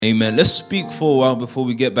Amen. Let's speak for a while before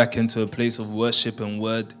we get back into a place of worship and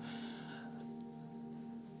word.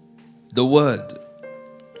 The word.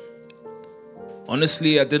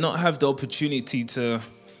 Honestly, I did not have the opportunity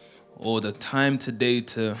or the time today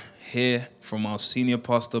to hear from our senior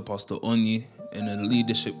pastor, Pastor Onyi, in a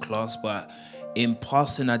leadership class, but in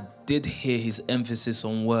passing, I did hear his emphasis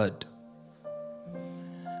on word.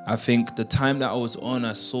 I think the time that I was on,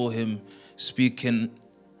 I saw him speaking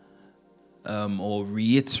or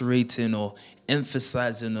reiterating or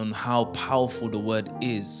emphasizing on how powerful the word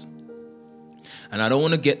is. And I don't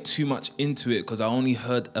want to get too much into it because I only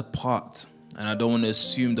heard a part, and I don't want to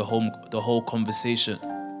assume the whole conversation.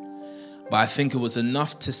 But I think it was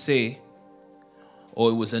enough to say, or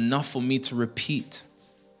it was enough for me to repeat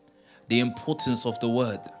the importance of the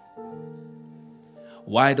word.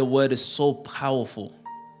 Why the word is so powerful.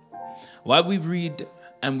 Why we read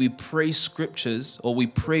and we pray scriptures, or we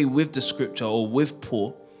pray with the scripture or with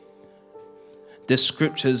Paul, the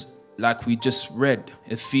scriptures like we just read,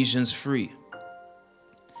 Ephesians 3,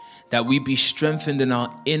 that we be strengthened in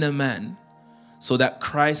our inner man so that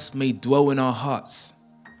Christ may dwell in our hearts,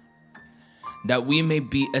 that we may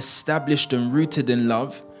be established and rooted in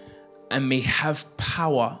love and may have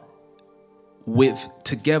power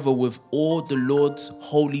together with all the Lord's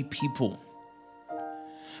holy people.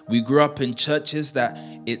 We grew up in churches that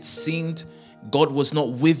it seemed God was not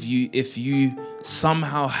with you if you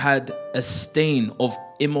somehow had a stain of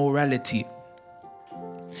immorality.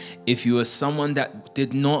 If you were someone that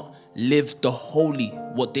did not live the holy,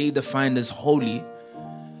 what they defined as holy,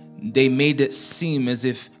 they made it seem as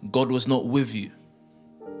if God was not with you.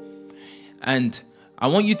 And I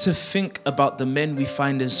want you to think about the men we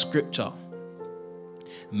find in scripture.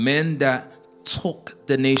 Men that took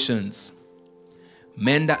the nations.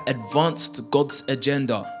 Men that advanced God's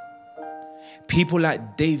agenda. People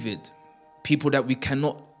like David. People that we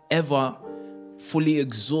cannot ever fully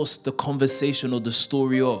exhaust the conversation or the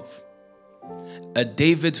story of. A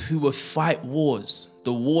David who would fight wars,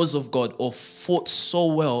 the wars of God, or fought so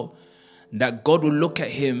well that God will look at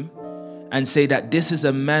him and say that this is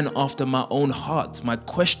a man after my own heart. My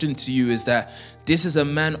question to you is that this is a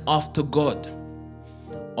man after God.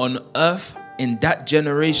 On earth, in that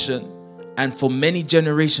generation, and for many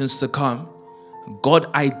generations to come,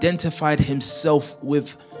 God identified himself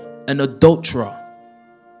with an adulterer.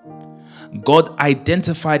 God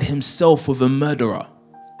identified himself with a murderer.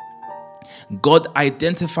 God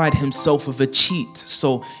identified himself with a cheat.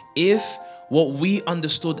 So if what we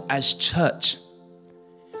understood as church,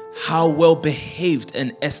 how well behaved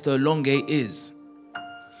an Esther Longe is,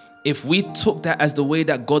 if we took that as the way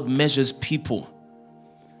that God measures people,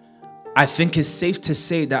 I think it's safe to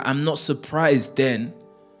say that I'm not surprised then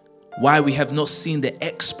why we have not seen the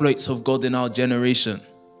exploits of God in our generation.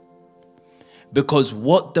 Because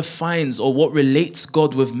what defines or what relates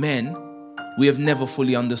God with men, we have never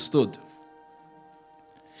fully understood.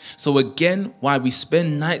 So again, why we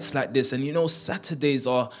spend nights like this, and Saturdays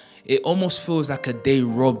it almost feels like a day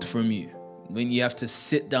robbed from you when you have to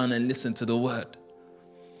sit down and listen to the word.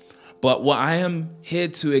 But what I am here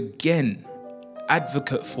to again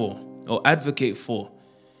advocate for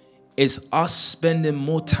is us spending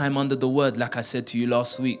more time under the word, like I said to you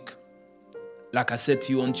last week, like I said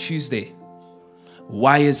to you on Tuesday.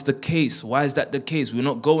 Why is the case? Why is that the case? We're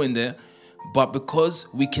not going there, but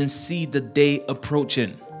because we can see the day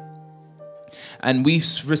approaching. And we've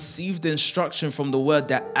received the instruction from the word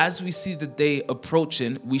that as we see the day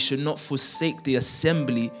approaching, we should not forsake the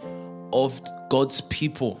assembly of God's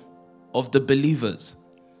people, of the believers.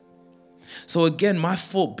 So again, my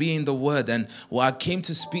thought being the word, and what I came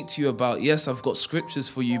to speak to you about, yes, I've got scriptures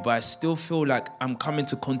for you, but I still feel like I'm coming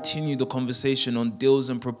to continue the conversation on deals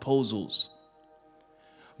and proposals.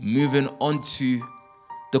 Moving on to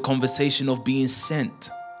the conversation of being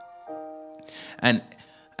sent. And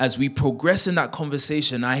as we progress in that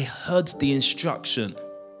conversation, I heard the instruction.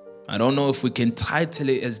 I don't know if we can title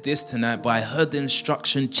it as this tonight, but I heard the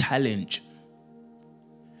instruction challenge.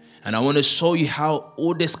 And I want to show you how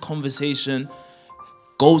all this conversation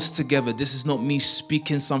goes together. This is not me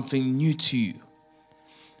speaking something new to you.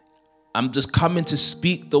 I'm just coming to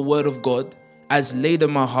speak the word of God as laid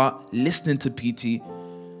in my heart, listening to PT.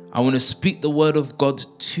 I want to speak the word of God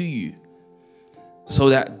to you so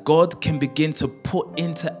that God can begin to put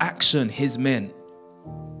into action his men.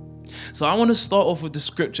 So I want to start off with the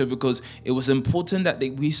scripture because it was important that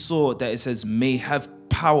we saw that it says, may have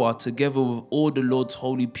power together with all the Lord's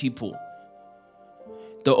holy people.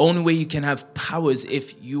 The only way you can have power is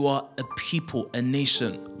if you are a people, a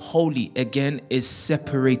nation. Holy, again, is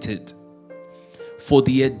separated for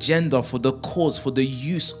the agenda, for the cause, for the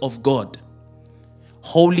use of God.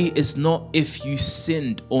 Holy is not if you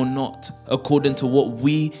sinned or not, according to what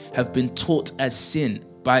we have been taught as sin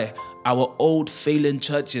by our old failing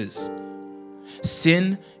churches.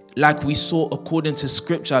 Sin, like we saw according to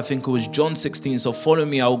scripture, I think it was John 16. So follow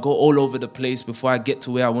me, I'll go all over the place before I get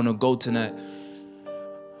to where I want to go tonight.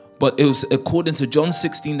 But it was according to John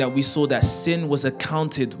 16 that we saw that sin was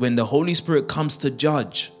accounted when the Holy Spirit comes to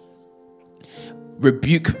judge,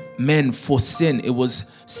 rebuke men for sin.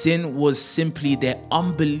 Sin was simply their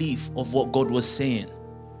unbelief of what God was saying.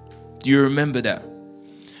 Do you remember that?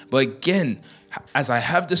 But again, as I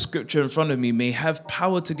have the scripture in front of me, may have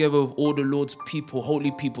power together with all the Lord's people,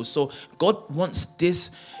 holy people. So God wants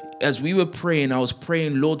this. As we were praying, I was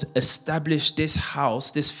praying, Lord, establish this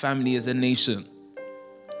house, this family as a nation.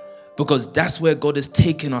 Because that's where God is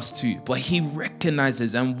taking us to. But he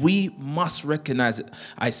recognizes, and we must recognize it.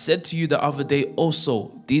 I said to you the other day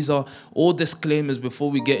also, these are all disclaimers before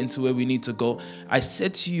we get into where we need to go. I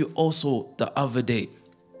said to you also the other day,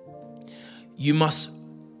 you must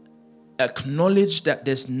acknowledge that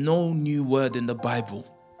there's no new word in the Bible.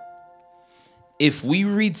 If we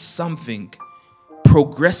read something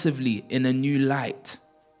progressively in a new light,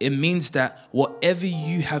 it means that whatever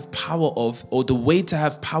you have power of, or the way to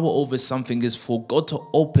have power over something, is for God to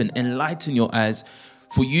enlighten your eyes,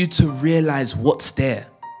 for you to realize what's there.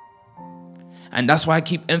 And that's why I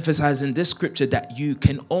keep emphasizing this scripture, that you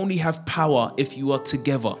can only have power if you are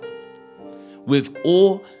together with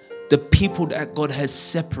all the people that God has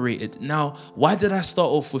separated. Now, why did I start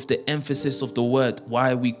off with the emphasis of the word?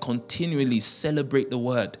 Why we continually celebrate the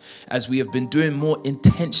word, as we have been doing more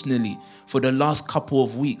intentionally for the last couple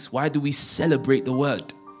of weeks. Why do we celebrate the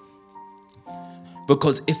word?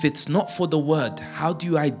 Because if it's not for the word, how do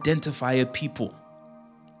you identify a people?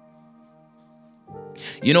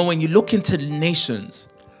 You know, when you look into the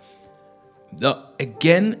nations,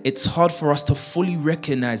 again, it's hard for us to fully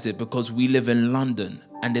recognize it because we live in London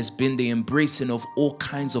and there's been the embracing of all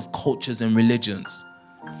kinds of cultures and religions.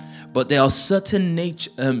 But there are certain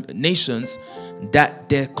nations that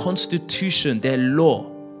their constitution, their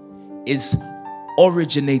law is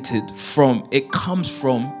originated from, it comes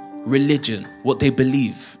from religion, what they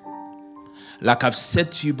believe. Like I've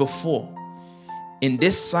said to you before, in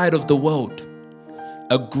this side of the world,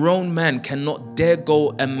 a grown man cannot dare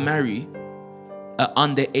go and marry an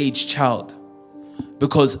underage child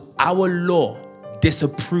because our law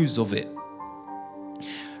disapproves of it.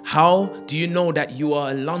 How do you know that you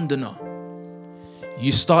are a Londoner?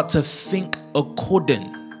 You start to think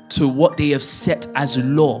according to what they have set as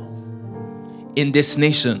law in this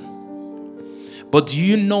nation. But do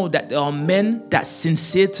you know that there are men that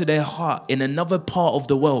sincere to their heart in another part of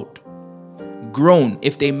the world, grown,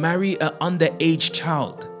 if they marry an underage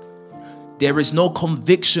child, there is no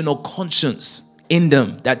conviction or conscience in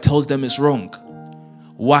them that tells them it's wrong.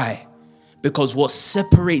 Why? Because what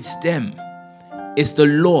separates them is the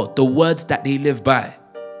law, the words that they live by.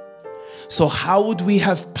 So how would we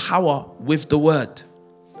have power with the word?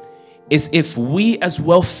 Is if we as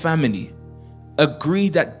Wealth family agree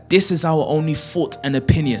that this is our only thought and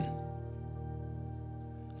opinion.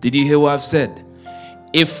 Did you hear what I've said?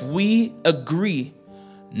 If we agree,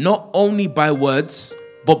 not only by words,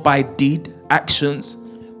 but by deed, actions,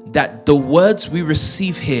 that the words we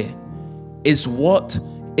receive here is what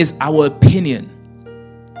is our opinion.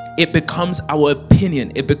 It becomes our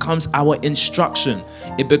opinion. It becomes our instruction.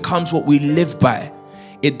 It becomes what we live by.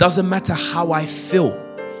 It doesn't matter how I feel.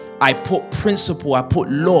 I put principle, I put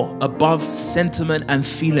law above sentiment and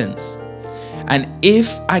feelings. And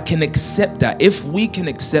if I can accept that, if we can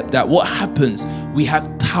accept that, what happens? We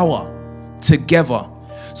have power together.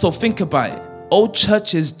 So think about it. Old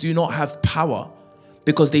churches do not have power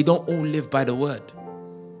because they don't all live by the word.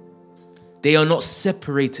 They are not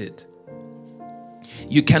separated.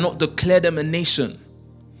 You cannot declare them a nation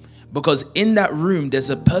because in that room,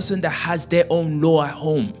 there's a person that has their own law at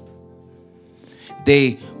home.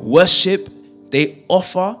 They worship, they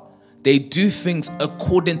offer, they do things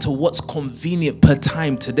according to what's convenient per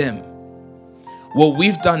time to them. What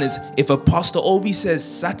we've done is, if a Pastor Obi says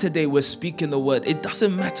Saturday we're speaking the word, it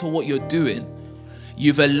doesn't matter what you're doing.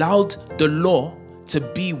 You've allowed the law to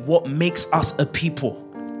be what makes us a people.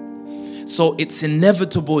 So it's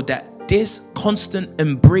inevitable that this constant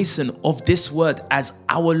embracing of this word as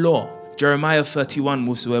our law, Jeremiah 31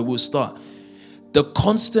 was where we'll start. The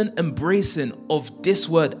constant embracing of this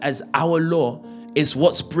word as our law is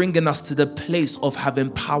what's bringing us to the place of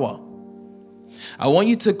having power. I want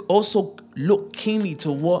you to also look keenly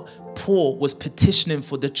to what Paul was petitioning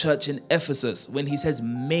for the church in Ephesus when he says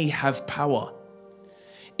may have power.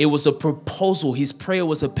 It was a proposal. His prayer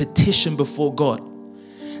was a petition before God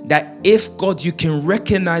that if God, you can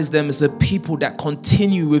recognize them as a people that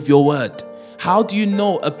continue with your word. How do you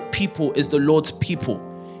know a people is the Lord's people?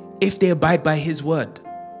 If they abide by his word.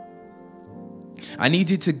 I need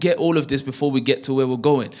you to get all of this before we get to where we're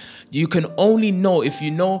going. You can only know if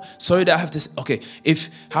you know, sorry that I have to, okay,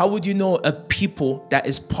 how would you know a people that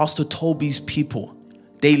is Pastor Toby's people?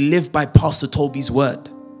 They live by Pastor Toby's word.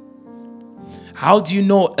 How do you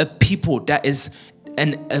know a people that is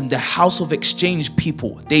and the house of exchange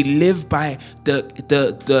people? They live by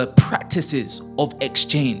the practices of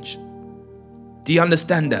exchange. Do you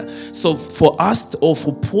understand that? So for us, or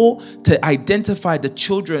for Paul to identify the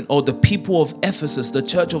children or the people of Ephesus, the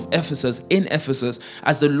church of Ephesus in Ephesus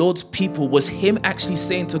as the Lord's people, was him actually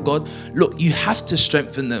saying to God, look, you have to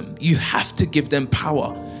strengthen them. You have to give them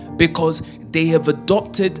power because they have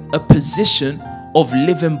adopted a position of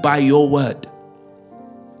living by your word.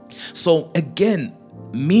 So again,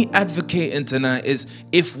 me advocating tonight is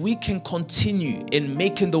if we can continue in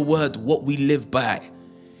making the word what we live by,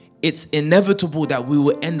 it's inevitable that we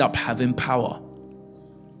will end up having power.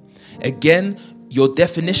 Again, your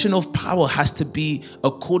definition of power has to be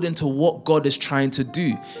according to what God is trying to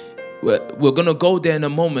do. We're going to go there in a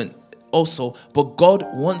moment also, but God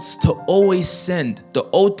wants to always send. The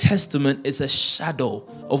Old Testament is a shadow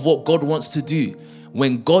of what God wants to do.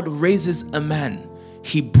 When God raises a man,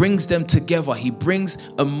 he brings them together. He brings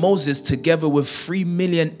a Moses together with 3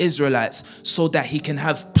 million Israelites so that he can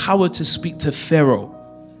have power to speak to Pharaoh.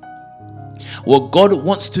 What God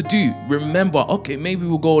wants to do, remember, okay, maybe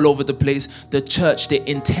we'll go all over the place. The church, the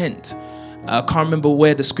intent. I can't remember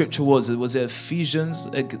where the scripture was. It was Ephesians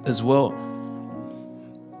as well.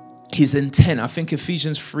 His intent, I think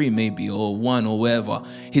Ephesians 3 maybe, or 1 or wherever.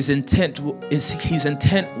 His intent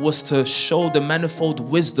was to show the manifold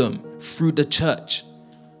wisdom through the church.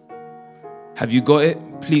 Have you got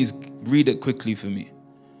it? Please read it quickly for me.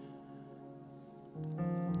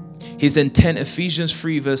 His intent, Ephesians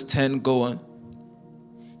 3 verse 10, go on.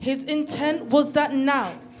 His intent was that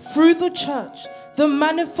now, through the church, the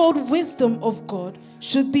manifold wisdom of God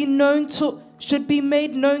should be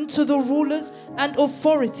made known to the rulers and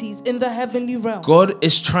authorities in the heavenly realms. God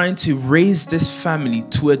is trying to raise this family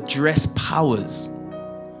to address powers.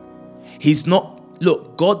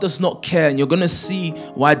 God does not care, and you're going to see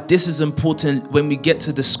why this is important when we get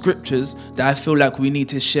to the scriptures that I feel like we need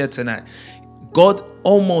to share tonight. God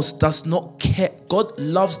almost does not care. God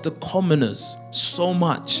loves the commoners so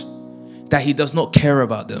much that he does not care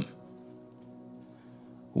about them.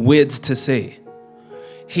 Weird to say.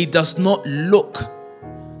 He does not look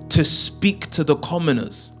to speak to the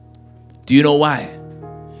commoners. Do you know why?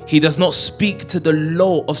 He does not speak to the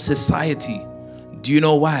low of society. Do you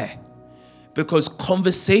know why? Because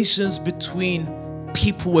conversations between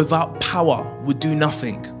people without power would do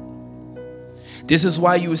nothing. This is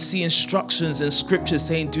why you will see instructions in scripture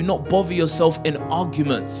saying, do not bother yourself in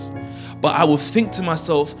arguments. But I will think to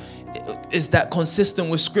myself, is that consistent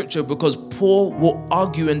with scripture? Because Paul will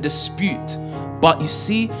argue and dispute. But you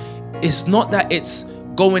see, it's not that it's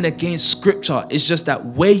going against scripture. It's just that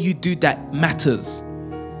where you do that matters.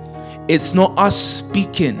 It's not us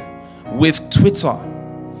speaking with Twitter.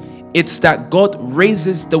 It's that God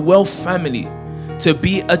raises the Wealth family to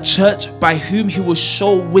be a church by whom he will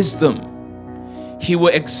show wisdom. He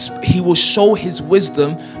will show his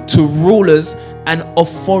wisdom to rulers and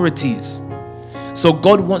authorities. So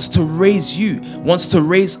God wants to raise you, wants to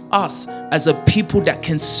raise us as a people that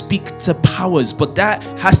can speak to powers. But that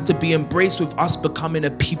has to be embraced with us becoming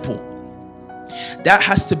a people. That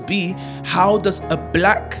has to be, how does a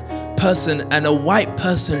black person and a white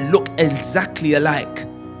person look exactly alike?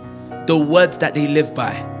 The words that they live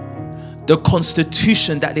by. The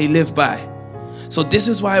constitution that they live by. So this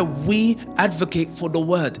is why we advocate for the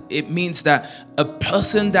word. It means that a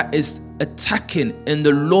person that is attacking in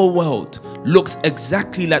the law world looks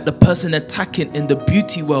exactly like the person attacking in the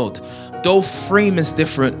beauty world. Though frame is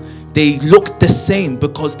different, they look the same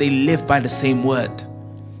because they live by the same word.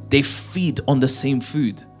 They feed on the same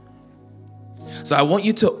food. So I want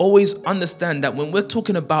you to always understand that when we're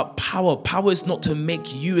talking about power, power is not to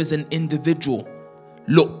make you as an individual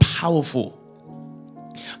look powerful.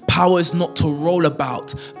 Power is not to roll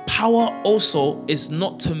about. Power also is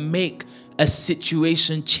not to make a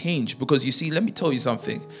situation change. Because you see, let me tell you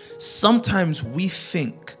something. Sometimes we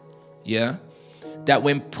think, that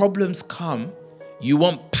when problems come, you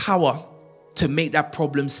want power to make that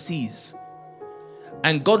problem cease.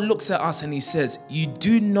 And God looks at us and he says, you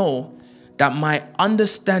do know that my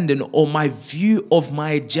understanding or my view of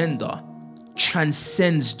my agenda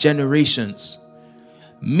transcends generations.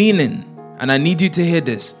 Meaning, and I need you to hear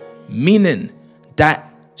this, meaning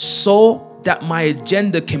that so that my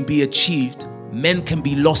agenda can be achieved, men can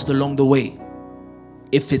be lost along the way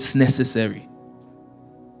if it's necessary.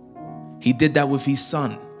 He did that with his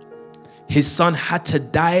son. His son had to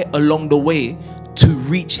die along the way to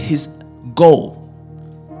reach his goal.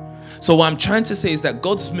 So what I'm trying to say is that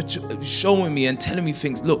God's showing me and telling me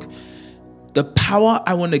things. Look, the power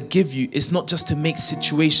I want to give you is not just to make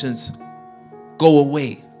situations go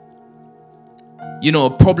away. You know, a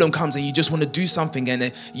problem comes and you just want to do something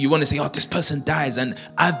and you want to say, oh, this person dies. And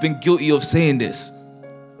I've been guilty of saying this,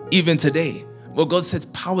 even today. Well, God said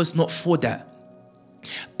power is not for that.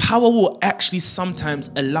 Power will actually sometimes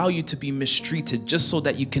allow you to be mistreated just so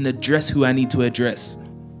that you can address who I need to address.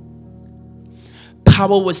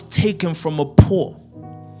 Power was taken from a poor.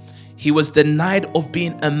 He was denied of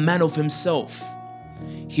being a man of himself.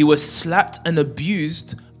 He was slapped and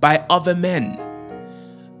abused by other men,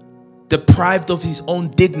 deprived of his own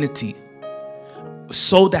dignity,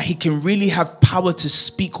 so that he can really have power to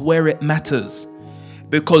speak where it matters.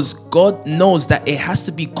 Because God knows that it has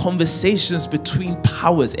to be conversations between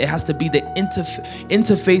powers. It has to be the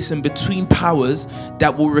interfacing between powers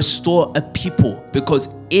that will restore a people. Because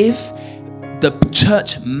if the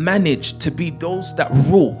church manage to be those that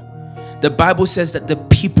rule, the Bible says that the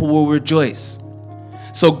people will rejoice.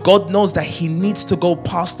 So God knows that he needs to go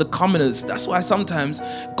past the commoners. That's why sometimes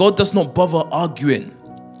God does not bother arguing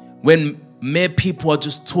when mere people are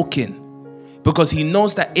just talking. Because he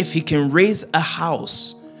knows that if he can raise a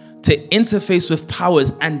house to interface with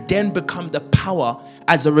powers and then become the power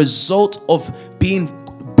as a result of being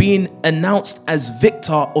announced as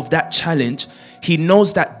victor of that challenge, he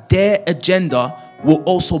knows that their agenda will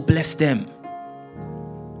also bless them.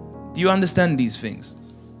 Do you understand these things?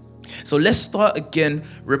 So let's start again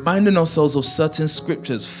reminding ourselves of certain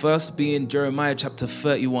scriptures. First being Jeremiah chapter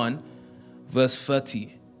 31, verse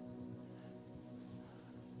 30.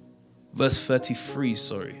 Verse 33,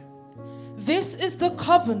 sorry. This is the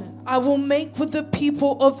covenant I will make with the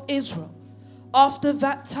people of Israel after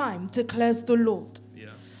that time, declares the Lord. Yeah.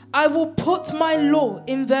 I will put my law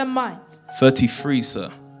in their minds. 33,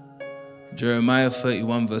 sir. Jeremiah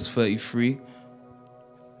 31, verse 33.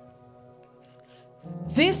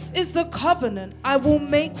 This is the covenant I will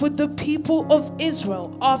make with the people of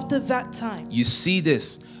Israel after that time. You see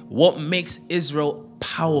this? What makes Israel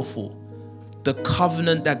powerful? The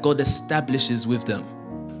covenant that God establishes with them.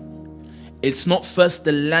 It's not first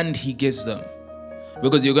the land he gives them,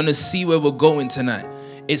 because you're going to see where we're going tonight.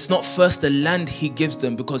 It's not first the land he gives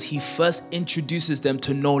them, because he first introduces them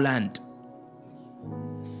to no land.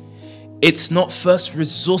 It's not first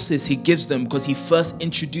resources he gives them, because he first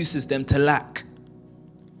introduces them to lack.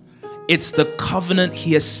 It's the covenant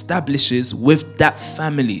he establishes with that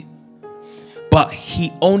family. But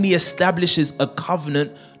he only establishes a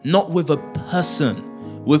covenant not with a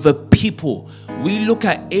person, with a people. We look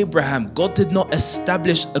at Abraham. God did not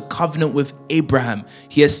establish a covenant with Abraham.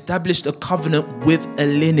 He established a covenant with a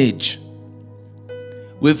lineage,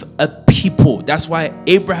 with a people. That's why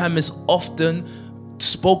Abraham is often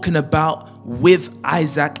spoken about with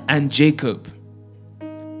Isaac and Jacob.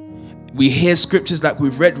 We hear scriptures like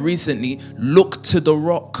we've read recently, look to the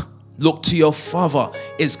rock, look to your father.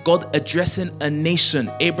 Is God addressing a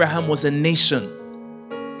nation? Abraham was a nation.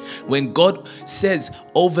 When God says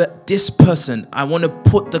over this person, I want to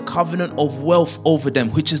put the covenant of wealth over them,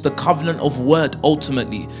 which is the covenant of word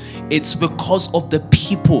ultimately, it's because of the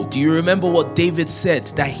people. Do you remember what David said?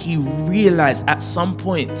 That he realized at some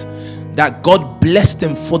point that God blessed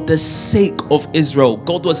him for the sake of Israel.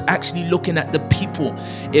 God was actually looking at the people.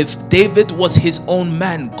 If David was his own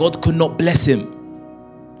man, God could not bless him.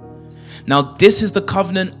 Now, this is the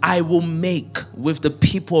covenant I will make with the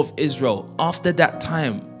people of Israel after that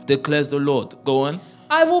time, declares the Lord. Go on.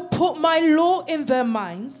 I will put my law in their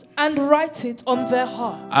minds and write it on their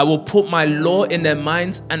hearts. I will put my law in their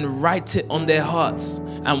minds and write it on their hearts.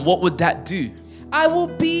 And what would that do? I will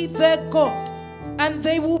be their God, and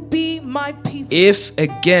they will be my people. If,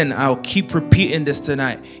 again, I'll keep repeating this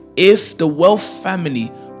tonight, if the Wealth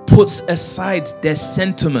family puts aside their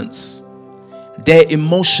sentiments, their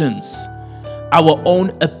emotions, our own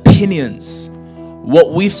opinions,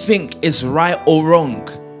 what we think is right or wrong,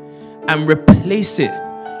 and replace it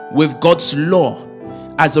with God's law,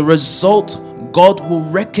 as a result, God will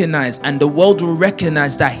recognize and the world will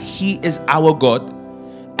recognize that He is our God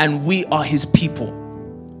and we are His people.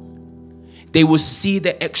 They will see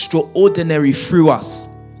the extraordinary through us.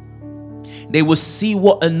 They will see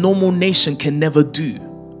what a normal nation can never do.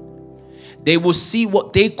 They will see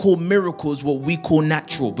what they call miracles, what we call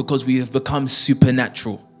natural, because we have become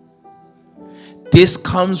supernatural. This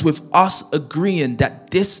comes with us agreeing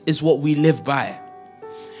that this is what we live by.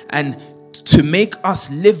 And to make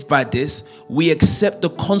us live by this, we accept the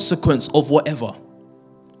consequence of whatever.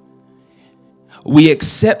 We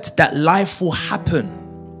accept that life will happen.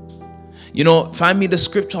 You know, find me the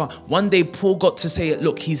scripture. One day Paul got to say,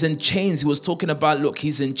 look, he's in chains. He was talking about, look,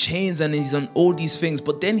 he's in chains and he's on all these things.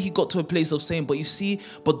 But then he got to a place of saying, but you see,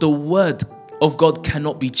 but the word of God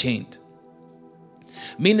cannot be chained.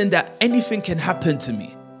 Meaning that anything can happen to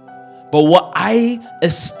me. But what I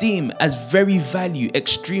esteem as very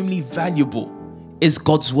extremely valuable is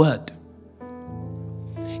God's word.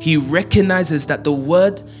 He recognizes that the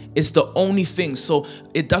word is the only thing. So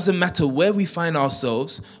it doesn't matter where we find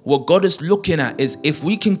ourselves. What God is looking at is if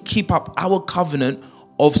we can keep up our covenant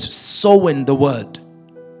of sowing the word.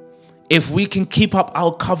 If we can keep up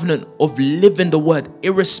our covenant of living the word,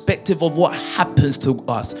 irrespective of what happens to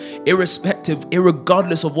us,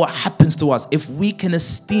 irregardless of what happens to us, if we can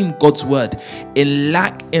esteem God's word in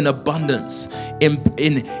lack, in abundance, in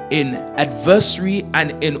adversary,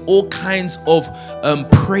 and in all kinds of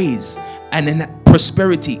praise and in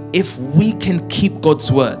prosperity, if we can keep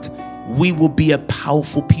God's word, we will be a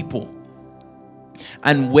powerful people.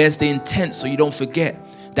 And where's the intent? So you don't forget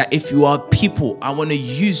that if you are people, I want to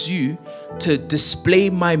use you to display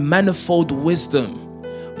my manifold wisdom,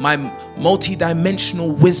 my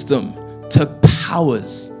multidimensional wisdom to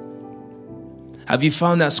powers. Have you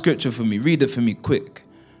found that scripture for me? Read it for me quick.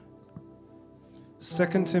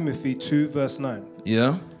 2 Timothy 2 verse 9.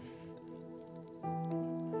 Yeah?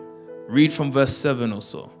 Read from verse 7 or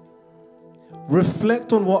so.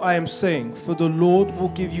 Reflect on what I am saying, for the Lord will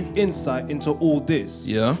give you insight into all this.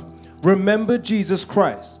 Yeah? Remember Jesus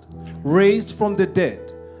Christ, raised from the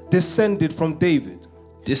dead, descended from David.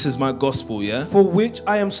 This is my gospel, yeah? For which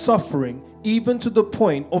I am suffering, even to the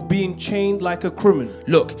point of being chained like a criminal.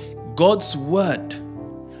 Look, God's word.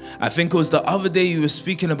 I think it was the other day you were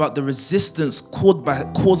speaking about the resistance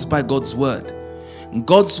caused by God's word.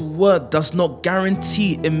 God's word does not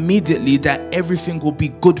guarantee immediately that everything will be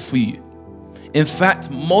good for you. In fact,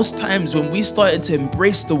 most times when we started to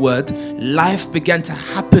embrace the word, life began to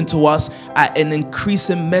happen to us at an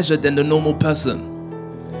increasing measure than the normal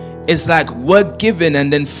person. It's like word given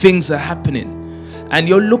and then things are happening. And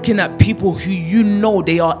you're looking at people who you know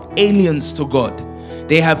they are aliens to God.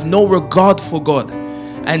 They have no regard for God.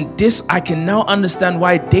 And this, I can now understand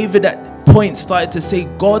why David at point started to say,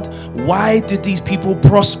 God, why do these people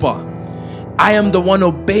prosper? I am the one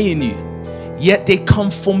obeying you, yet they come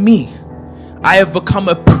for me. I have become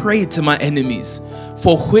a prey to my enemies,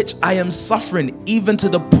 for which I am suffering, even to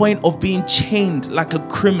the point of being chained like a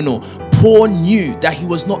criminal. Paul knew that he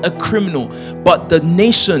was not a criminal, but the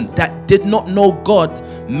nation that did not know God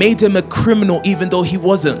made him a criminal even though he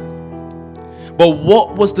wasn't. But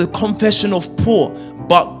what was the confession of Paul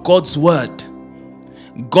but God's word?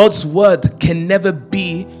 God's word can never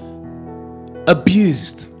be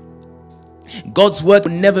abused. God's word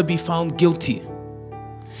will never be found guilty.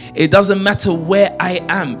 It doesn't matter where I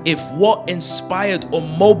am. If what inspired or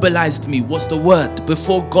mobilized me was the word,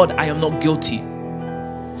 before God, I am not guilty.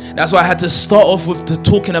 That's why I had to start off with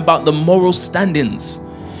talking about the moral standings.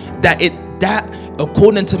 That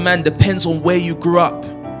according to man depends on where you grew up.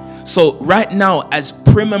 So right now, as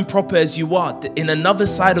prim and proper as you are, in another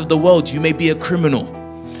side of the world, you may be a criminal.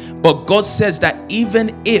 But God says that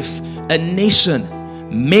even if a nation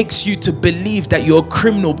makes you to believe that you're a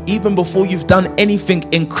criminal even before you've done anything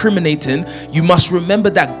incriminating, you must remember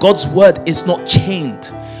that God's word is not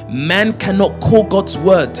chained. Man cannot call God's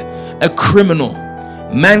word a criminal.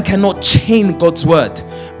 Man cannot chain God's word.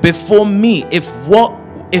 Before me, if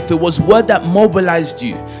it was word that mobilized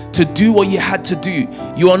you to do what you had to do,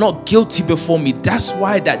 you are not guilty before me. That's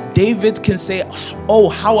why that David can say, oh,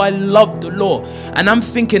 how I love the law. And I'm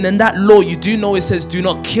thinking, in that law, you do know it says do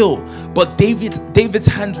not kill. But David's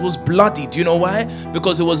hand was bloody. Do you know why?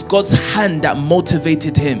 Because it was God's hand that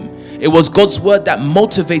motivated him. It was God's word that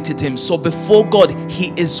motivated him. So before God,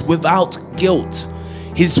 he is without guilt.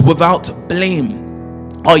 He's without blame.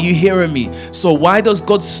 Are you hearing me? So why does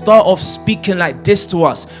God start off speaking like this to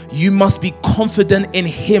us? You must be confident in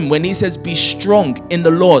him. When he says be strong in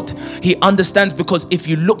the Lord, he understands, because if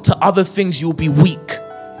you look to other things, you'll be weak.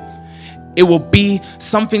 It will be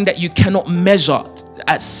something that you cannot measure.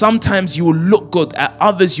 At sometimes you will look good, at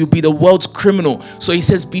others you'll be the world's criminal. So he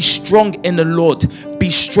says be strong in the Lord.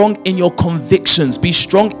 Be strong in your convictions. Be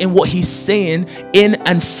strong in what he's saying in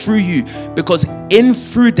and through you, because in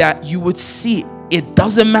through that you would see it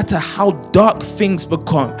doesn't matter how dark things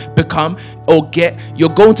become or get, you're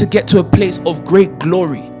going to get to a place of great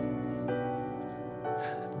glory.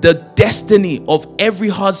 The destiny of every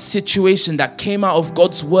hard situation that came out of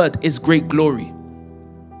God's word is great glory.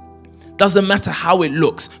 Doesn't matter how it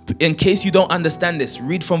looks. In case you don't understand this,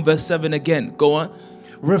 read from verse 7 again. Go on.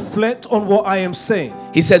 Reflect on what I am saying.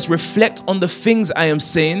 He says, reflect on the things I am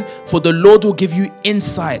saying, for the Lord will give you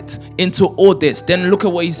insight into all this. Then look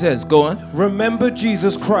at what he says. Go on. Remember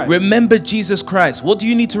Jesus Christ. Remember Jesus Christ. What do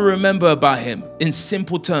you need to remember about him? In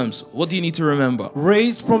simple terms, what do you need to remember?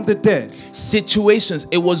 Raised from the dead. Situations.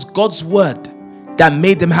 It was God's word that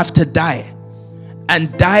made him have to die,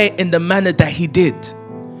 and die in the manner that he did.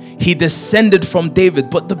 He descended from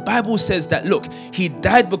David. But the Bible says that, look, he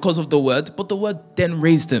died because of the word, but the word then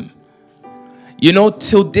raised him. You know,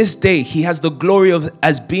 till this day, he has the glory of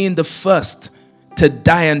as being the first to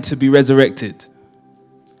die and to be resurrected.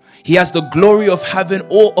 He has the glory of having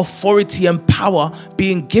all authority and power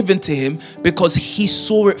being given to him because he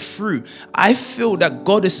saw it through. I feel that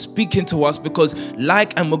God is speaking to us because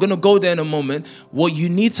and we're going to go there in a moment, what you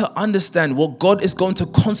need to understand, what God is going to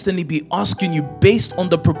constantly be asking you based on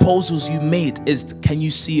the proposals you made is, can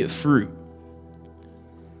you see it through?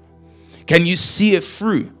 Can you see it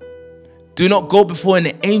through? Do not go before an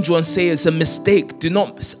angel and say it's a mistake. Do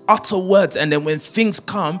not utter words, and then when things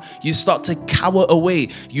come, you start to cower away.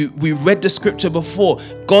 We read the scripture before.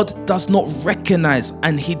 God does not recognize,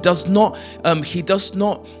 and He does not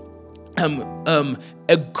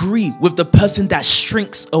agree with the person that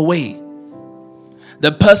shrinks away.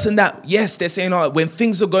 The person that, yes, they're saying, oh, when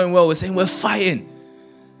things are going well, we're saying we're fighting.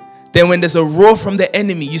 Then when there's a roar from the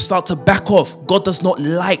enemy, you start to back off. God does not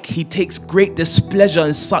like, He takes great displeasure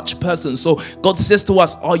in such persons. So God says to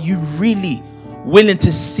us, are you really willing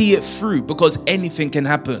to see it through? Because anything can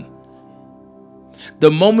happen.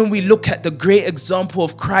 The moment we look at the great example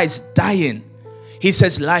of Christ dying, He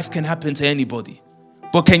says life can happen to anybody.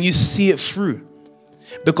 But can you see it through?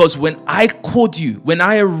 Because when I called you, when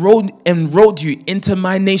I enrolled you into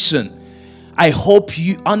my nation, I hope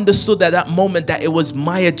you understood at that moment that it was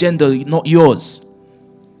my agenda, not yours.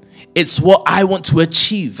 It's what I want to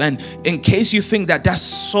achieve. And in case you think that that's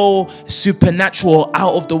so supernatural or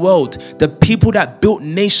out of the world, the people that built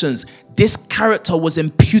nations, this character was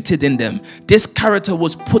imputed in them. This character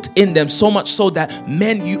was put in them, so much so that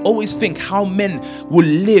men, you always think how men will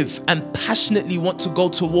live and passionately want to go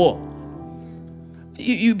to war.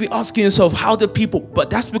 You'd be asking yourself, how do people? But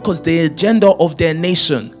that's because the agenda of their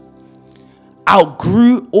nation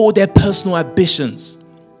outgrew all their personal ambitions.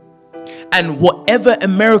 And whatever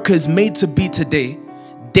America is made to be today,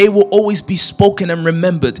 they will always be spoken and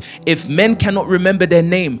remembered. If men cannot remember their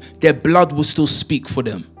name, their blood will still speak for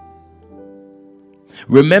them.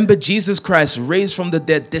 Remember Jesus Christ, raised from the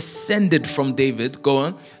dead, descended from David. Go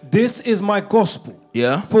on. This is my gospel,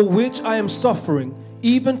 for which I am suffering,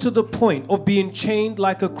 even to the point of being chained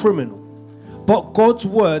like a criminal. But God's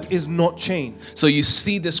word is not chained. So you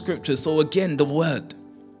see the scripture. So again, the word.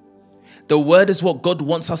 The word is what God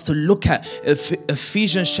wants us to look at.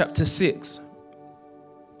 Ephesians chapter 6.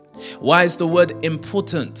 Why is the word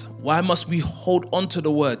important? Why must we hold on to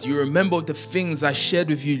the word? You remember the things I shared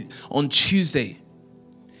with you on Tuesday.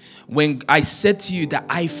 When I said to you that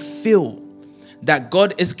I feel that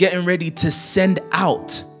God is getting ready to send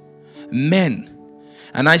out men.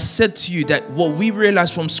 And I said to you that what we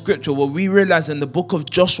realized from scripture, what we realized in the book of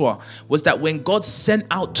Joshua, was that when God sent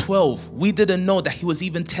out 12, we didn't know that He was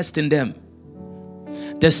even testing them.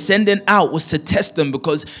 The sending out was to test them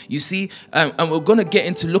because, you see, and we're going to get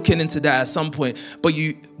into looking into that at some point, but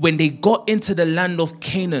when they got into the land of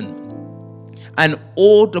Canaan and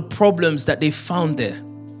all the problems that they found there,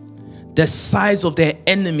 the size of their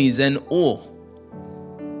enemies and all,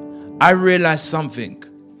 I realized something.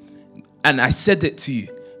 And I said it to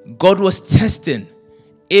you. God was testing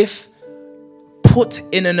if put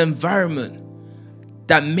in an environment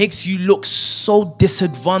that makes you look so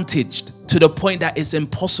disadvantaged to the point that it's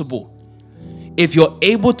impossible. If you're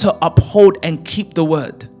able to uphold and keep the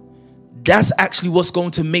word, that's actually what's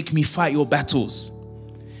going to make me fight your battles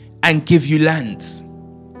and give you lands.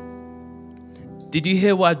 Did you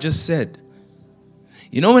hear what I just said?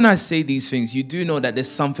 You know, when I say these things, you do know that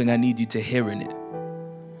there's something I need you to hear in it.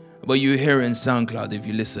 But you hear it in SoundCloud if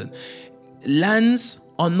you listen. Lands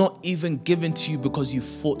are not even given to you because you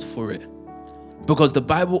fought for it. Because the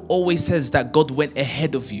Bible always says that God went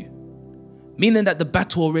ahead of you. Meaning that the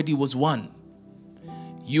battle already was won.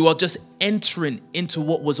 You are just entering into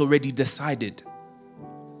what was already decided.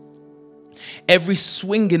 Every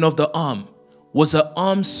swinging of the arm was an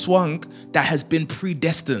arm swung that has been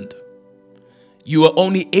predestined. You are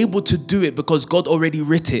only able to do it because God already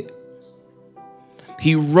writ it.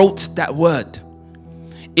 He wrote that word.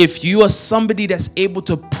 If you are somebody that's able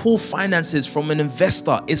to pull finances from an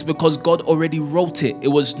investor, it's because God already wrote it. It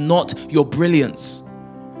was not your brilliance.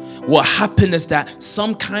 What happened is that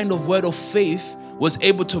some kind of word of faith was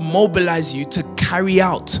able to mobilize you to carry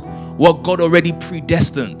out what God already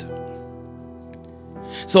predestined.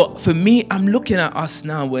 So for me, I'm looking at us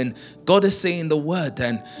now when God is saying the word,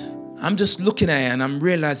 and I'm just looking at it and I'm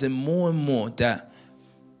realizing more and more that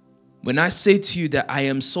when I say to you that I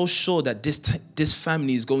am so sure that this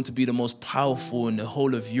family is going to be the most powerful in the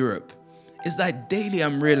whole of Europe, it's like daily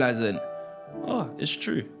I'm realizing, oh, it's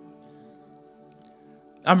true.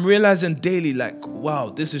 I'm realizing daily like, wow,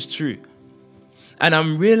 this is true. And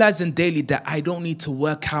I'm realizing daily that I don't need to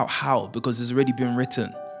work out how, because it's already been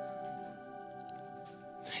written.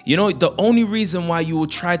 You know, the only reason why you will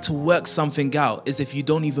try to work something out is if you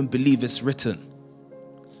don't even believe it's written.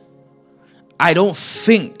 I don't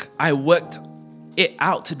think I worked it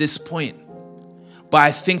out to this point, but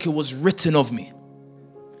I think it was written of me.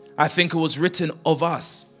 I think it was written of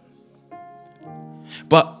us.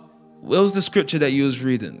 But what was the scripture that you was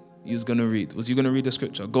reading? You was going to read. Was you going to read the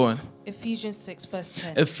scripture? Go on. Ephesians 6 verse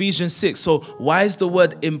 10. Ephesians 6. So why is the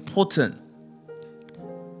word important?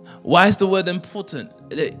 Why is the word important?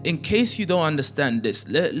 In case you don't understand this,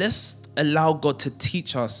 let's allow God to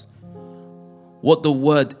teach us what the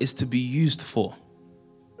word is to be used for.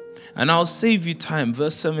 And I'll save you time.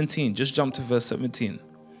 Verse 17. Just jump to verse 17.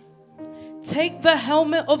 Take the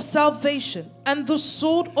helmet of salvation and the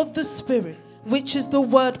sword of the Spirit, which is the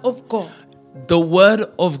word of God. The word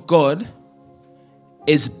of God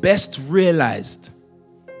is best realized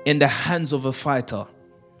in the hands of a fighter.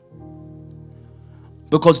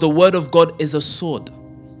 Because the word of God is a sword.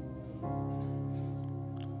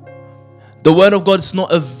 The word of God is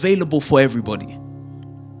not available for everybody.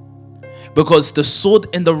 Because the sword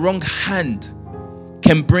in the wrong hand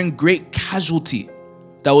can bring great casualty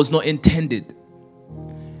that was not intended.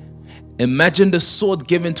 Imagine the sword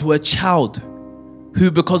given to a child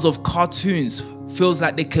who, because of cartoons, feels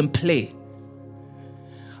like they can play.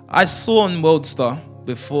 I saw on Worldstar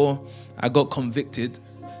before I got convicted.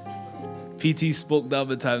 PT spoke the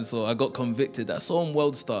other time, so I got convicted. I saw on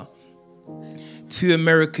Worldstar 2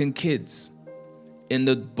 American kids in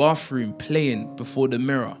the bathroom playing before the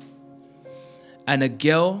mirror. And a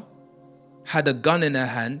girl had a gun in her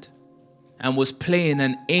hand and was playing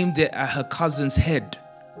and aimed it at her cousin's head,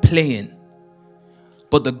 playing.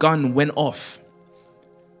 But the gun went off,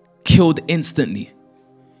 killed instantly.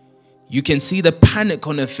 You can see the panic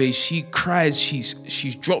on her face. She cries,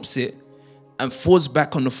 she drops it and falls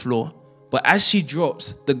back on the floor. But as she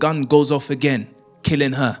drops, the gun goes off again,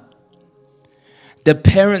 killing her. The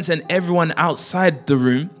parents and everyone outside the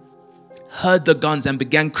room heard the guns and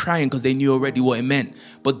began crying because they knew already what it meant.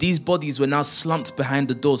 But these bodies were now slumped behind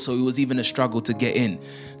the door, so it was even a struggle to get in.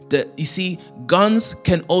 You see, guns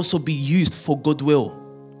can also be used for goodwill.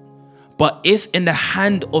 But if in the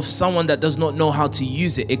hand of someone that does not know how to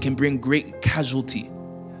use it, it can bring great casualty.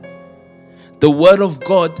 The word of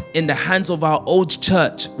God in the hands of our old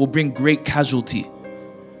church will bring great casualty.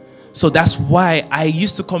 So that's why I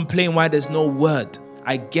used to complain why there's no word.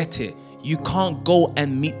 I get it. You can't go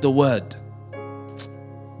and meet the word.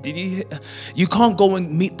 Did you hear? You can't go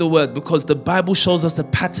and meet the word because the Bible shows us the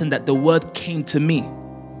pattern that the word came to me.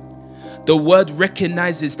 The word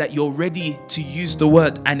recognizes that you're ready to use the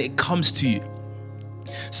word and it comes to you.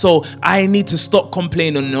 So I need to stop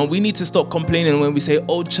complaining. No, we need to stop complaining when we say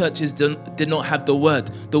old churches did not have the word.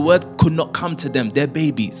 The word could not come to them. They're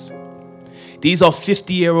babies. These are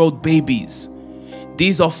 50-year-old babies.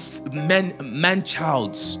 These are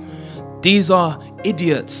man-childs. These are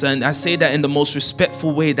idiots. And I say that in the most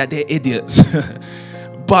respectful way, that they're idiots.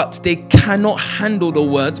 But they cannot handle the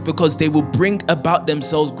words because they will bring about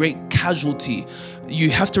themselves great casualty. You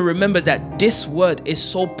have to remember that this word is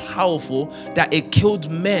so powerful that it killed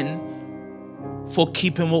men for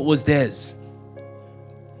keeping what was theirs.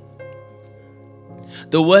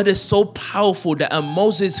 The word is so powerful that a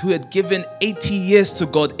Moses who had given 80 years to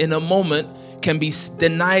God in a moment can be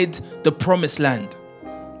denied the promised land.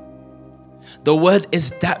 The word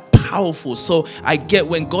is that powerful. So I get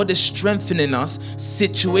when God is strengthening us,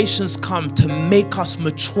 situations come to make us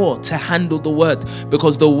mature to handle the word,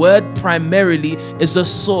 because the word primarily is a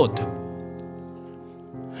sword.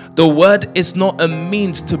 The word is not a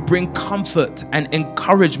means to bring comfort and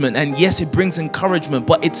encouragement. And yes, it brings encouragement,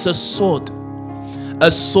 but it's a sword.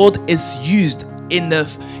 A sword is used in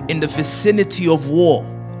the vicinity of war.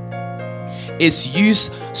 It's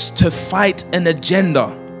used to fight an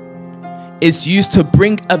agenda. It's used to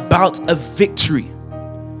bring about a victory.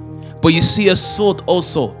 But you see, a sword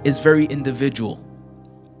also is very individual.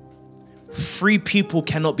 Free people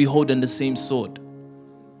cannot be holding the same sword.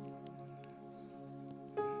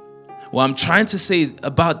 What I'm trying to say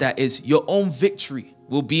about that is your own victory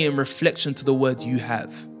will be in reflection to the word you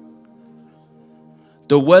have.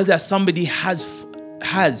 The word that somebody has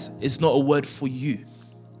is not a word for you.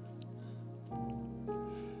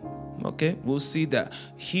 Okay, we'll see that.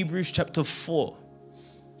 Hebrews chapter 4,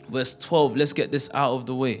 verse 12. Let's get this out of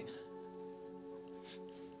the way.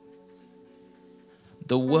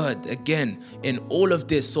 The word, again, in all of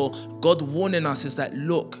this. So God warning us is that,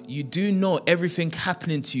 look, you do know everything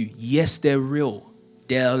happening to you. Yes, they're real.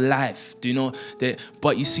 They're alive. Do you know that?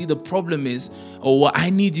 But you see, the problem is, or what I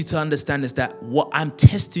need you to understand is that what I'm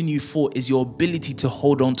testing you for is your ability to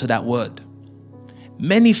hold on to that word.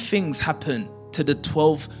 Many things happen to the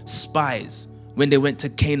 12 spies when they went to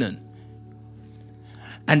Canaan.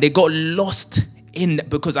 And they got lost in,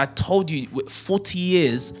 because I told you 40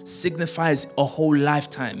 years signifies a whole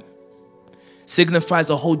lifetime, signifies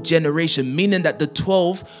a whole generation, meaning that the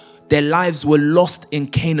 12, their lives were lost in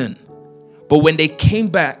Canaan. But when they came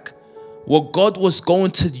back, what God was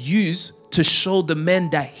going to use to show the men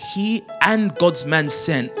that he and God's man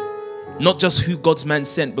sent, not just who God's man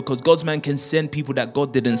sent, because God's man can send people that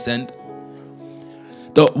God didn't send.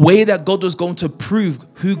 The way that God was going to prove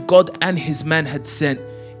who God and his man had sent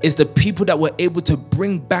is the people that were able to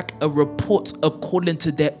bring back a report according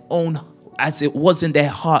to their own, as it was in their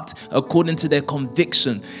heart, according to their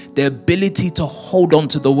conviction, their ability to hold on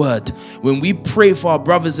to the word. When we pray for our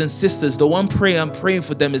brothers and sisters, the one prayer I'm praying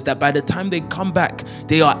for them is that by the time they come back,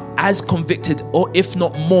 they are as convicted, or if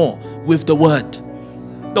not more, with the word.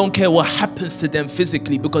 Don't care what happens to them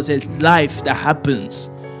physically, because there's life that happens.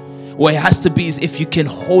 What it has to be is if you can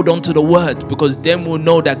hold on to the word, because then we'll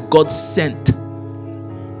know that God sent.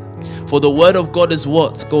 For the word of God is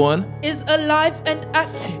what? Go on. Is alive and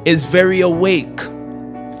active. Is very awake.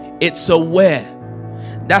 It's aware.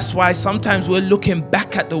 That's why sometimes we're looking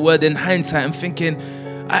back at the word in hindsight and thinking,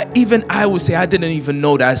 I would say I didn't even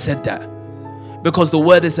know that I said that. Because the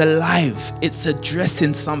word is alive. It's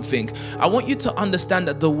addressing something. I want you to understand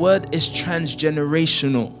that the word is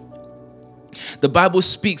transgenerational. The Bible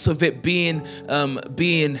speaks of it being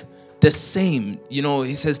the same. You know,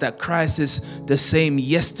 he says that Christ is the same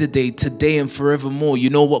yesterday, today, and forevermore. You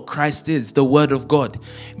know what Christ is? The word of God.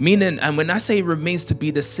 Meaning, and when I say it remains to be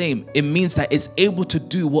the same, it means that it's able to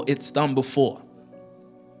do what it's done before.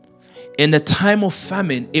 In the time of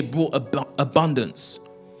famine, it brought abundance.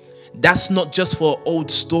 That's not just for an old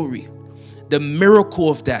story. The miracle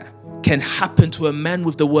of that can happen to a man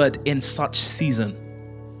with the word in such season.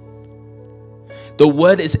 The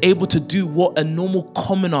word is able to do what a normal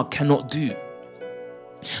commoner cannot do.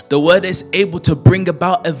 The word is able to bring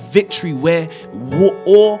about a victory where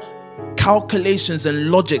all calculations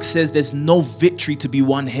and logic says there's no victory to be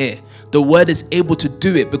won here. The word is able to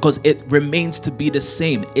do it because it remains to be the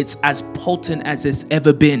same. It's as potent as it's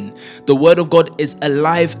ever been. The word of God is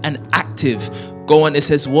alive and active. Go on, it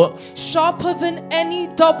says what? Sharper than any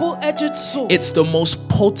double-edged sword. It's the most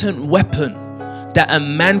potent weapon that a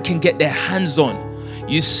man can get their hands on.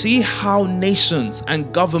 You see how nations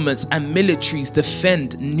and governments and militaries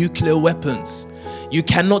defend nuclear weapons. You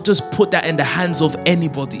cannot just put that in the hands of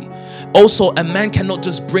anybody. Also, a man cannot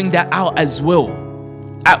just bring that out at will.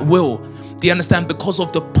 Do you understand? Because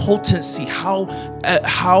of the potency, how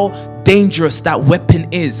dangerous that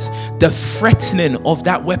weapon is. The threatening of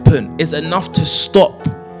that weapon is enough to stop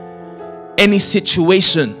any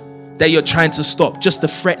situation that you're trying to stop. Just the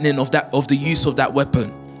threatening of the use of that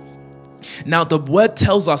weapon. Now the word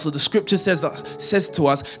tells us, or the scripture says to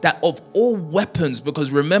us, that of all weapons,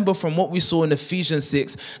 because remember from what we saw in Ephesians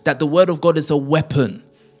 6, that the word of God is a weapon.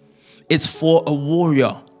 It's for a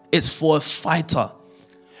warrior. It's for a fighter.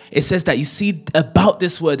 It says that, you see, about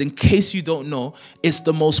this word, in case you don't know, it's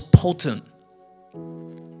the most potent.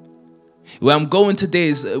 Where I'm going today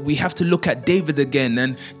is we have to look at David again.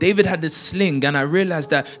 And David had this sling, and I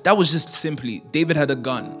realized that was just simply, David had a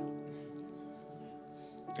gun.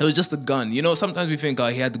 It was just a gun. You know, sometimes we think,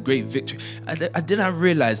 he had a great victory. I didn't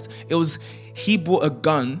realize it was, he brought a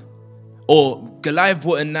gun, or Goliath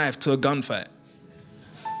brought a knife to a gunfight.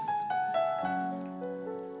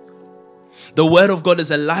 The word of God is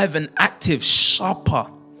alive and active, sharper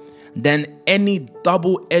than any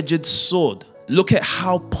double-edged sword. Look at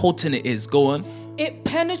how potent it is. Go on. It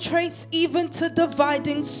penetrates even to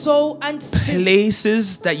dividing soul and spirit.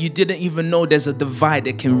 Places that you didn't even know there's a divide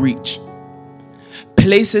it can reach.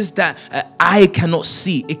 Places that an eye cannot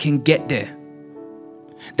see, it can get there.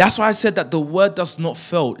 That's why I said that the word does not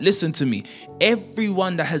fail. Listen to me.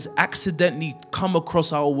 Everyone that has accidentally come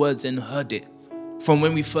across our words and heard it from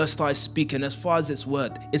when we first started speaking, as far as its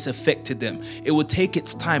word, it's affected them. It will take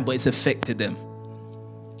its time, but it's affected them.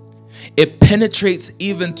 It penetrates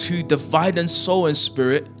even to dividing soul and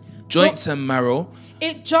spirit, joints and marrow,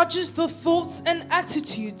 It judges the thoughts and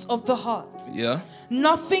attitudes of the heart. Yeah.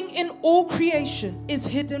 Nothing in all creation is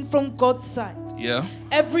hidden from God's sight. Yeah.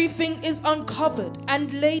 Everything is uncovered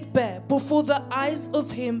and laid bare before the eyes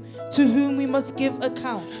of him to whom we must give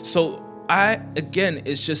account. So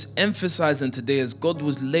it's just emphasizing today, as God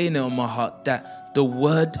was laying it on my heart, that the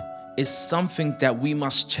word is something that we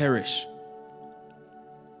must cherish.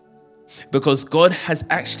 Because God has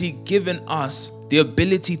actually given us the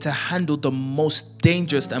ability to handle the most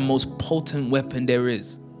dangerous and most potent weapon there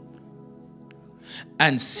is.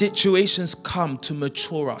 And situations come to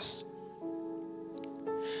mature us.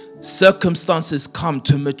 Circumstances come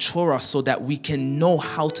to mature us so that we can know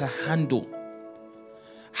how to handle,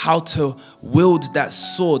 how to wield that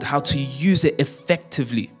sword, how to use it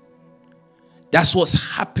effectively. That's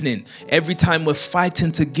what's happening every time we're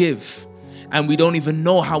fighting to give and we don't even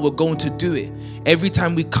know how we're going to do it. Every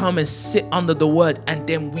time we come and sit under the word and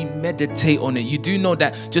then we meditate on it. You do know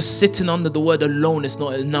that just sitting under the word alone is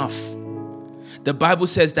not enough. The Bible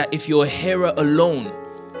says that if you're a hearer alone,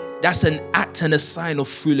 that's an act and a sign of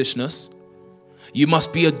foolishness. You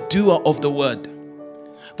must be a doer of the word.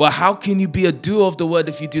 But how can you be a doer of the word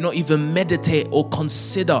if you do not even meditate or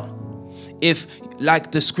consider? If,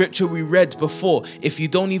 like the scripture we read before, if you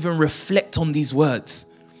don't even reflect on these words,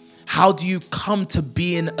 how do you come to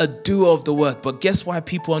being a doer of the word? But guess why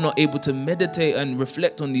people are not able to meditate and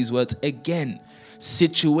reflect on these words? Again,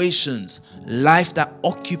 situations, life that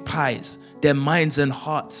occupies their minds and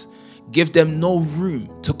hearts, give them no room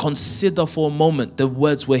to consider for a moment the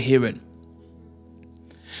words we're hearing.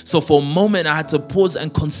 So for a moment, I had to pause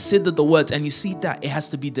and consider the words. And you see that it has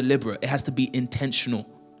to be deliberate. It has to be intentional.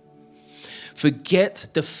 Forget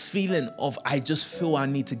the feeling of, I just feel I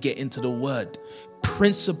need to get into the word.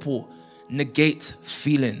 Principle negates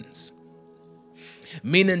feelings.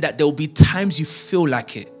 Meaning that there will be times you feel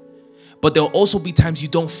like it. But there will also be times you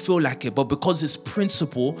don't feel like it. But because it's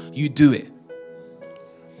principle, you do it.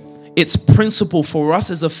 It's principle for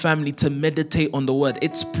us as a family to meditate on the word.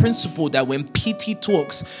 It's principle that when PT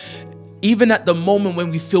talks, even at the moment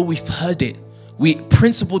when we feel we've heard it,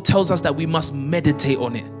 principle tells us that we must meditate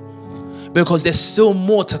on it. Because there's still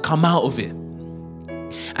more to come out of it.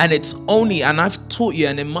 And it's only, and I've taught you,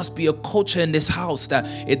 and it must be a culture in this house, that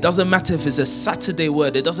it doesn't matter if it's a Saturday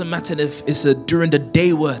word, it doesn't matter if it's a during the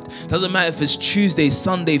day word, it doesn't matter if it's Tuesday,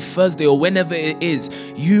 Sunday, Thursday, or whenever it is.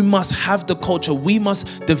 You must have the culture. We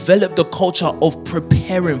must develop the culture of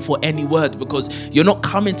preparing for any word, because you're not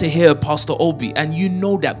coming to hear Pastor Obi, and you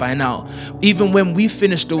know that by now. Even when we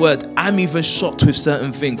finish the word, I'm even shocked with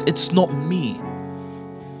certain things. It's not me.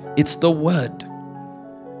 It's the word.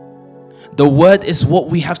 The word is what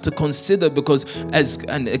we have to consider, because I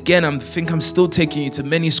think I'm still taking you to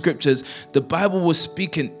many scriptures. The Bible was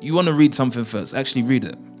speaking. You want to read something first? Actually, read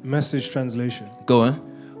it. Message translation. Go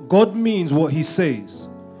on. God means what he says.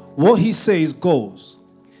 What he says goes.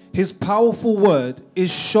 His powerful word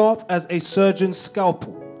is sharp as a surgeon's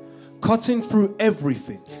scalpel, cutting through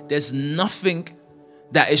everything. There's nothing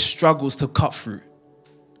that it struggles to cut through.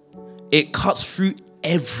 It cuts through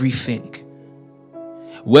everything.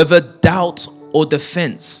 Whether doubt or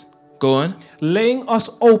defense. Go on. Laying us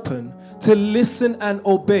open to listen and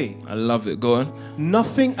obey. I love it. Go on.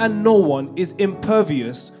 Nothing and no one is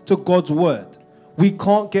impervious to God's word. We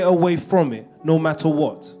can't get away from it, no matter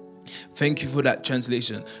what. Thank you for that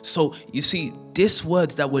translation. So, you see, this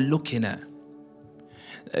word that we're looking at,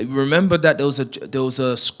 remember that there was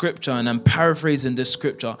a scripture, and I'm paraphrasing this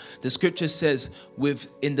scripture. The scripture says,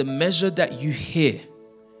 in the measure that you hear,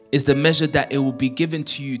 is the measure that it will be given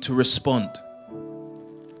to you to respond.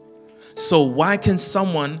 So why can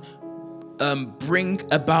someone bring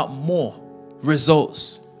about more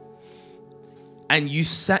results, and you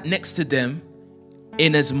sat next to them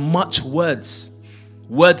in as much word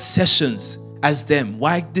sessions as them?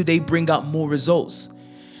 Why do they bring out more results?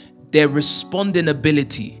 Their responding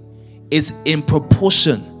ability is in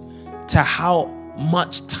proportion to how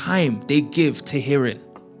much time they give to hearing.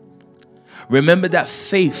 Remember that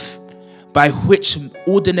faith by which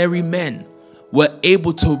ordinary men were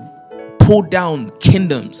able to pull down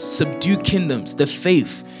kingdoms, subdue kingdoms. The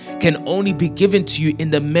faith can only be given to you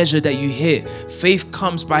in the measure that you hear. Faith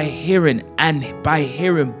comes by hearing, and by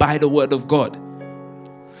hearing by the word of God.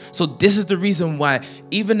 So this is the reason why,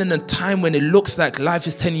 even in a time when it looks like life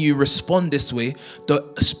is telling you respond this way, the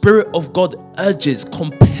Spirit of God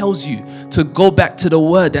compels you to go back to the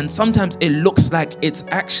word. And sometimes it looks like it's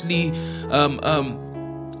actually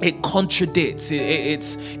it contradicts,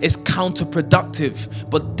 it's counterproductive,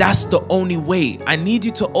 but that's the only way. I need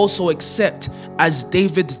you to also accept, as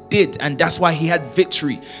David did, and that's why he had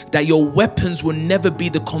victory, that your weapons will never be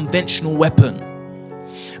the conventional weapon.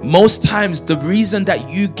 Most times the reason that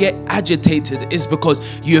you get agitated is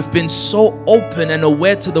because you have been so open and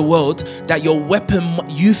aware to the world that your weapon,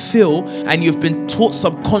 you feel, and you've been taught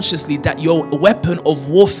subconsciously that your weapon of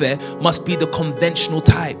warfare must be the conventional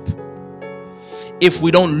type. If we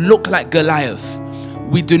don't look like Goliath,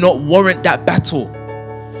 we do not warrant that battle.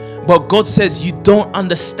 But God says you don't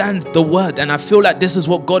understand the word. And I feel like this is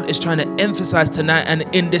what God is trying to emphasize tonight and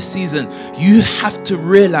in this season. You have to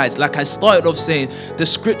realize, like I started off saying, the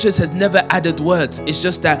scriptures has never added words. It's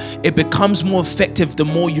just that it becomes more effective the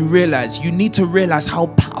more you realize. You need to realize how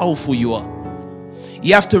powerful you are.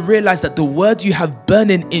 You have to realize that the word you have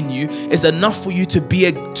burning in you is enough for you to be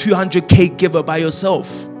a 200K giver by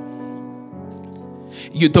yourself.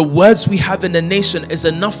 The words we have in the nation is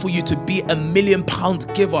enough for you to be a £1 million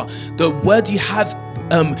giver. The word you have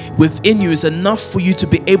within you is enough for you to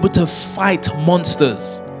be able to fight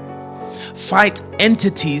monsters, fight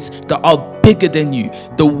entities that are bigger than you.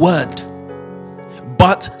 The word.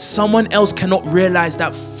 But someone else cannot realize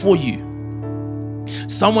that for you.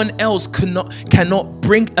 Someone else cannot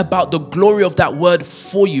bring about the glory of that word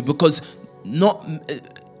for you, because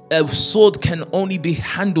a sword can only be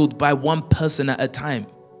handled by one person at a time.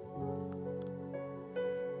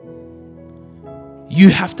 You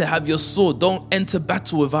have to have your sword. Don't enter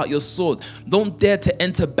battle without your sword. Don't dare to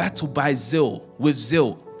enter battle with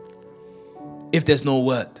zeal, if there's no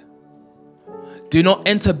word. Do not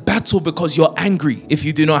enter battle because you're angry if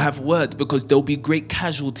you do not have word, because there'll be great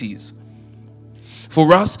casualties.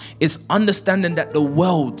 For us, it's understanding that the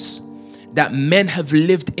worlds that men have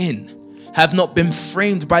lived in have not been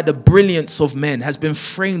framed by the brilliance of men, has been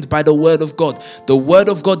framed by the word of God. The word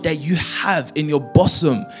of God that you have in your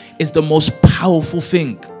bosom is the most powerful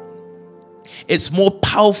thing. It's more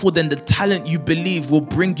powerful than the talent you believe will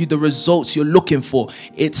bring you the results you're looking for.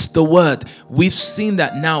 It's the word. We've seen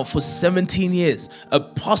that now for 17 years.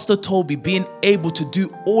 Pastor Toby being able to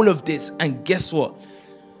do all of this, and guess what?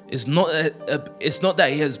 It's not that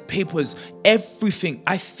he has papers, everything.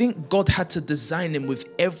 I think God had to design him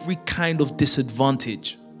with every kind of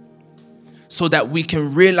disadvantage so that we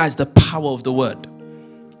can realize the power of the word.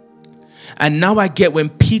 And now I get when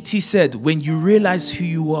PT said, when you realize who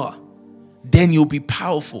you are, then you'll be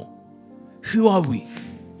powerful. Who are we?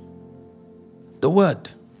 The word.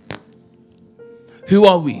 Who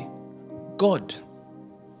are we? God.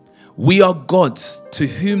 We are gods to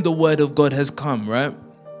whom the word of God has come, right?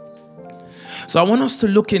 So I want us to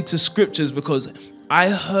look into scriptures, because I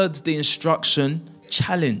heard the instruction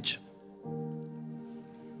challenge.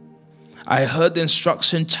 I heard the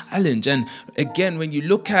instruction challenge. And again, when you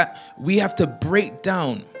look at, we have to break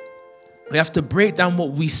down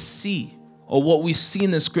what we see or what we've seen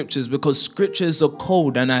in the scriptures, because scriptures are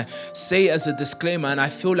cold. And I say it as a disclaimer, and I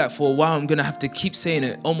feel like for a while I'm going to have to keep saying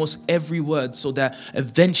it, almost every word, so that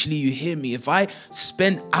eventually you hear me. If I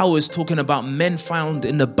spend hours talking about men found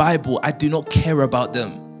in the Bible, I do not care about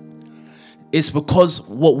them. It's because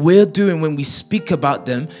what we're doing when we speak about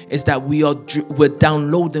them is that we're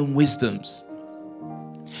downloading wisdoms.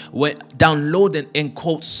 We're downloading, in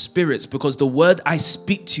quotes, spirits, because the word I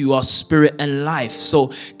speak to you are spirit and life.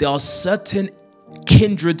 So there are certain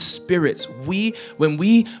kindred spirits. When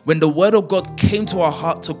the word of God came to our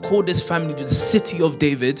heart to call this family to the city of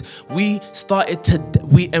David, we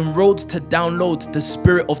enrolled to download the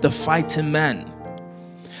spirit of the fighting man.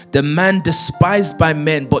 The man despised by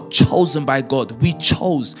men, but chosen by God. We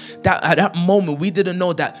chose that. At that moment, we didn't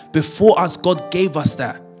know that before us, God gave us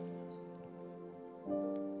that.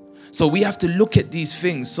 So we have to look at these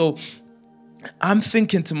things. So I'm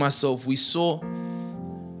thinking to myself, I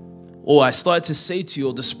started to say to you,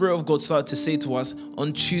 or the Spirit of God started to say to us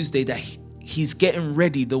on Tuesday, that he's getting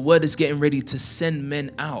ready. The word is getting ready to send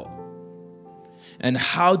men out. And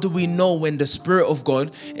how do we know when the Spirit of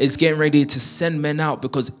God is getting ready to send men out?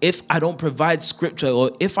 Because if I don't provide scripture,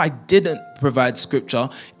 or if I didn't provide scripture,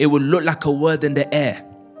 it would look like a word in the air.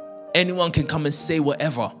 Anyone can come and say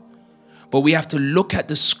whatever. But we have to look at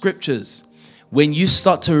the scriptures. When you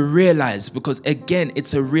start to realize, because again,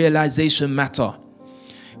 it's a realization matter.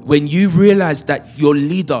 When you realize that your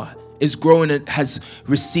leader is growing and has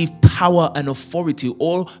received power and authority,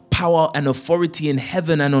 all power and authority in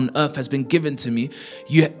heaven and on earth has been given to me.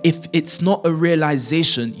 If it's not a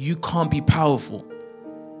realization, you can't be powerful.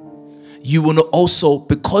 You will not also,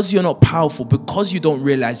 because you're not powerful, because you don't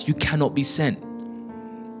realize, you cannot be sent.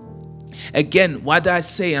 Again, why do I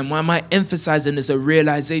say, and why am I emphasizing this, a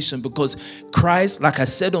realization? Because Christ, like I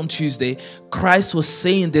said on Tuesday, Christ was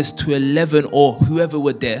saying this to 11 or whoever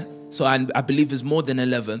were there. So I believe it's more than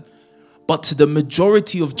 11. But to the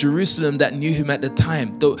majority of Jerusalem that knew him at the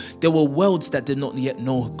time, there were worlds that did not yet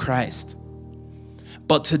know Christ.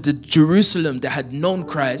 But to the Jerusalem that had known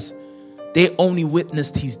Christ, they only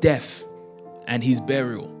witnessed his death and his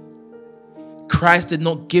burial. Christ did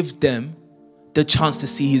not give them the chance to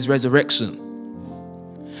see his resurrection.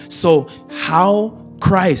 So how,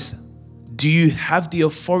 Christ, do you have the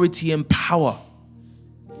authority and power?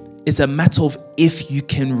 It's a matter of if you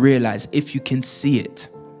can realize, if you can see it.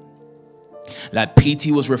 Like PT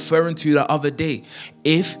was referring to the other day.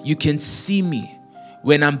 If you can see me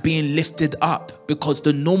when I'm being lifted up, because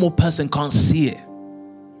the normal person can't see it.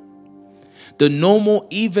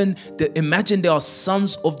 Imagine there are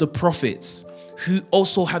sons of the prophets who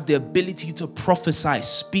also have the ability to prophesy,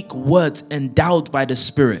 speak words endowed by the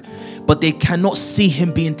Spirit, but they cannot see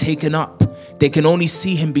him being taken up. They can only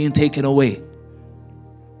see him being taken away.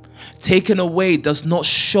 Taken away does not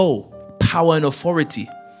show power and authority.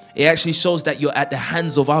 It actually shows that you're at the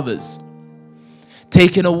hands of others.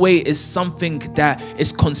 Taken away is something that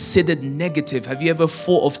is considered negative. Have you ever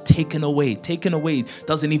thought of taken away? Taken away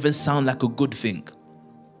doesn't even sound like a good thing.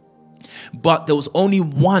 But there was only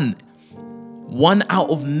one out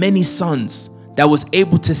of many sons that was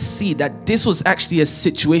able to see that this was actually a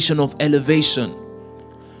situation of elevation.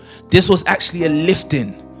 This was actually a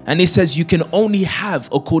lifting. And he says you can only have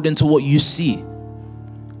according to what you see.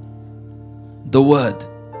 The word.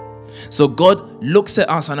 So God looks at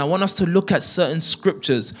us, and I want us to look at certain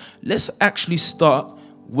scriptures. Let's actually start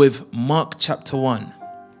with Mark chapter 1.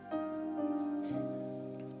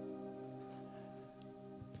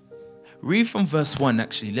 Read from verse 1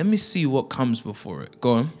 actually. Let me see what comes before it.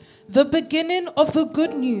 Go on. The beginning of the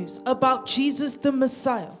good news about Jesus the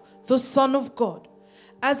Messiah, the Son of God,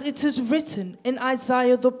 as it is written in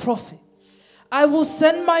Isaiah the prophet. I will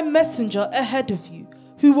send my messenger ahead of you,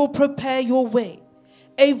 who will prepare your way.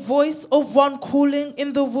 A voice of one calling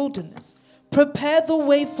in the wilderness, prepare the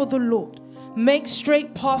way for the Lord, make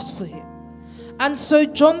straight paths for him. And so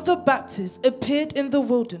John the Baptist appeared in the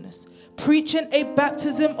wilderness, preaching a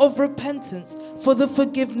baptism of repentance for the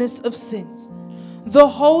forgiveness of sins. The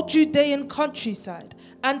whole Judean countryside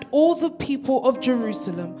and all the people of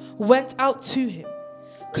Jerusalem went out to him.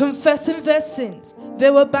 Confessing their sins,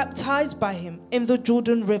 they were baptized by him in the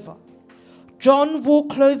Jordan River. John wore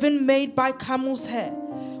clothing made by camel's hair,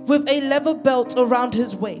 with a leather belt around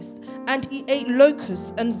his waist, and he ate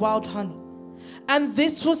locusts and wild honey. And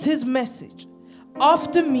this was his message: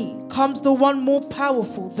 after me comes the one more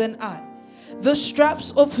powerful than I, the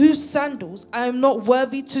straps of whose sandals I am not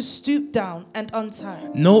worthy to stoop down and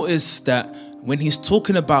untie. Notice that when he's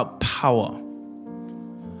talking about power,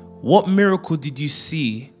 what miracle did you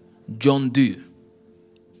see John do?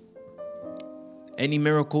 Any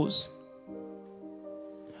miracles?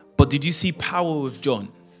 But did you see power with John?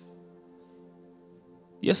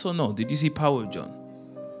 Yes or no? Did you see power with John?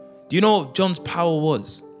 Do you know what John's power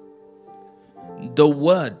was? The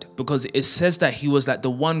word, because it says that he was like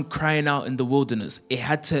the one crying out in the wilderness. It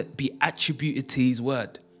had to be attributed to his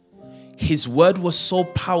word. His word was so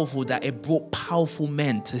powerful that it brought powerful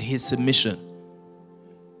men to his submission.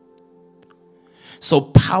 So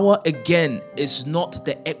power, again, is not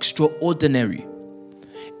the extraordinary.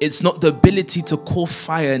 It's not the ability to call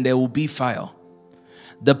fire and there will be fire.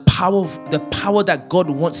 The power that God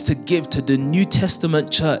wants to give to the New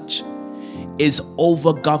Testament church is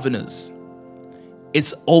over governors.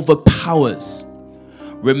 It's over powers.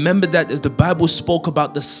 Remember that the Bible spoke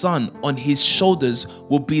about the Son, on his shoulders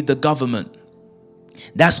will be the government.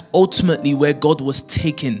 That's ultimately where God was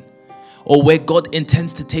taken, or where God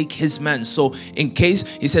intends to take his man. So in case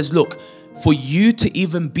he says, look, for you to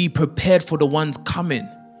even be prepared for the ones coming,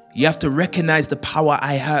 you have to recognize the power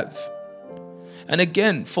I have. And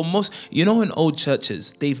again, for most, in old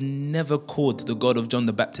churches, they've never called the God of John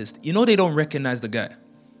the Baptist. They don't recognize the guy.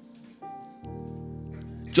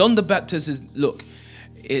 John the Baptist is,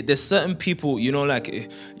 there's certain people,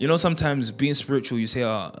 sometimes being spiritual, you say,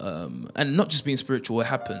 and not just being spiritual, it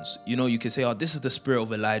happens. You can say, this is the spirit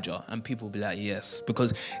of Elijah. And people will be like, yes,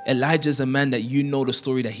 because Elijah is a man that the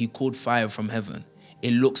story that he called fire from heaven.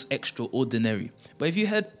 It looks extraordinary. But if you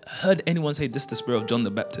heard anyone say, this is the spirit of John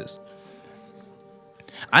the Baptist,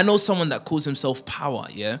 I know someone that calls himself power,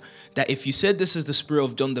 yeah? That if you said this is the spirit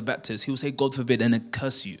of John the Baptist, he will say, God forbid, and then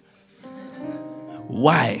curse you.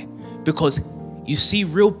 Why? Because you see,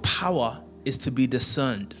 real power is to be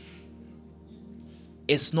discerned.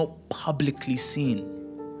 It's not publicly seen.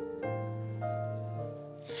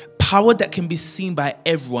 Power that can be seen by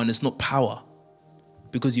everyone is not power,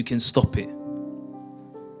 because you can stop it.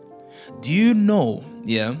 Do you know,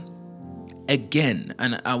 yeah? Again,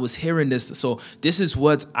 and I was hearing this, so this is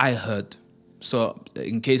words I heard. So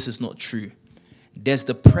in case it's not true, there's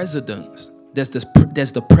the president,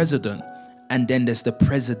 and then there's the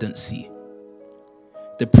presidency.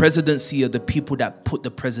 The presidency are the people that put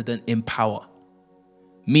the president in power,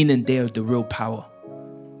 meaning they are the real power.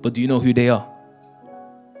 But do you know who they are?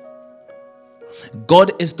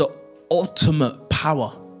 God is the ultimate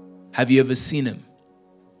power. Have you ever seen him?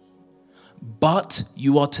 But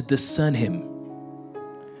you are to discern him.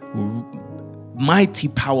 Mighty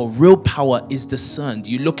power, real power is discerned.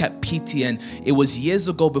 You look at PT, and it was years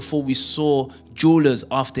ago before we saw jewelers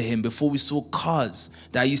after him, before we saw cars,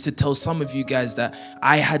 that I used to tell some of you guys that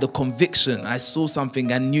I had a conviction. I saw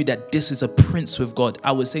something and knew that this is a prince with God.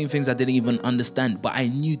 I was saying things I didn't even understand, but I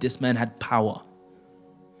knew this man had power.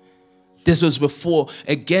 This was before,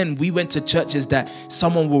 again, we went to churches that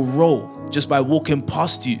someone will roll just by walking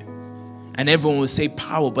past you, and everyone will say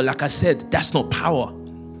power. But like I said, that's not power.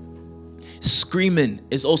 Screaming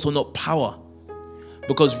is also not power,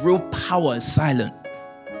 because real power is silent.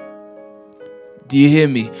 Do you hear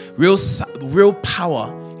me? Real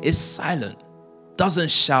power is silent. Doesn't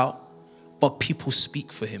shout, but people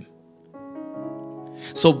speak for him.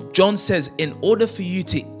 So John says, in order for you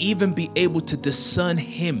to even be able to discern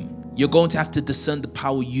him, you're going to have to discern the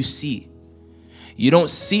power you see. You don't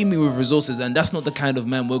see me with resources, and that's not the kind of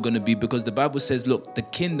man we're going to be, because the Bible says, look, the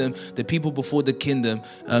kingdom, the people before the kingdom,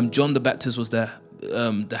 John the Baptist was the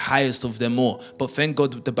highest of them all. But thank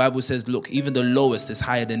God the Bible says, look, even the lowest is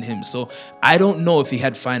higher than him. So I don't know if he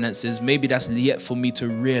had finances. Maybe that's yet for me to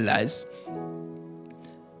realize.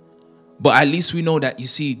 But at least we know that, you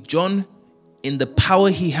see, John, in the power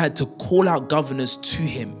he had to call out governors to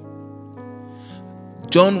him,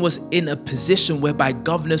 John was in a position whereby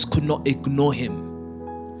governors could not ignore him.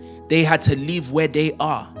 They had to leave where they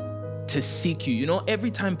are to seek you. You know,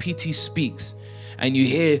 every time PT speaks and you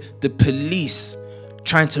hear the police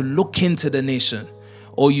trying to look into the nation,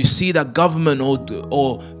 or you see that government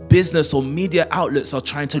or business or media outlets are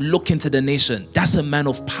trying to look into the nation, that's a man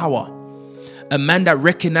of power. A man that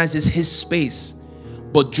recognizes his space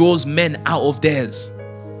but draws men out of theirs.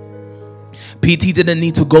 PT didn't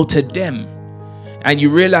need to go to them. And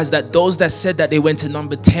you realize that those that said that they went to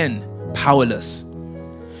number 10, powerless.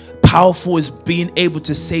 Powerful is being able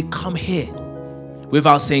to say, come here,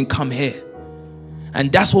 without saying, come here.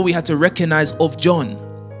 And that's what we had to recognize of John.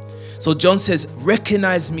 So John says,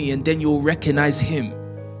 recognize me, and then you'll recognize him.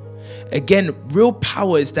 Again, real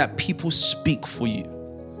power is that people speak for you.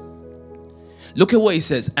 Look at what he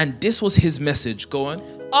says. And this was his message. Go on.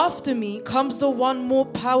 After me comes the one more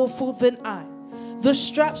powerful than I, the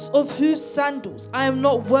straps of whose sandals I am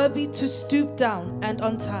not worthy to stoop down and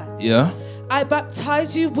untie. Yeah. I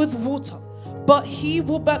baptize you with water, but he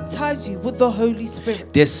will baptize you with the Holy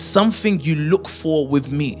Spirit. There's something you look for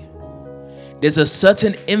with me. There's a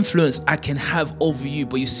certain influence I can have over you.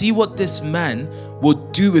 But you see what this man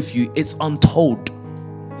will do with you, it's untold.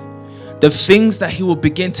 The things that he will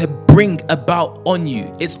begin to bring about on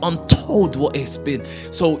you, it's untold what it's been.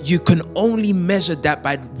 So you can only measure that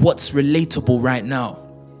by what's relatable right now.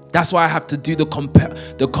 That's why I have to do the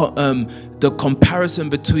comparison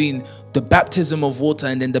between the baptism of water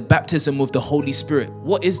and then the baptism of the Holy Spirit.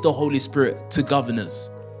 What is the Holy Spirit to governors?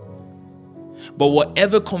 But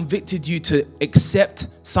whatever convicted you to accept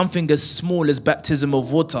something as small as baptism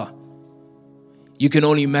of water, you can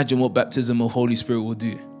only imagine what baptism of Holy Spirit will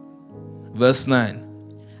do. Verse 9.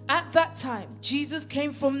 At that time, Jesus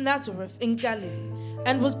came from Nazareth in Galilee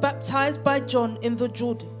and was baptized by John in the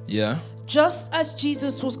Jordan. Yeah. Just as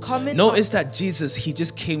Jesus was coming. Notice that Jesus, he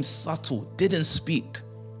just came subtle, didn't speak,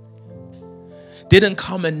 didn't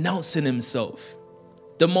come announcing himself.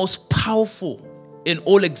 The most powerful in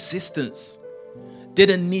all existence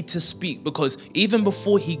didn't need to speak, because even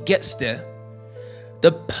before he gets there,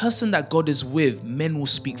 the person that God is with, men will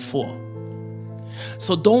speak for.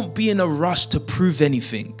 So don't be in a rush to prove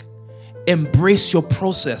anything. Embrace your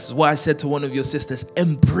process. What I said to one of your sisters,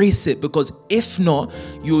 embrace it, because if not,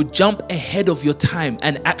 you'll jump ahead of your time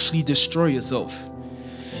and actually destroy yourself.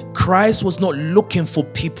 Christ was not looking for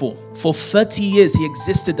people. For 30 years, he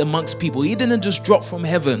existed amongst people. He didn't just drop from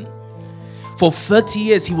heaven. For 30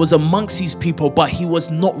 years, he was amongst these people, but he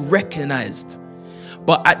was not recognized.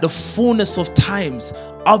 But at the fullness of times,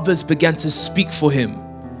 others began to speak for him.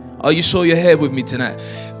 Are you sure you're here with me tonight?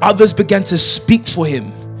 Others began to speak for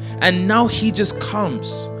him. And now he just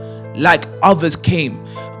comes like others came.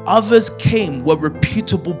 Others came were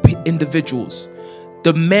reputable individuals.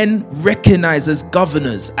 The men recognized as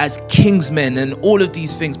governors, as kingsmen, and all of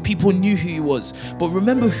these things. People knew who he was. But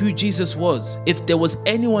remember who Jesus was. If there was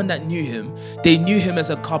anyone that knew him, they knew him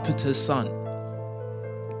as a carpenter's son.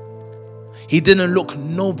 He didn't look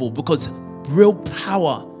noble, because real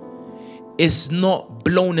power is not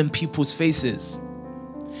blown in people's faces.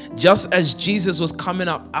 Just as Jesus was coming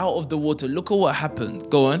up out of the water, look at what happened.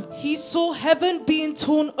 Go on. He saw heaven being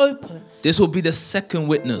torn open. This will be the second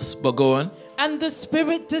witness, but go on. And the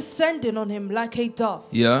Spirit descending on him like a dove.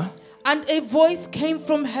 Yeah. And a voice came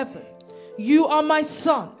from heaven. You are my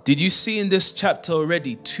son. Did you see in this chapter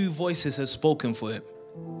already, two voices have spoken for him?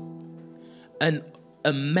 And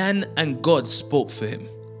a man and God spoke for him.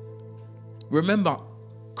 Remember,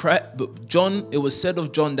 John, it was said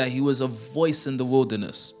of John that he was a voice in the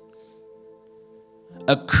wilderness.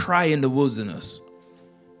 A cry in the wilderness.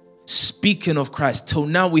 Speaking of Christ. Till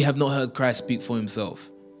now we have not heard Christ speak for himself.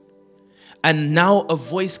 And now a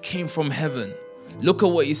voice came from heaven. Look at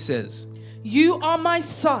what he says. You are my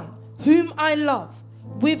son, whom I love.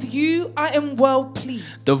 With you I am well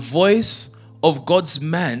pleased. The voice of God's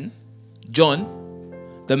man, John,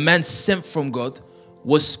 the man sent from God,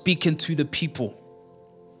 was speaking to the people.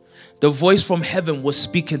 The voice from heaven was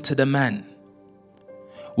speaking to the man,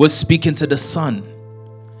 was speaking to the son.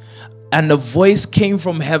 And the voice came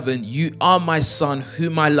from heaven. You are my son,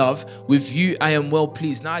 whom I love. With you I am well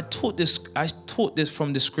pleased. Now I taught this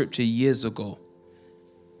from the scripture years ago.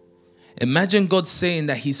 Imagine God saying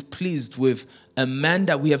that he's pleased with a man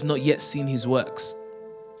that we have not yet seen his works.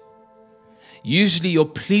 Usually you're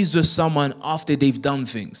pleased with someone after they've done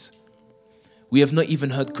things. We have not even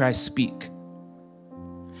heard Christ speak.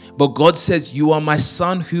 But God says, you are my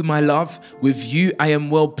son whom I love. With you I am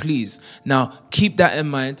well pleased. Now keep that in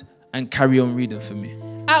mind and carry on reading for me.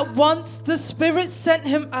 At once the Spirit sent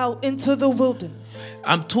him out into the wilderness.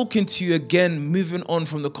 I'm talking to you again, moving on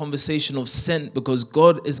from the conversation of sent, because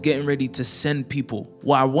God is getting ready to send people.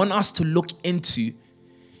 What I want us to look into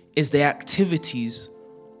is the activities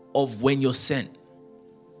of when you're sent.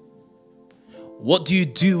 What do you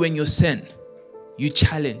do when you're sent? You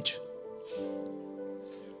challenge.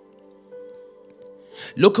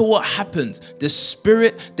 Look at what happens.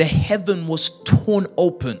 The heaven was torn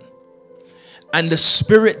open. And the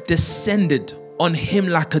Spirit descended on him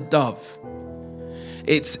like a dove.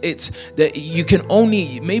 It's that you can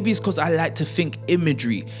only, maybe it's because I like to think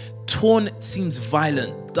imagery. Torn seems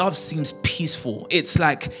violent. Dove seems peaceful. It's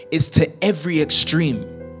like it's to every extreme.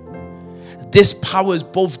 This power is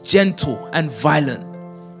both gentle and violent.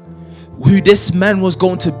 Who this man was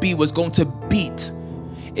going to be, was going to beat,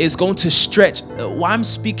 is going to stretch. Why I'm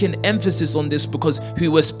speaking emphasis on this, because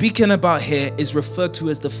who we're speaking about here is referred to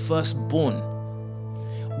as the firstborn.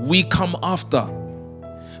 We come after,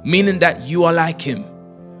 meaning that you are like him.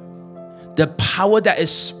 The power that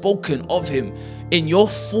is spoken of him, in your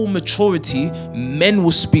full maturity, men will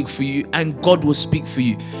speak for you and God will speak for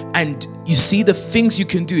you. And you see the things you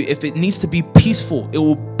can do. If it needs to be peaceful, it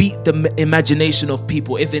will beat the imagination of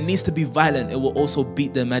people. If it needs to be violent, it will also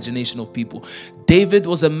beat the imagination of people. David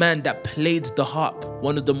was a man that played the harp,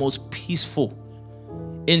 one of the most peaceful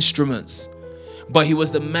instruments. But he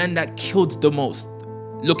was the man that killed the most,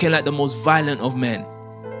 looking like the most violent of men.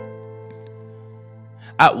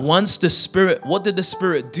 At once the Spirit, what did the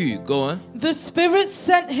Spirit do? Go on. The Spirit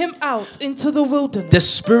sent him out into the wilderness. The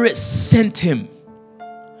Spirit sent him.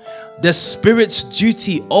 The Spirit's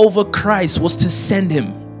duty over Christ was to send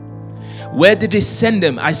him. Where did he send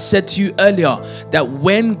him? I said to you earlier that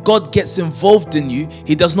when God gets involved in you,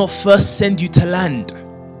 he does not first send you to land.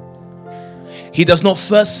 He does not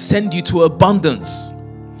first send you to abundance.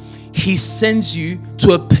 He sends you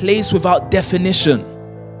to a place without definition.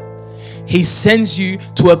 He sends you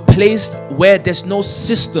to a place where there's no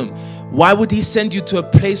system. Why would he send you to a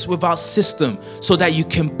place without system? So that you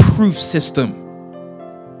can prove system.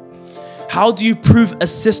 How do you prove a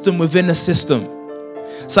system within a system?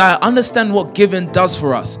 So I understand what giving does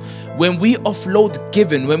for us. When we offload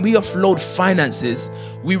giving, when we offload finances,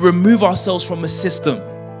 we remove ourselves from a system.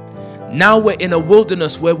 Now we're in a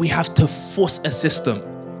wilderness where we have to force a system.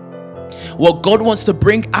 What God wants to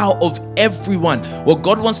bring out of everyone, what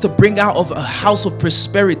God wants to bring out of a house of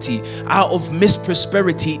prosperity, out of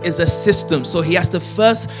misprosperity, is a system. So he has to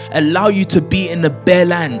first allow you to be in a bare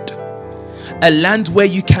land. A land where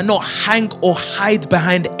you cannot hang or hide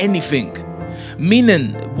behind anything.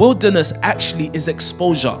 Meaning, wilderness actually is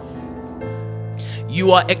exposure.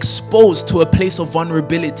 You are exposed to a place of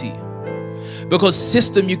vulnerability. Because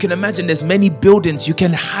system, you can imagine there's many buildings. You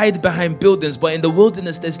can hide behind buildings. But in the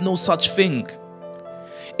wilderness, there's no such thing.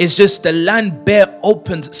 It's just the land bare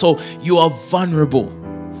opened. So you are vulnerable.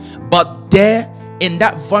 But there, in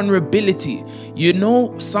that vulnerability, you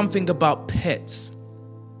know something about pets.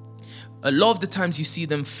 A lot of the times you see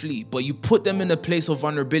them flee. But you put them in a place of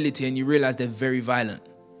vulnerability and you realize they're very violent.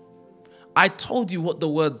 I told you what the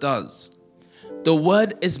word does. The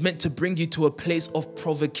word is meant to bring you to a place of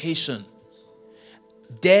provocation.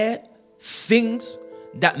 There, things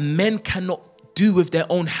that men cannot do with their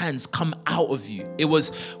own hands come out of you. It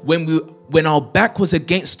was when our back was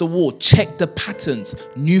against the wall, check the patterns,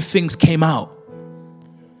 new things came out.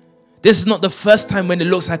 This is not the first time when it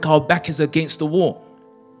looks like our back is against the wall.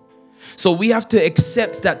 So we have to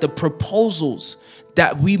accept that the proposals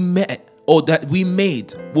that we met or that we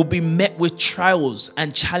made will be met with trials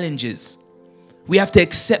and challenges. We have to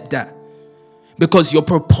accept that because your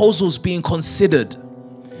proposal's being considered.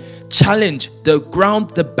 Challenge, the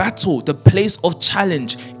ground, the battle, the place of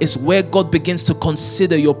challenge is where God begins to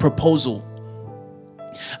consider your proposal.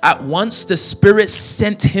 At once the Spirit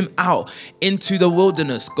sent him out into the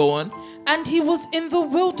wilderness. Go on. And he was in the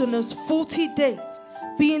wilderness 40 days,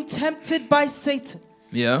 being tempted by Satan.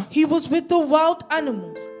 Yeah. He was with the wild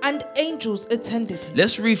animals, and angels attended him.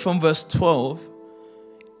 Let's read from verse 12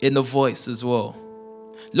 in the voice as well.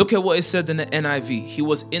 Look at what it said in the NIV. He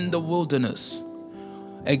was in the wilderness.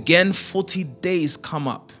 Again, 40 days come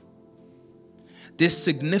up. This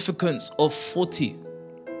significance of 40.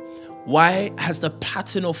 Why has the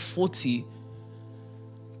pattern of 40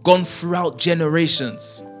 gone throughout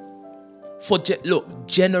generations? Look,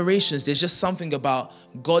 generations, there's just something about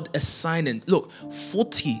God assigning. Look,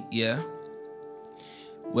 40, yeah?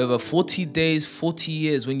 Whether 40 days, 40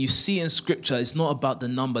 years, when you see in scripture, it's not about the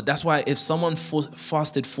number. That's why if someone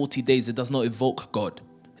fasted 40 days, it does not evoke God.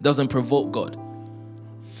 It doesn't provoke God.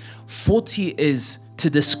 40 is to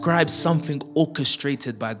describe something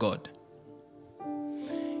orchestrated by God.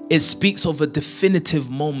 It speaks of a definitive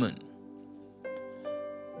moment.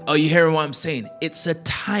 Are you hearing what I'm saying? It's a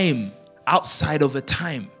time outside of a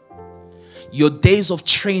time. Your days of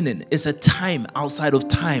training is a time outside of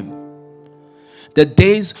time. The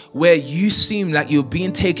days where you seem like you're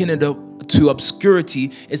being taken to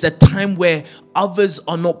obscurity is a time where others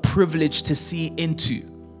are not privileged to see into.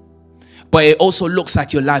 But it also looks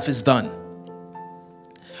like your life is done.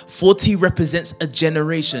 40 represents a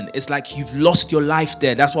generation. It's like you've lost your life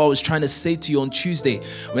there. That's what I was trying to say to you on Tuesday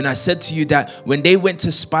when I said to you that when they went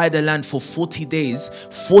to spy the land for 40 days,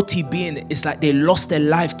 40 being, it's like they lost their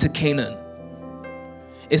life to Canaan.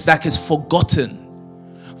 It's like it's forgotten.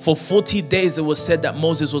 For 40 days it was said that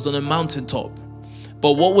Moses was on a mountaintop.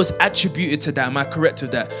 But what was attributed to that? Am I correct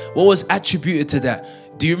with that? What was attributed to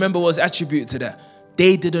that? Do you remember what was attributed to that?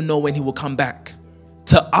 They didn't know when he would come back.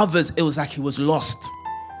 To others, it was like he was lost.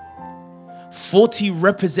 40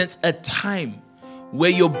 represents a time where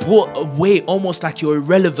you're brought away almost like you're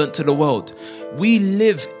irrelevant to the world. We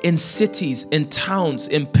live in cities, in towns,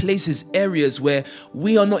 in places, areas where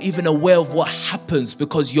we are not even aware of what happens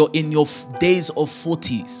because you're in your days of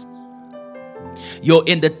 40s. You're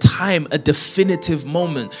in the time, a definitive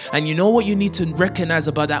moment. And you know what you need to recognize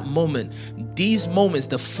about that moment? These moments,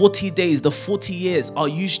 the 40 days, the 40 years are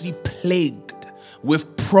usually plagued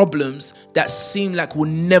with problems that seem like will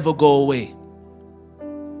never go away.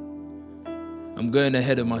 I'm going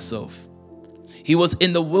ahead of myself. He was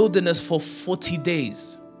in the wilderness for 40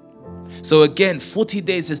 days. So again, 40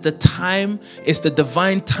 days is the time, it's the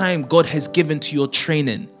divine time God has given to your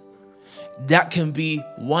training. That can be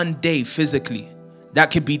one day physically. That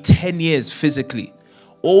could be 10 years physically.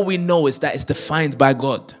 All we know is that it's defined by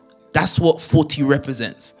God. That's what 40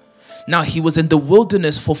 represents. Now, he was in the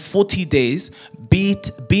wilderness for 40 days,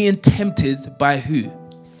 being tempted by who?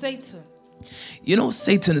 Satan. You know,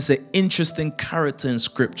 Satan is an interesting character in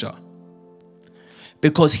scripture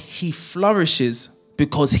because he flourishes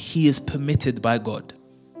because he is permitted by God.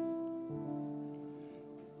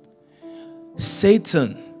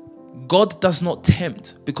 Satan, God does not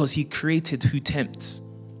tempt because he created who tempts.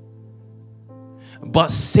 But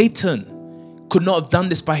Satan could not have done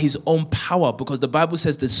this by his own power because the Bible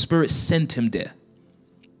says the Spirit sent him there.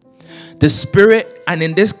 The Spirit, and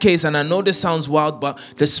in this case, and I know this sounds wild, but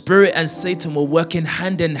the Spirit and Satan were working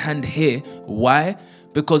hand in hand here. Why?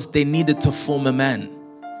 Because they needed to form a man.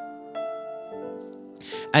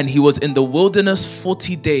 And he was in the wilderness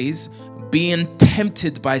 40 days being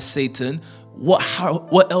tempted by Satan.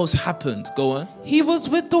 What else happened? Go on. He was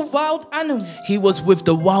with the wild animals. He was with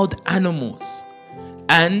the wild animals.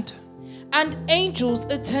 And angels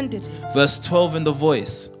attended him. Verse 12 in the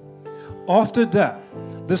voice. After that,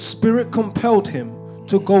 the Spirit compelled him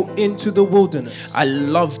to go into the wilderness. I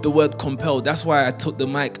love the word compelled. That's why I took the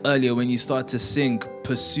mic earlier when you started to sing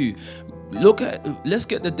Pursue. Let's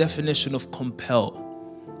get the definition of compel.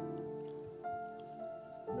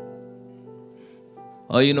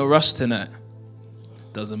 Oh, you know, rush tonight.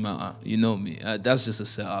 Doesn't matter. You know me. That's just a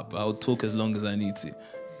setup. I'll talk as long as I need to.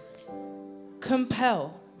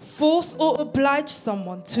 Compel. Force or oblige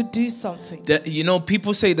someone to do something. You know,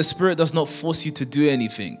 people say the Spirit does not force you to do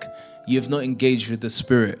anything. You have not engaged with the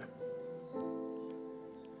Spirit.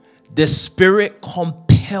 the Spirit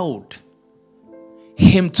compelled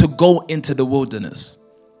him to go into the wilderness.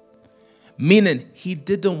 Meaning he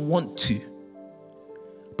didn't want to,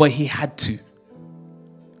 but he had to.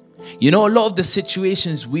 You know, a lot of the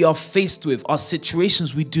situations we are faced with are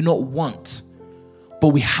situations we do not want, but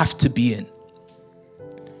we have to be in.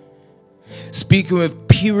 Speaking with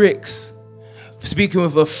P-Rix, speaking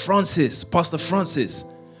with Pastor Francis,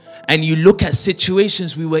 and you look at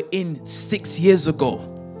situations we were in 6 years ago.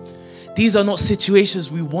 These are not situations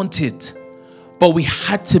we wanted, but we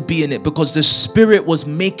had to be in it because the Spirit was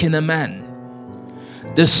making a man.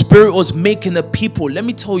 The Spirit was making a people. Let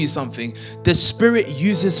me tell you something. The Spirit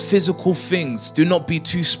uses physical things. Do not be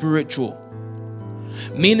too spiritual.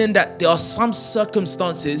 Meaning that there are some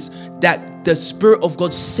circumstances that the Spirit of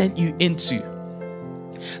God sent you into.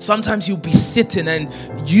 Sometimes you'll be sitting and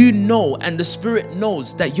and the Spirit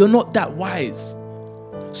knows that you're not that wise.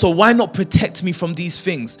 So why not protect me from these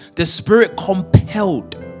things? The Spirit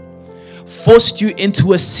compelled, forced you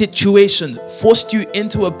into a situation, forced you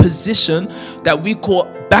into a position that we call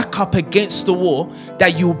back up against the wall,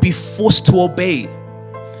 that you'll be forced to obey.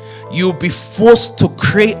 You'll be forced to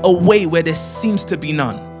create a way where there seems to be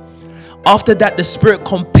none. After that, the Spirit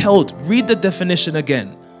compelled. Read the definition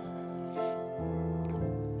again.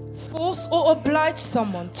 Force or oblige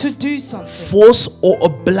someone to do something. Force or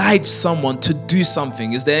oblige someone to do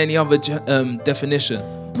something. Is there any other definition?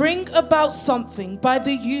 Bring about something by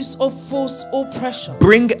the use of force or pressure.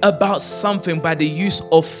 Bring about something by the use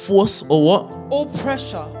of force or what? Or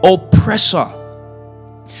pressure. Or pressure.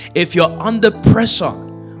 If you're under pressure,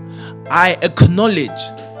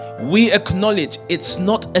 we acknowledge it's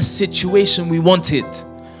not a situation we wanted,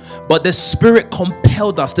 but the Spirit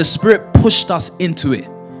compelled us. The Spirit pushed us into it.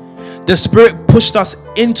 The Spirit pushed us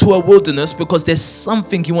into a wilderness because there's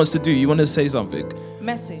something He wants to do. You want to say something?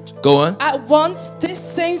 Message. Go on. At once, this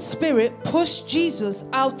same Spirit pushed Jesus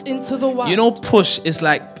out into the wild. You know, push is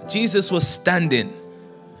like Jesus was standing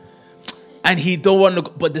and he don't want to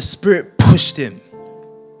go, but the Spirit pushed him.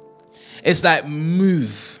 It's like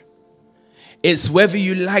move. It's whether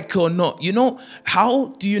you like it or not. You know, how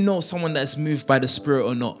do you know someone that's moved by the Spirit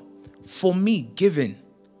or not? For me, giving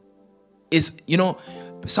is,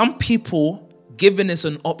 some people, giving is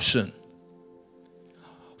an option.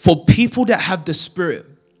 For people that have the Spirit,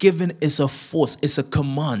 giving is a force, it's a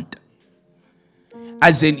command.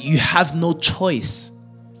 As in, you have no choice.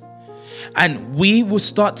 And we will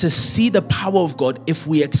start to see the power of God if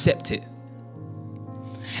we accept it.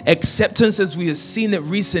 Acceptance, as we have seen it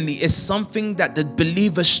recently, is something that the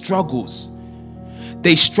believer struggles.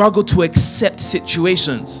 They struggle to accept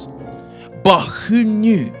situations. But who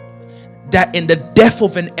knew that in the death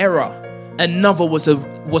of an era, another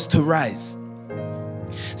was to rise?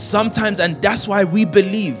 Sometimes, and that's why we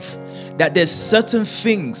believe that there's certain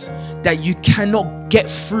things that you cannot get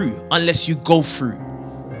through unless you go through.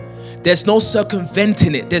 There's no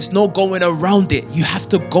circumventing it. There's no going around it. You have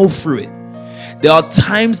to go through it. There are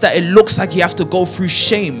times that it looks like you have to go through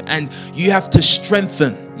shame and you have to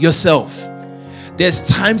strengthen yourself. There's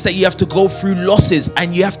times that you have to go through losses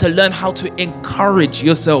and you have to learn how to encourage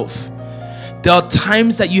yourself. There are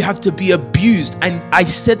times that you have to be abused. And I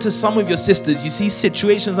said to some of your sisters, you see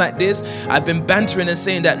situations like this, I've been bantering and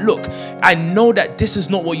saying that, look, I know that this is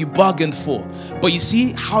not what you bargained for. But you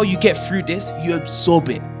see how you get through this? You absorb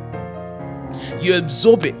it. You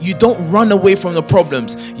absorb it. You don't run away from the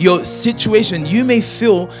problems. Your situation, you may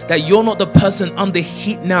feel that you're not the person under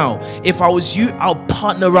heat now. If I was you, I'll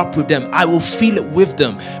partner up with them. I will feel it with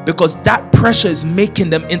them because that pressure is making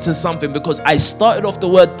them into something. Because I started off the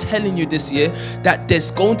word telling you this year that there's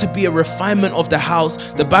going to be a refinement of the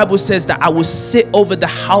house. The Bible says that I will sit over the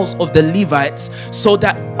house of the Levites so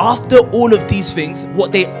that after all of these things,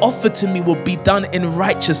 what they offer to me will be done in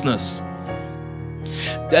righteousness.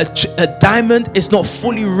 A diamond is not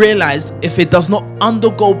fully realized if it does not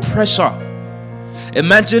undergo pressure.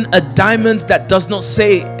 Imagine a diamond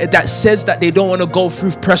that says that they don't want to go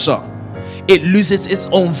through pressure. It loses its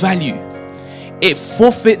own value. It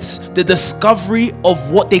forfeits the discovery of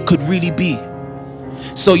what they could really be.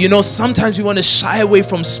 So, sometimes we want to shy away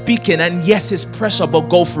from speaking, and yes, it's pressure, but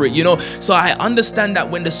go for it, So I understand that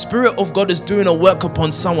when the Spirit of God is doing a work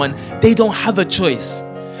upon someone, they don't have a choice.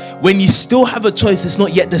 When you still have a choice, it's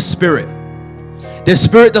not yet the Spirit. The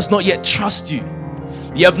Spirit does not yet trust you.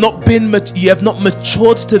 You have not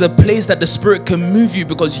matured to the place that the Spirit can move you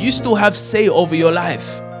because you still have say over your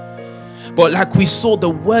life. But like we saw,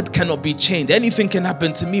 the word cannot be changed. Anything can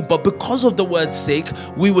happen to me, but because of the word's sake,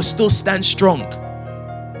 we will still stand strong.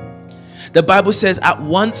 The Bible says at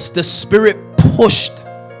once the Spirit pushed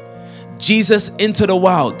Jesus into the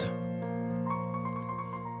wild.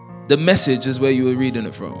 The Message is where you were reading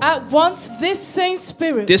it from. At once this same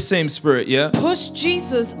spirit pushed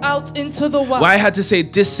Jesus out into the wild. Why I had to say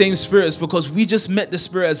this same spirit is because we just met the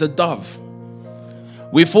spirit as a dove.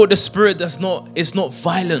 We thought the spirit is not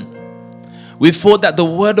violent. We thought that the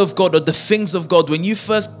word of God or the things of God, when you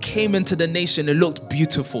first came into the nation, it looked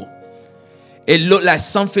beautiful. It looked like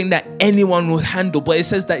something that anyone would handle. But it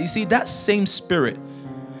says that, you see, that same spirit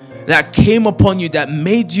that came upon you, that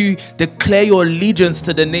made you declare your allegiance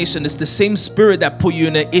to the nation, is the same spirit that put you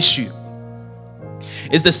in an issue.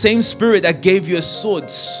 It's the same spirit that gave you a sword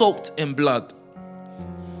soaked in blood.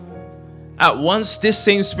 At once, this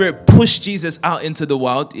same spirit pushed Jesus out into the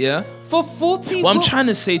wild, yeah? For 40 What I'm trying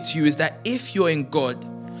to say to you is that if you're in God,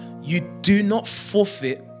 you do not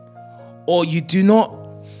forfeit or you do not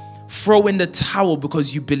throw in the towel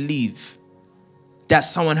because you believe that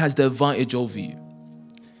someone has the advantage over you.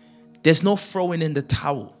 There's no throwing in the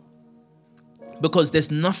towel, because there's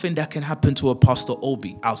nothing that can happen to a Pastor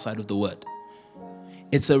Obi outside of the word.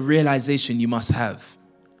 It's a realization you must have.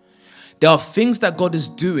 There are things that God is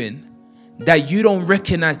doing that you don't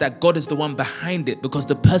recognize that God is the one behind it, because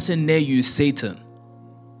the person near you is Satan.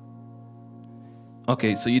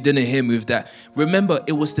 Okay, so you didn't hear me with that. Remember,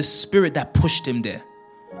 it was the spirit that pushed him there.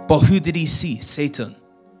 But who did he see? Satan.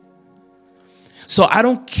 So I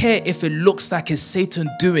don't care if it looks like it's Satan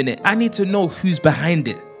doing it. I need to know who's behind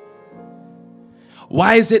it.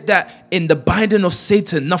 Why is it that in the binding of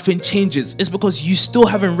Satan, nothing changes? It's because you still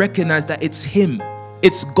haven't recognized that it's him.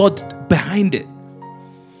 It's God behind it.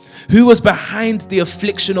 Who was behind the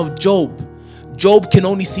affliction of Job? Job can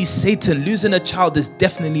only see Satan. Losing a child is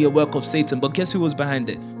definitely a work of Satan. But guess who was behind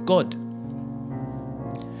it? God.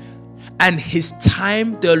 And his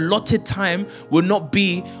time, the allotted time, will not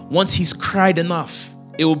be once he's cried enough.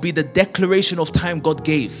 It will be the declaration of time God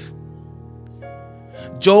gave.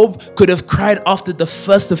 Job could have cried after the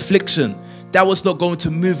first affliction. That was not going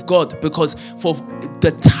to move God, because for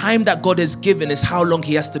the time that God has given is how long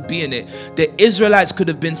he has to be in it. The Israelites could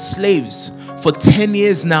have been slaves for 10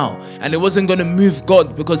 years now, and it wasn't going to move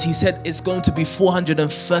God, because he said it's going to be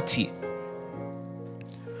 430.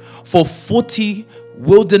 For 40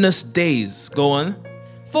 wilderness days. Go on.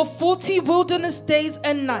 For 40 wilderness days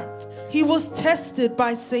and nights, he was tested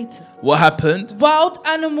by Satan. What happened? Wild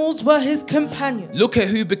animals were his companions. Look at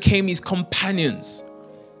who became his companions.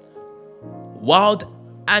 Wild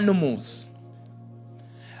animals.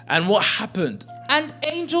 And what happened? And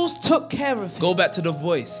angels took care of him. Go back to the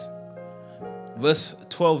voice. Verse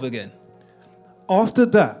 12 again. After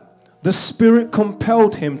that, the Spirit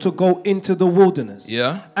compelled him to go into the wilderness.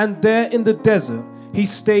 Yeah. And there in the desert, he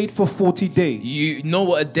stayed for 40 days. You know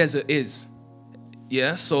what a desert is.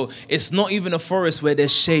 Yeah. So it's not even a forest where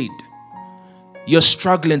there's shade. You're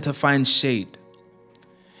struggling to find shade.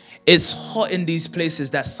 It's hot in these places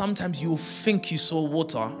that sometimes you think you saw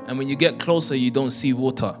water, and when you get closer, you don't see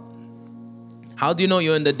water. How do you know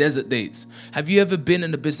you're in the desert days? Have you ever been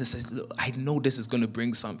in a business that says, look, I know this is going to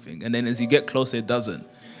bring something, and then as you get closer, it doesn't?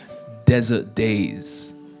 Desert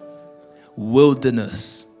days.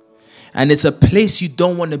 Wilderness. And it's a place you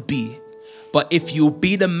don't want to be. But if you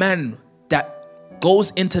be the man that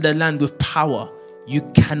goes into the land with power, you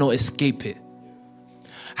cannot escape it.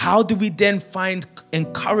 How do we then find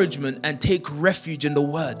encouragement and take refuge in the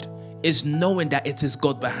word? Is knowing that it is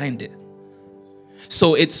God behind it.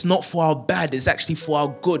 So it's not for our bad, it's actually for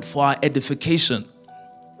our good, for our edification.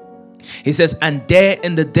 He says, and there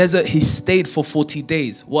in the desert he stayed for 40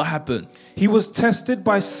 days. What happened? He was tested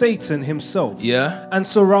by Satan himself. Yeah. And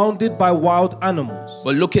surrounded by wild animals.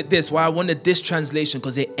 But look at this, why I wanted this translation,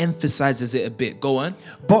 because it emphasizes it a bit. Go on.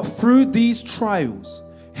 But through these trials,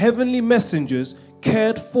 heavenly messengers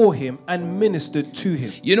cared for him and ministered to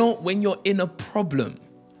him. You know, when you're in a problem,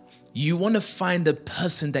 you want to find a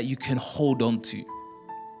person that you can hold on to.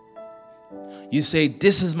 You say,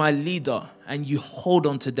 this is my leader, and you hold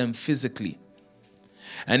on to them physically.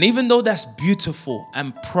 And even though that's beautiful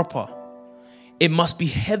and proper, it must be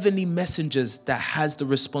heavenly messengers that has the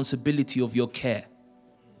responsibility of your care.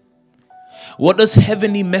 What does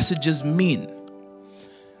heavenly messengers mean?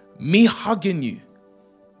 Me hugging you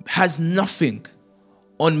has nothing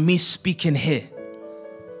on me speaking here.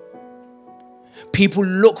 People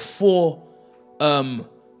look for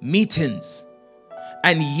meetings.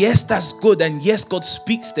 And yes, that's good. And yes, God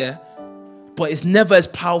speaks there. But it's never as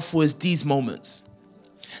powerful as these moments.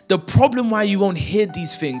 The problem why you won't hear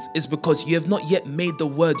these things is because you have not yet made the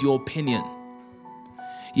word your opinion.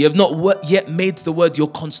 You have not yet made the word your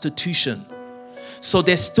constitution. So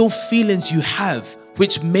there's still feelings you have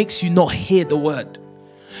which makes you not hear the word.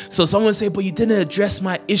 So someone say, but you didn't address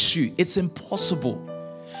my issue. It's impossible.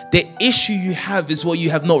 The issue you have is what you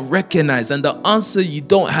have not recognized, and the answer you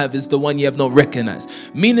don't have is the one you have not recognized.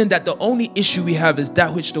 Meaning that the only issue we have is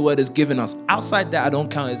that which the word has given us. Outside that, I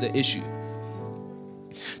don't count as an issue.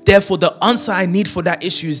 Therefore, the answer I need for that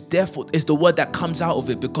issue is the word that comes out of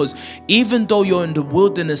it. Because even though you're in the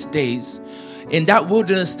wilderness days, in that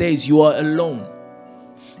wilderness days, you are alone.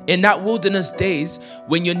 In that wilderness days,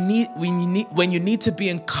 when you need to be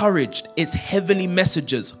encouraged, it's heavenly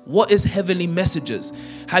messages. What is heavenly messages?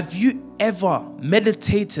 Have you ever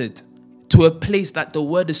meditated to a place that the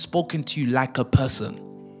word is spoken to you like a person?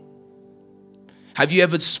 Have you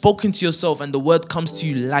ever spoken to yourself and the word comes to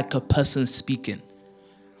you like a person speaking?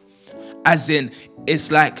 As in,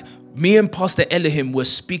 it's like me and Pastor Elohim were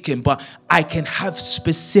speaking, but I can have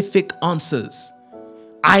specific answers.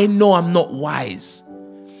 I know I'm not wise.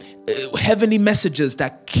 Heavenly messengers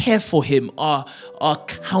that care for him are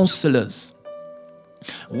counselors.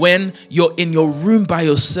 When you're in your room by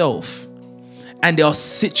yourself and there are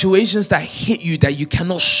situations that hit you that you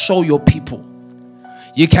cannot show your people,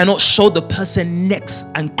 you cannot show the person next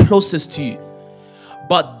and closest to you,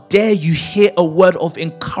 but there you hear a word of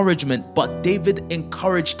encouragement. But David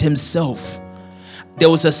encouraged himself. There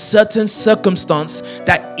was a certain circumstance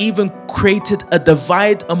that even created a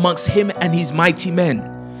divide amongst him and his mighty men.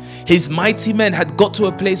 His mighty men had got to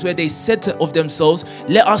a place where they said of themselves,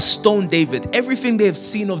 let us stone David. Everything they've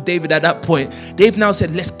seen of David at that point, they've now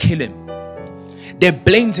said, let's kill him. They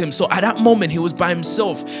blamed him. So at that moment, he was by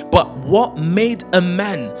himself. But what made a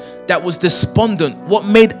man that was despondent, what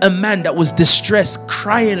made a man that was distressed,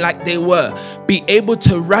 crying like they were, be able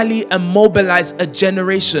to rally and mobilize a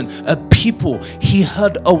generation, a people? He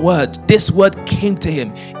heard a word. This word came to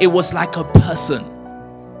him. It was like a person.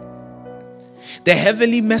 The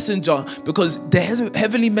heavenly messenger, because the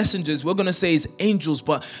heavenly messengers, we're going to say is angels.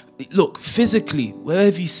 But look, physically, where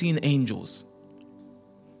have you seen angels?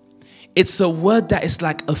 It's a word that is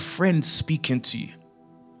like a friend speaking to you.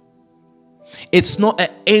 It's not an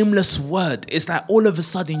aimless word. It's like all of a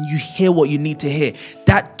sudden you hear what you need to hear.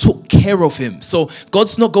 That took care of him. So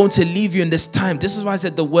God's not going to leave you in this time. This is why I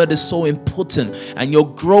said the word is so important. And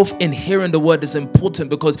your growth in hearing the word is important,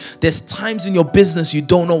 because there's times in your business you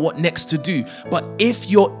don't know what next to do. But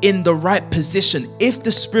if you're in the right position, if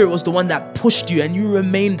the Spirit was the one that pushed you and you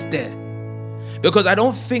remained there. Because I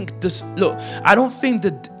don't think the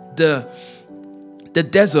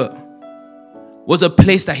desert was a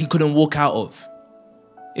place that he couldn't walk out of.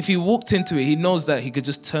 If he walked into it, he knows that he could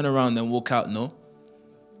just turn around and walk out, no?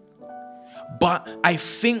 But I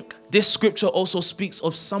think this scripture also speaks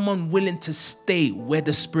of someone willing to stay where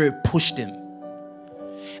the Spirit pushed him.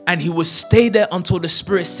 And he would stay there until the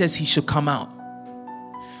Spirit says he should come out.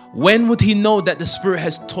 When would he know that the Spirit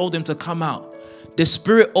has told him to come out? The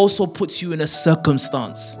Spirit also puts you in a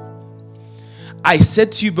circumstance. I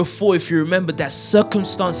said to you before, if you remember, that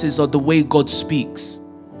circumstances are the way God speaks.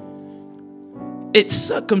 It's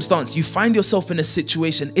circumstance. You find yourself in a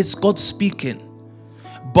situation, it's God speaking.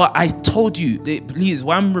 But I told you, please,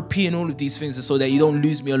 why I'm repeating all of these things is so that you don't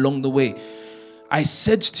lose me along the way. I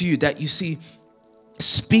said to you that, you see,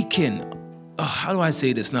 speaking, how do I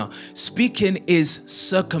say this now? Speaking is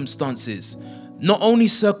circumstances. Not only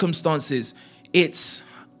circumstances, it's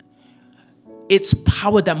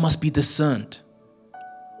power that must be discerned.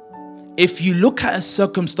 If you look at a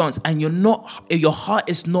circumstance and your heart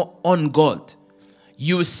is not on God,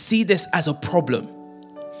 you will see this as a problem.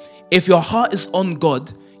 If your heart is on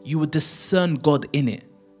God, you will discern God in it.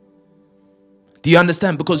 Do you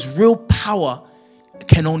understand? Because real power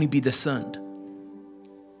can only be discerned.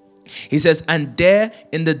 He says, and there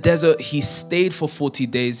in the desert, he stayed for 40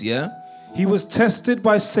 days, yeah? He was tested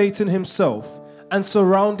by Satan himself and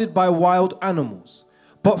surrounded by wild animals.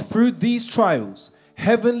 But through these trials,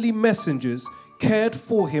 heavenly messengers cared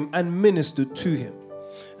for him and ministered to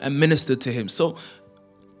him. So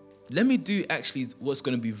let me do actually what's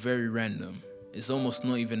going to be very random. It's almost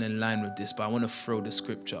not even in line with this, but I want to throw the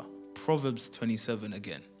scripture. Proverbs 27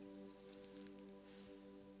 again.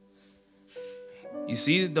 You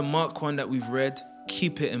see the Mark 1 that we've read?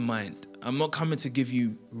 Keep it in mind. I'm not coming to give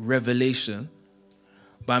you revelation,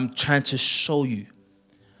 but I'm trying to show you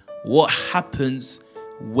what happens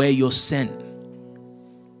where you're sent.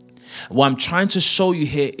 What I'm trying to show you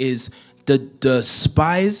here is the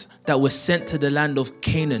spies that were sent to the land of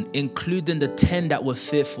Canaan, including the 10 that were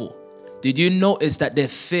fearful. Did you notice that their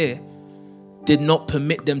fear did not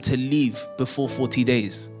permit them to leave before 40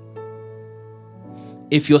 days?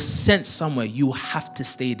 If you're sent somewhere, you have to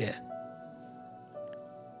stay there.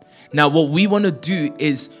 Now, what we want to do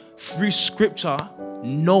is, through scripture,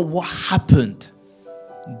 know what happened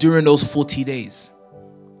during those 40 days.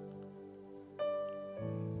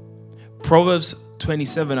 Proverbs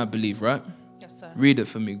 27, I believe, right? Yes, sir. Read it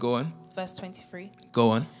for me. Go on. Verse 23.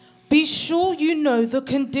 Go on. Be sure you know the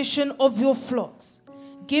condition of your flocks.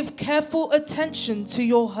 Give careful attention to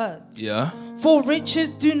your herds. Yeah. For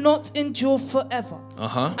riches do not endure forever.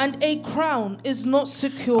 Uh-huh. And a crown is not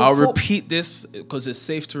secure. I'll repeat this because it's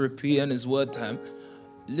safe to repeat and it's word time.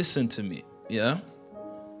 Listen to me. Yeah.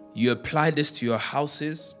 You apply this to your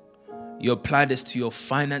houses. You apply this to your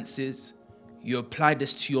finances. You apply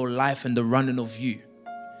this to your life and the running of you.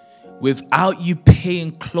 Without you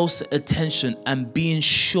paying closer attention and being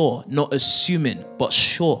sure, not assuming, but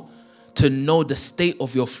sure, to know the state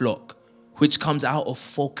of your flock, which comes out of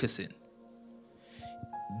focusing.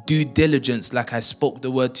 Due diligence, like I spoke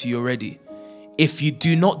the word to you already. If you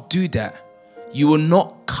do not do that, you will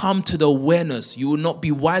not come to the awareness. You will not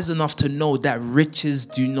be wise enough to know that riches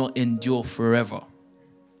do not endure forever.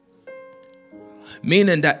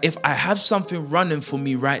 Meaning that if I have something running for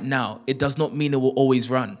me right now, it does not mean it will always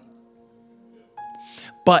run.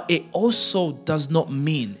 But it also does not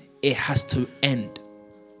mean it has to end.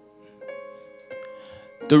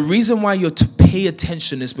 The reason why you're to pay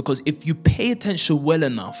attention is because if you pay attention well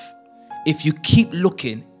enough, if you keep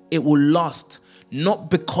looking, it will last. Not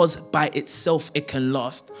because by itself it can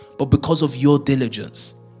last, but because of your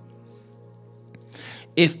diligence.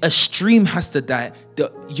 If a stream has to die,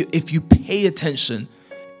 if you pay attention,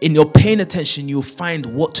 in your paying attention, you'll find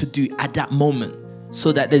what to do at that moment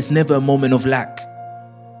so that there's never a moment of lack.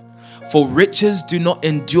 For riches do not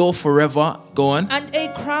endure forever. Go on. And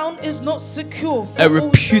a crown is not secure. A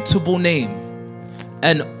reputable name,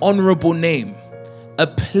 an honorable name, a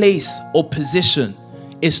place or position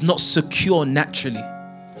is not secure naturally.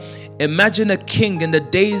 Imagine a king in the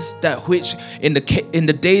days in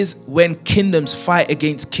the days when kingdoms fight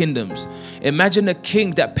against kingdoms. Imagine a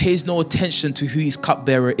king that pays no attention to who his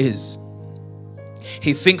cupbearer is.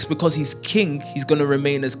 He thinks because he's king, he's going to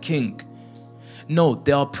remain as king. No,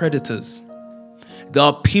 there are predators. There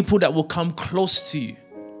are people that will come close to you.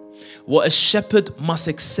 What a shepherd must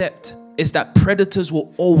accept is that predators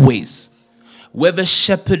will always, whether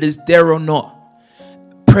shepherd is there or not,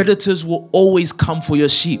 predators will always come for your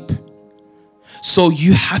sheep. So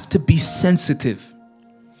you have to be sensitive.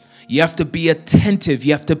 You have to be attentive.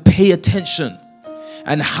 You have to pay attention.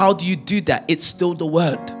 And how do you do that? It's still the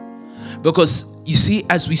word. Because you see,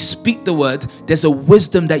 as we speak the word, there's a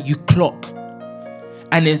wisdom that you clock.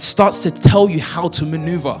 And it starts to tell you how to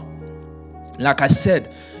maneuver. Like I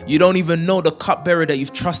said, you don't even know the cupbearer that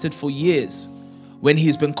you've trusted for years when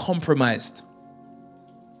he's been compromised.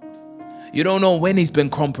 You don't know when he's been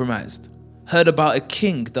compromised. Heard about a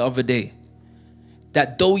king the other day.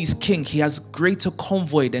 That though he's king, he has greater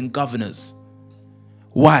convoy than governors.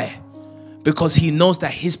 Why? Because he knows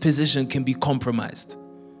that his position can be compromised.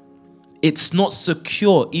 It's not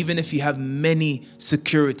secure even if you have many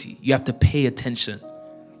security. You have to pay attention.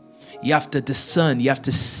 You have to discern. You have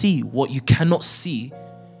to see what you cannot see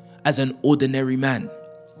as an ordinary man.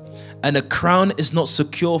 And a crown is not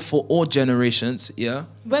secure for all generations. Yeah.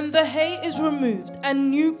 When the hay is removed and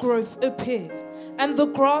new growth appears, and the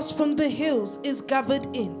grass from the hills is gathered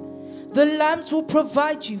in, the lambs will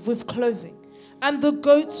provide you with clothing, and the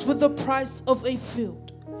goats with the price of a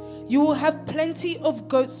field. You will have plenty of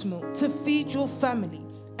goat's milk to feed your family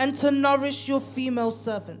and to nourish your female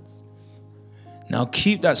servants. Now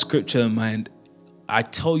keep that scripture in mind. I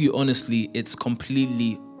tell you honestly, it's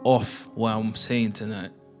completely off what I'm saying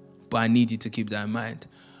tonight. But I need you to keep that in mind.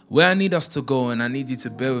 Where I need us to go, and I need you to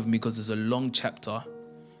bear with me because it's a long chapter.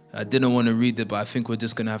 I didn't want to read it, but I think we're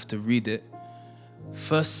just going to have to read it.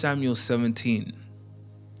 1 Samuel 17.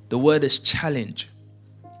 The word is challenge.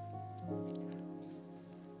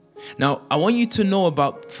 Now, I want you to know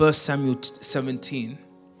about 1 Samuel 17.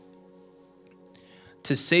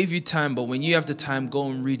 To save you time, but when you have the time, go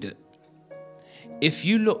and read it. If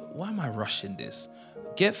you look, why am I rushing this?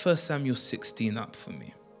 Get 1 Samuel 16 up for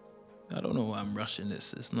me. I don't know why I'm rushing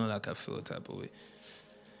this. It's not like I feel a type of way.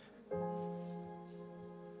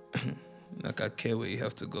 Like I care where you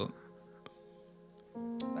have to go.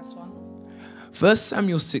 That's one. 1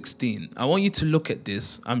 Samuel 16. I want you to look at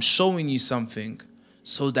this. I'm showing you something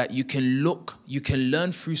so that you can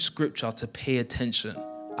learn through scripture to pay attention.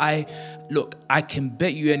 I can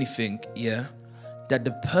bet you anything, yeah, that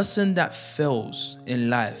the person that fails in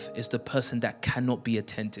life is the person that cannot be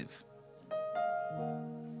attentive.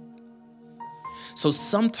 So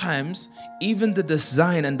sometimes even the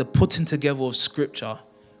design and the putting together of scripture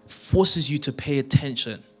forces you to pay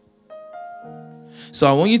attention. So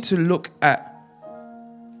I want you to look at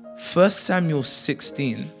 1 Samuel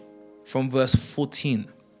 16 from verse 14.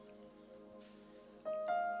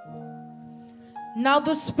 Now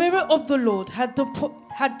the Spirit of the Lord had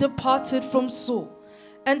departed from Saul,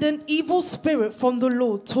 and an evil spirit from the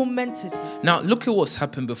Lord tormented him. Now look at what's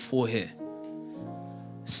happened before here.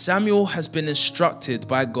 Samuel has been instructed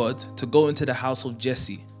by God to go into the house of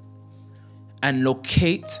Jesse and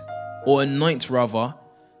locate, or anoint rather,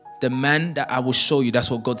 the man that I will show you.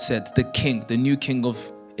 That's what God said, the king, the new king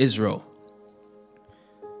of Israel.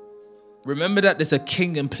 Remember that there's a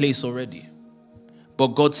king in place already. But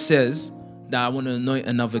God says that I want to anoint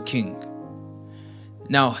another king.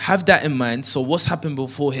 Now, have that in mind. So what's happened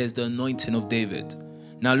before here is the anointing of David.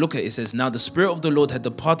 Now look at it. It says, now the Spirit of the Lord had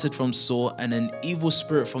departed from Saul, and an evil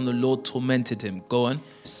spirit from the Lord tormented him. Go on.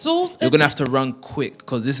 You're going to have to run quick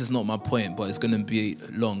because this is not my point, but it's going to be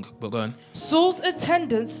long. But go on. Saul's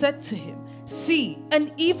attendants said to him, see, an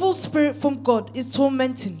evil spirit from God is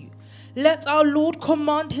tormenting you. Let our Lord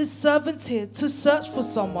command his servants here to search for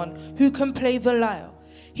someone who can play the lyre.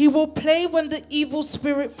 He will play when the evil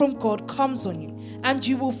spirit from God comes on you, and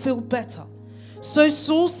you will feel better. So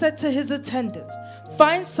Saul said to his attendants,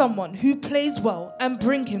 find someone who plays well and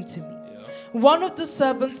bring him to me. One of the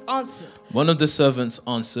servants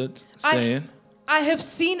answered, saying, I have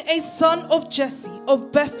seen a son of Jesse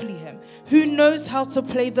of Bethlehem who knows how to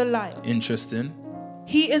play the lyre. Interesting.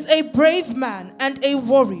 He is a brave man and a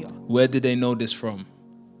warrior. Where did they know this from?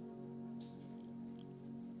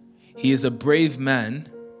 He is a brave man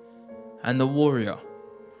and a warrior.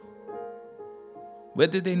 Where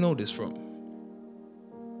did they know this from?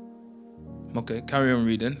 Okay, carry on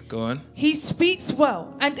reading. Go on. He speaks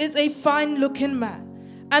well and is a fine-looking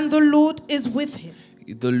man, and the Lord is with him.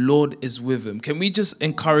 The Lord is with him. Can we just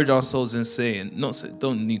encourage ourselves in saying,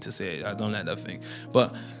 don't need to say it, I don't like that thing,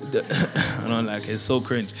 but I don't like it, it's so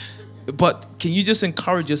cringe. But can you just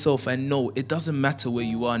encourage yourself and know it doesn't matter where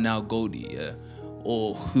you are now, Goldie, yeah,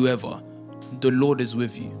 or whoever, the Lord is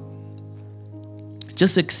with you.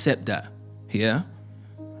 Just accept that, yeah?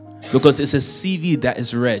 Because it's a CV that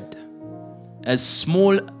is read. As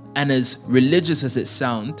small and as religious as it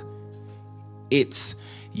sounds, it's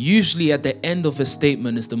usually at the end of a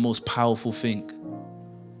statement is the most powerful thing.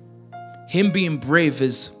 Him being brave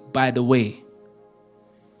is by the way.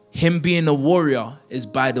 Him being a warrior is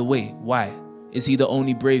by the way. Why? Is he the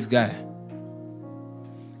only brave guy?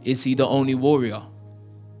 Is he the only warrior?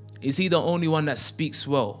 Is he the only one that speaks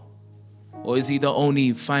well? Or is he the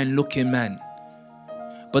only fine-looking man?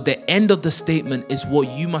 But the end of the statement is what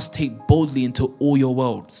you must take boldly into all your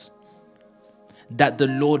worlds. That the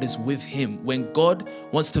Lord is with him. When God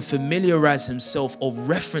wants to familiarize himself or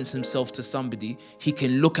reference himself to somebody, he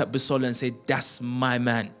can look at Bisola and say, that's my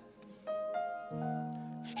man.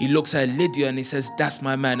 He looks at Lydia and he says, that's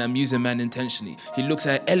my man. I'm using man intentionally. He looks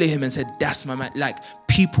at Elohim and said, that's my man. Like,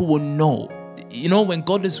 people will know. You know, when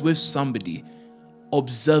God is with somebody,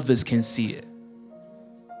 observers can see it.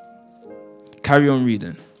 Carry on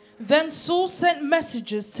reading. Then Saul sent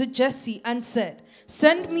messengers to Jesse and said,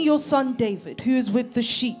 send me your son David, who is with the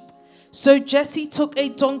sheep. So Jesse took a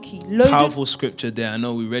donkey loaded... Powerful scripture there. I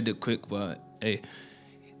know we read it quick, but hey,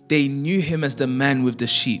 they knew him as the man with the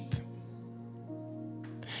sheep.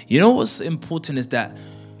 You know what's important is that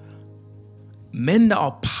men that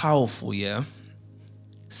are powerful, yeah,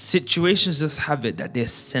 situations just have it that they're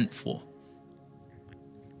sent for.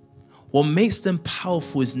 What makes them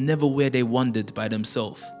powerful is never where they wandered by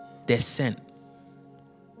themselves. They're sent.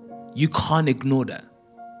 You can't ignore that.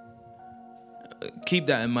 Keep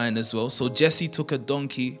that in mind as well. So Jesse took a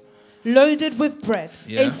donkey loaded with bread,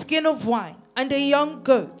 a skin of wine, and a young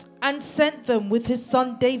goat, and sent them with his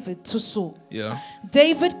son David to Saul. Yeah.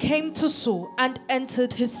 David came to Saul and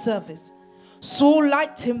entered his service. Saul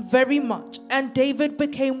liked him very much, and David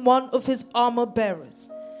became one of his armor bearers.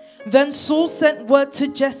 Then Saul sent word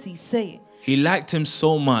to Jesse, saying, he liked him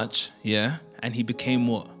so much, yeah, and he became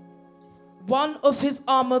what? One of his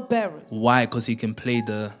armor bearers. Why? Because he can play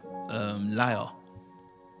the lyre.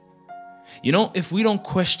 You know, if we don't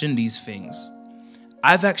question these things,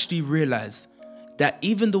 I've actually realized that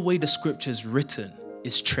even the way the scripture is written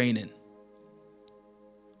is training.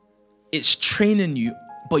 It's training you,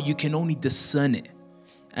 but you can only discern it.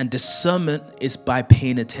 And discernment is by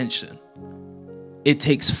paying attention. It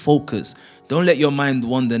takes focus. Don't let your mind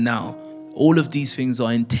wander now. All of these things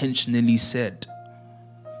are intentionally said.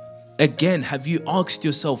 Again, have you asked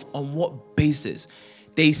yourself on what basis?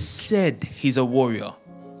 They said he's a warrior.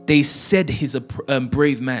 They said he's a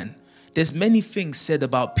brave man. There's many things said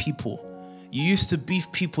about people. You used to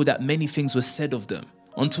beef people that many things were said of them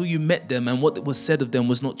until you met them and what was said of them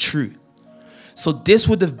was not true. So this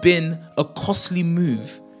would have been a costly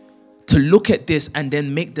move to look at this and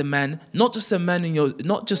then make the man, not just a man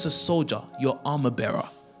not just a soldier, your armor bearer.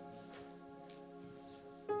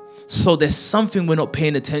 So there's something we're not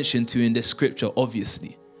paying attention to in this scripture,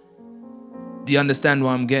 obviously. Do you understand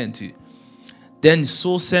what I'm getting to? Then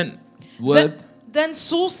Saul sent word. Then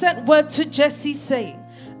Saul sent word to Jesse, saying,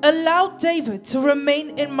 allow David to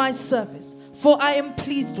remain in my service, for I am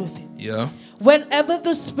pleased with him. Yeah. Whenever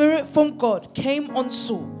the Spirit from God came on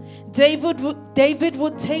Saul, David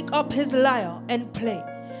would take up his lyre and play.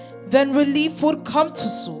 Then relief would come to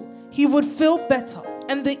Saul. He would feel better,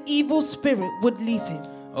 and the evil spirit would leave him.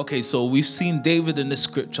 Okay, so we've seen David in the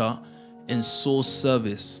scripture in Saul's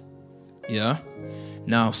service. Yeah?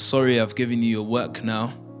 Now, sorry, I've given you your work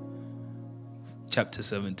now. Chapter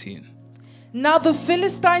 17. Now the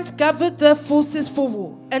Philistines gathered their forces for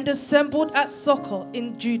war and assembled at Socoh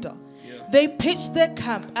in Judah. They pitched their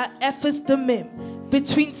camp at Ephes Dammim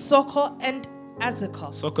between Socoh and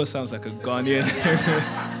Azekah. Socoh sounds like a Ghanaian.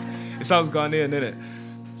 It sounds Ghanaian, isn't it?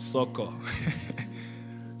 Socoh.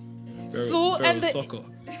 Saul and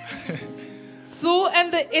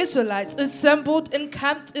the Israelites assembled and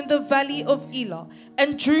camped in the valley of Elah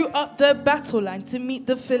and drew up their battle line to meet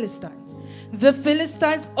the Philistines. The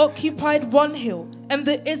Philistines occupied one hill and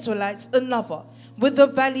the Israelites another, with a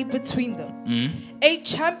valley between them. A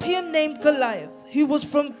champion named Goliath, who was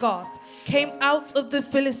from Gath, came out of the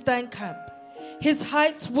Philistine camp. His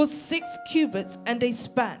height was 6 cubits and a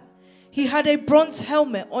span. He had a bronze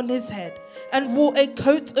helmet on his head and wore a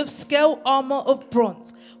coat of scale armor of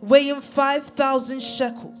bronze, weighing 5,000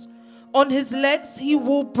 shekels. On his legs he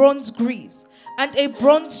wore bronze greaves, and a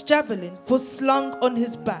bronze javelin was slung on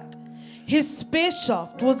his back. His spear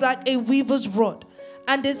shaft was like a weaver's rod,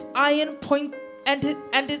 and its iron point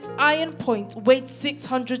weighed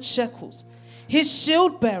 600 shekels. His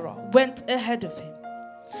shield bearer went ahead of him.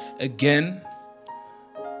 Again,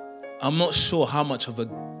 I'm not sure how much of a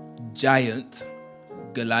giant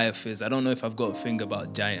Goliath is. I don't know if I've got a thing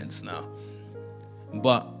about giants now.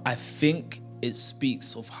 But I think it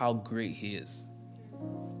speaks of how great he is.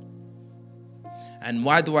 And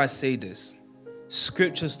why do I say this?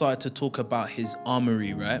 Scripture started to talk about his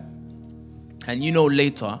armory, right? And you know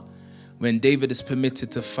later, when David is permitted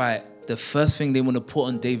to fight, the first thing they want to put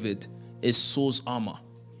on David is Saul's armor.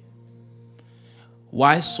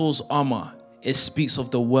 Why Saul's armor? It speaks of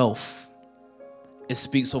the wealth. It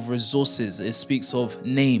speaks of resources. It speaks of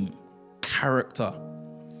name, character.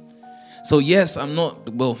 So yes,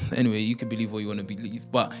 anyway, you can believe what you want to believe.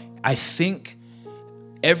 But I think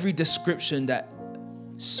every description that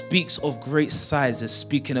speaks of great size is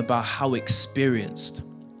speaking about how experienced,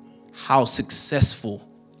 how successful,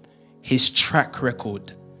 his track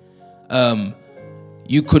record.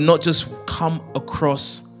 You could not just come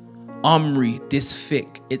across armory this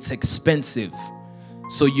thick. It's expensive.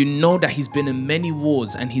 So you know that he's been in many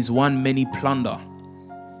wars and he's won many plunder.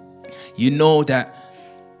 You know that,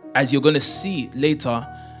 as you're going to see later,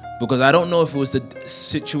 because I don't know if it was the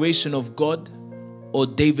situation of God or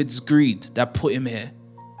David's greed that put him here,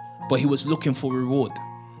 but he was looking for reward.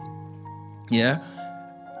 Yeah?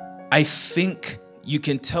 I think you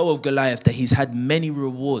can tell of Goliath that he's had many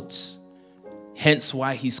rewards, hence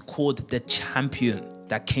why he's called the champion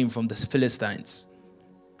that came from the Philistines.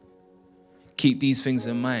 Keep these things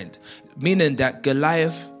in mind. Meaning that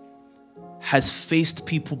Goliath has faced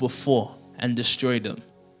people before and destroyed them.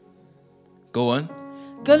 Go on.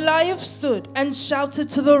 Goliath stood and shouted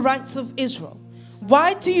to the ranks of Israel,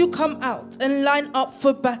 "Why do you come out and line up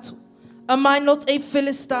for battle? Am I not a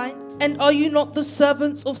Philistine, and are you not the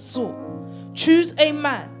servants of Saul? Choose a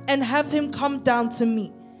man and have him come down to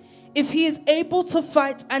me. If he is able to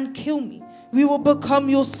fight and kill me, we will become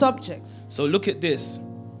your subjects." So look at this.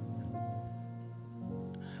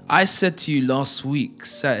 I said to you last week,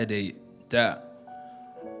 Saturday, that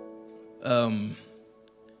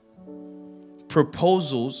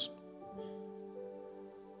proposals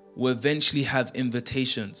will eventually have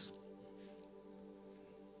invitations.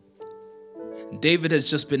 David has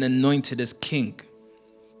just been anointed as king.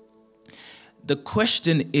 The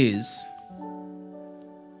question is,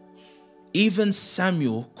 even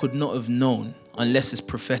Samuel could not have known, unless it's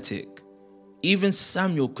prophetic, even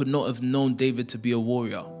Samuel could not have known David to be a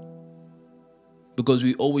warrior, because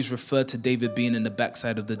we always refer to David being in the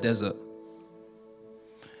backside of the desert.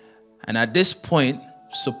 And at this point,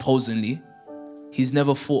 supposedly, he's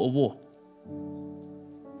never fought a war.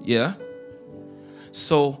 Yeah?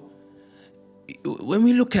 So, when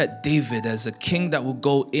we look at David as a king that will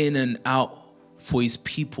go in and out for his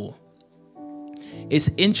people, it's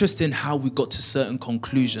interesting how we got to certain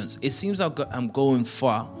conclusions. It seems like I'm going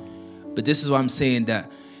far, but this is why I'm saying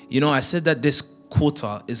that, I said that this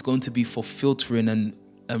quarter is going to be for filtering and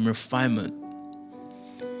refinement.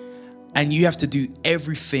 And you have to do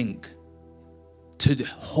everything to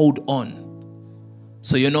hold on.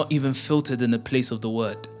 So you're not even filtered in the place of the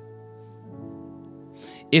word.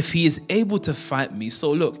 If he is able to fight me.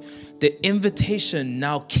 So look, the invitation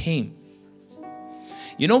now came.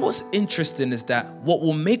 You know what's interesting is that what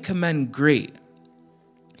will make a man great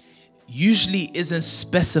usually isn't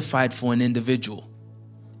specified for an individual.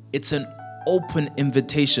 It's an open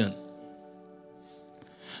invitation.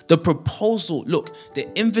 The proposal, look,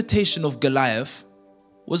 the invitation of Goliath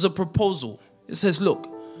was a proposal. It says, look,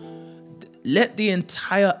 let the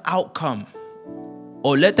entire outcome,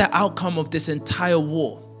 or let the outcome of this entire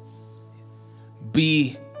war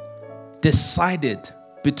be decided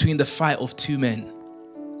between the fight of two men.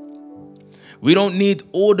 We don't need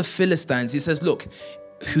all the Philistines. He says, look,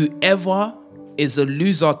 whoever is a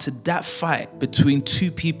loser to that fight between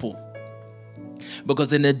two people.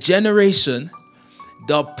 Because in a generation,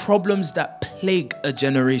 there are problems that plague a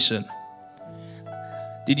generation.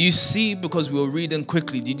 Did you see, because we were reading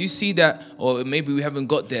quickly, did you see that, or maybe we haven't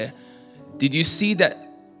got there, did you see that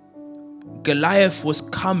Goliath was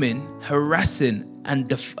coming, harassing,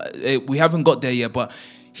 and we haven't got there yet, but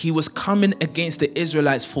he was coming against the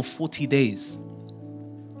Israelites for 40 days.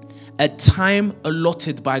 A time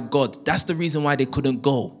allotted by God. That's the reason why they couldn't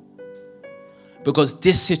go. Because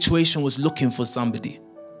this situation was looking for somebody.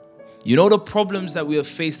 You know the problems that we have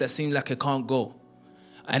faced that seem like it can't go,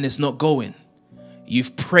 and it's not going.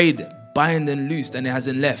 You've prayed, bind and loosed, and it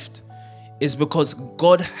hasn't left. It's because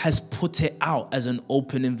God has put it out as an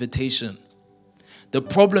open invitation. The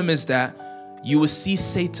problem is that you will see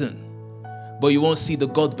Satan, but you won't see the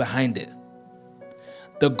God behind it.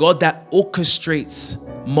 The God that orchestrates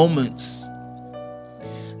moments,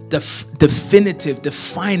 definitive,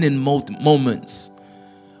 defining moments.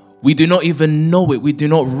 We do not even know it. We do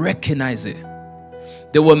not recognize it.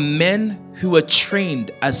 There were men who were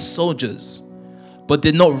trained as soldiers, but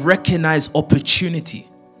did not recognize opportunity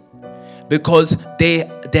because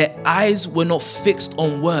their eyes were not fixed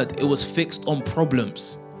on word. It was fixed on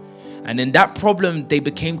problems. And in that problem, they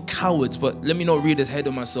became cowards. But let me not read ahead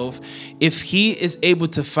of myself. If he is able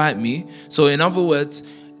to fight me, so in other words,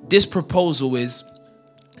 this proposal is,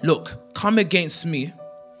 look, come against me.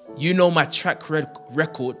 You know my track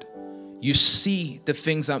record. You see the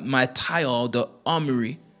things that my attire or the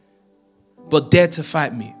armory, but dare to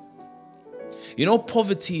fight me. You know,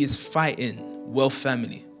 poverty is fighting wealth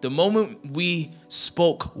family. The moment we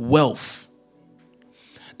spoke wealth,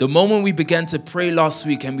 the moment we began to pray last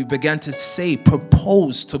week and we began to say,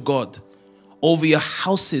 propose to God over your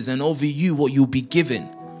houses and over you what you'll be given,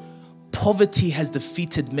 poverty has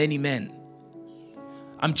defeated many men.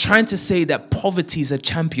 I'm trying to say that poverty is a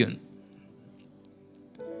champion.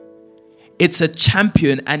 It's a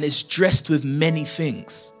champion and it's dressed with many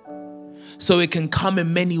things. So it can come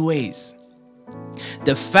in many ways.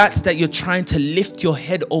 The fact that you're trying to lift your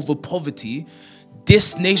head over poverty,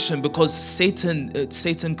 this nation, because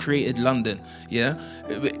Satan created London, yeah,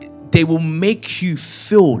 they will make you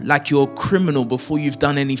feel like you're a criminal before you've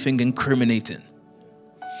done anything incriminating.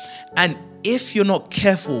 And if you're not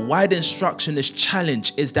careful, why the instruction is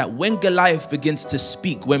challenge is that when Goliath begins to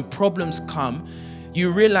speak, when problems come,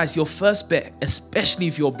 you realize your first bet, especially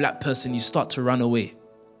if you're a black person, you start to run away.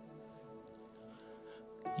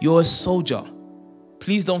 You're a soldier.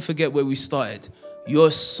 Please don't forget where we started. You're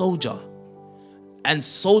a soldier. And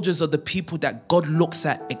soldiers are the people that God looks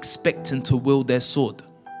at expecting to wield their sword.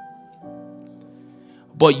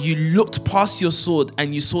 But you looked past your sword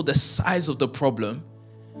and you saw the size of the problem.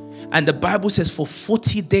 And the Bible says for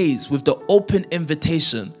 40 days with the open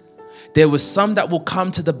invitation, there were some that will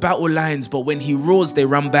come to the battle lines, but when he roars, they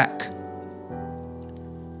run back.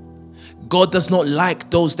 God does not like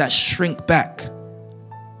those that shrink back.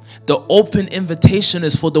 The open invitation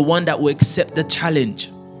is for the one that will accept the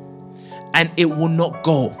challenge. And it will not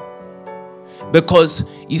go. Because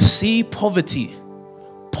you see, poverty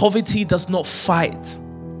does not fight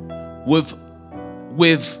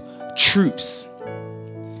with troops.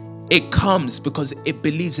 It comes because it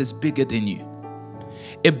believes it's bigger than you.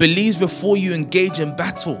 It believes before you engage in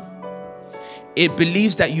battle, it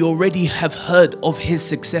believes that you already have heard of his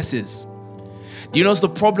successes. Do you know what's the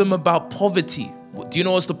problem about poverty? Do you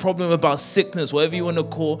know what's the problem about sickness? Whatever you want to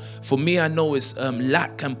call. For me, I know it's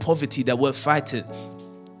lack and poverty that we're fighting.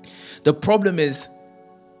 The problem is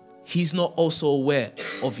he's not also aware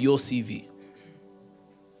of your CV.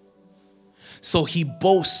 So he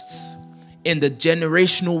boasts in the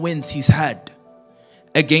generational wins he's had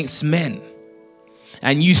against men.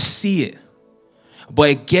 And you see it. But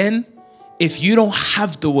again, if you don't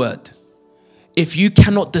have the word, if you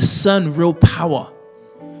cannot discern real power,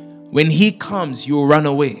 when he comes, you'll run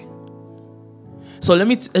away. So let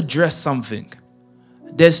me address something.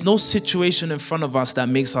 there's no situation in front of us that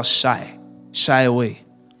makes us shy away.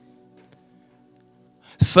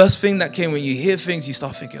 The first thing that came when you hear things, you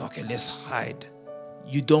start thinking, okay, let's hide.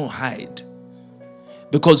 You don't hide.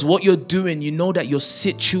 Because what you're doing, you know that your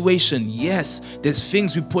situation, yes, there's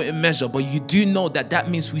things we put in measure, but you do know that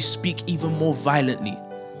means we speak even more violently.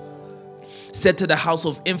 Said to the house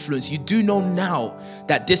of influence, you do know now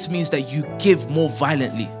that this means that you give more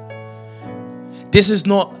violently. This is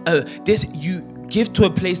not, you give to a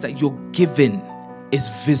place that your giving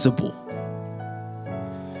is visible.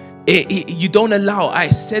 You don't allow. I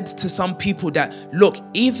said to some people that, look,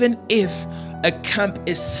 even if a camp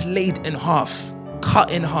is slayed in half,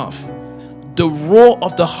 cut in half, the roar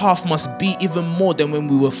of the half must be even more than when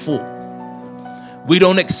we were full. We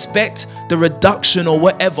don't expect the reduction or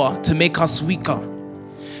whatever to make us weaker,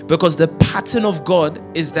 because the pattern of God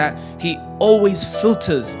is that he always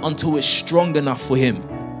filters until it's strong enough for him.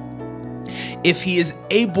 If he is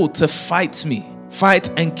able to fight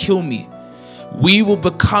and kill me, we will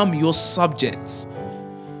become your subjects.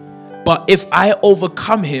 But if I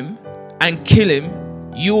overcome him and kill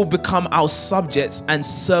him, you will become our subjects and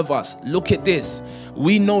serve us. Look at this.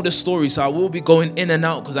 We know the story, so I will be going in and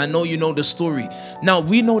out because I know you know the story. Now,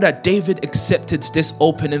 we know that David accepted this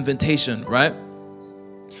open invitation, right?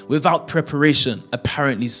 Without preparation,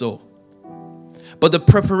 apparently so. But the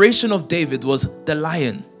preparation of David was the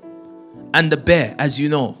lion and the bear, as you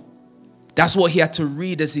know. That's what he had to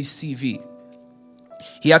read as his CV.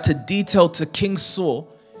 He had to detail to King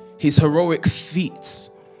Saul his heroic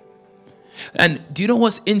feats. And do you know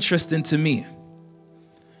what's interesting to me?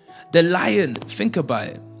 The lion, think about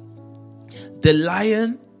it. The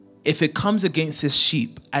lion, if it comes against his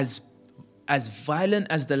sheep, as violent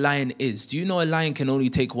as the lion is, do you know a lion can only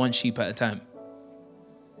take one sheep at a time?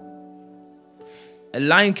 A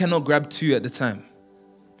lion cannot grab two at a time.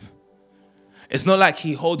 It's not like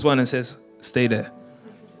he holds one and says, stay there.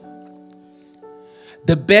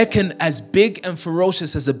 The bear can, as big and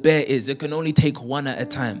ferocious as a bear is, it can only take one at a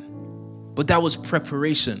time. But that was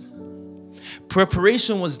preparation.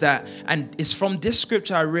 Preparation was that, and it's from this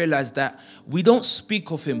scripture I realized that we don't speak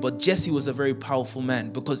of him, but Jesse was a very powerful man,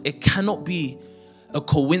 because it cannot be a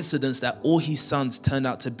coincidence that all his sons turned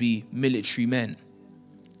out to be military men.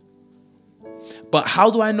 But how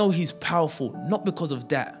do I know he's powerful? Not because of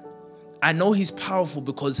that. I know he's powerful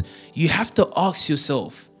because you have to ask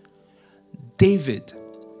yourself, David,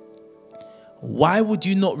 why would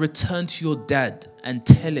you not return to your dad and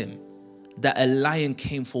tell him that a lion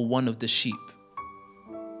came for one of the sheep?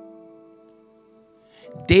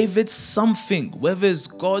 David, something, whether it's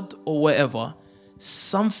God or whatever,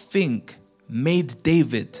 something made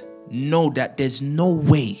David know that there's no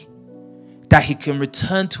way that he can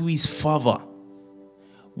return to his father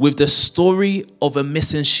with the story of a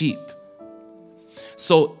missing sheep.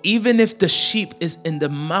 So even if the sheep is in the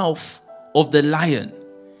mouth of the lion,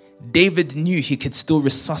 David knew he could still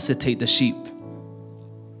resuscitate the sheep.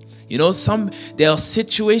 You know, there are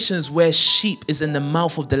situations where sheep is in the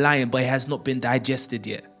mouth of the lion, but it has not been digested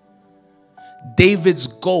yet. David's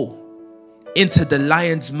go into the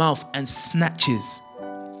lion's mouth and snatches.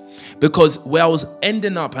 Because where I was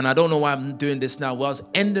ending up, and I don't know why I'm doing this now, where I was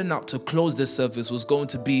ending up to close this service was going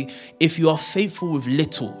to be, if you are faithful with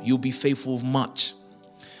little, you'll be faithful with much.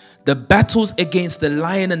 The battles against the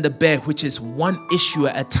lion and the bear, which is one issue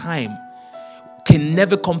at a time, can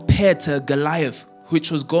never compare to Goliath,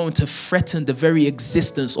 which was going to threaten the very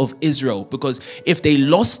existence of Israel. Because if they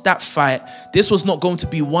lost that fight, this was not going to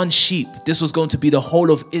be one sheep. This was going to be the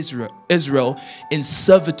whole of Israel in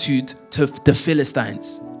servitude to the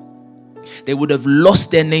Philistines. They would have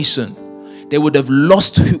lost their nation. They would have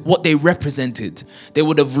lost what they represented. They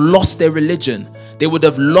would have lost their religion. They would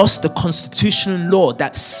have lost the constitutional law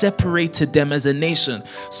that separated them as a nation.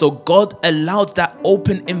 So God allowed that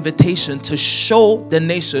open invitation to show the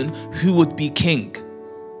nation who would be king.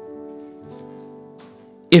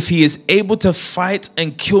 If he is able to fight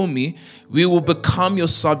and kill me, we will become your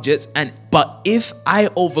subjects. But if I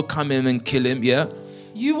overcome him and kill him,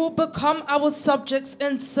 you will become our subjects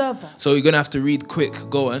and serve us. So you're going to have to read quick.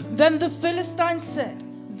 Go on. Then the Philistines said,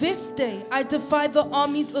 this day I defy the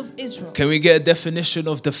armies of Israel. Can we get a definition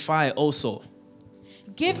of defy also?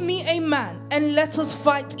 Give me a man and let us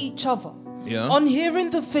fight each other. Yeah. On hearing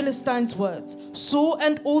the Philistines' words, Saul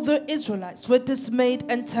and all the Israelites were dismayed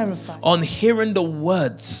and terrified. On hearing the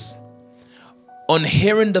words, on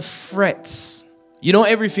hearing the threats. You know,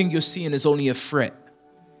 everything you're seeing is only a threat.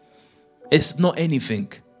 It's not anything.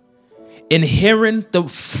 In hearing the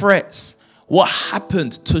threats, what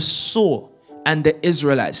happened to Saul and the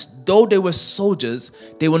Israelites, though they were soldiers,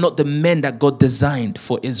 they were not the men that God designed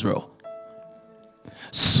for Israel.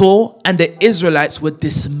 Saul and the Israelites were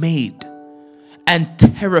dismayed and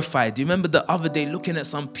terrified. You remember the other day looking at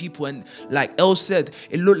some people and like El said,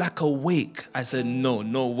 it looked like a wake. I said,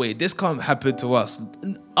 no way. This can't happen to us.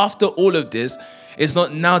 After all of this, it's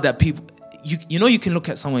not now that people, you know, you can look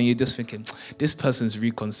at someone, you're just thinking, this person's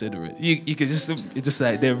reconsiderate. You can just, it's just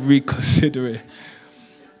like they're reconsiderate.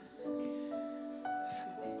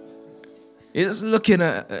 You're just looking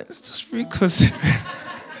at, it's just reconsiderate.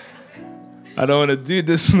 I don't want to do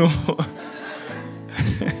this no more.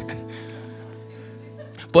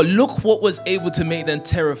 But look what was able to make them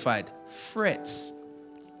terrified. Threats.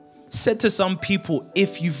 Said to some people,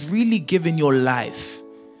 if you've really given your life,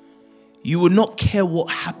 you will not care what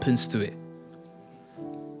happens to it.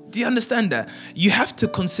 Do you understand that? You have to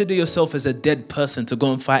consider yourself as a dead person to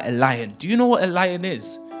go and fight a lion. Do you know what a lion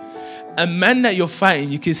is? A man that you're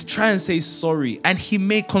fighting, you can try and say sorry, and he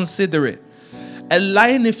may consider it. A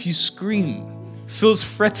lion, if you scream, feels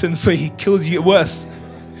threatened, so he kills you worse.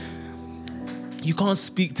 You can't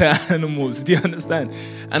speak to animals, do you understand?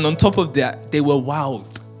 And on top of that, they were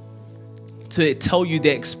wild. To tell you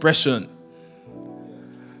their expression.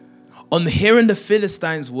 On hearing the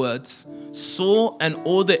Philistines' words, Saul and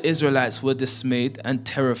all the Israelites were dismayed and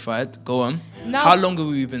terrified. Go on. Now, how long have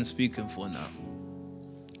we been speaking for now?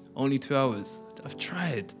 Only 2 hours. I've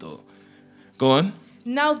tried though. Go on.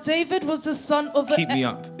 Now David was the son of Keep me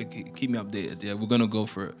updated. Yeah, we're gonna go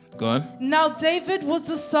for it. Go on. Now David was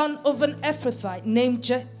the son of an Ephrathite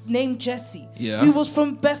named Jesse, Yeah. who was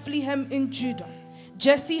from Bethlehem in Judah.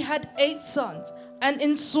 Jesse had 8 sons, and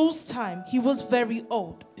in Saul's time he was very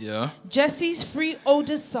old. Yeah. Jesse's 3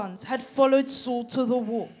 oldest sons had followed Saul to the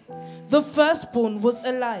war. The firstborn was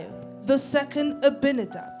Eliab, the second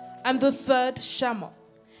Abinadab, and the third Shammah.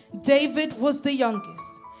 David was the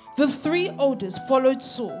youngest. The 3 oldest followed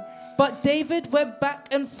Saul, but David went back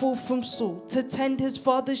and forth from Saul to tend his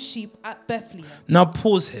father's sheep at Bethlehem. Now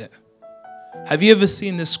pause here. Have you ever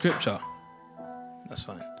seen this scripture? That's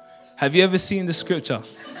fine. Have you ever seen the scripture?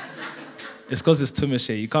 It's because it's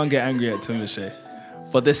Tumashe. You can't get angry at Tumashe.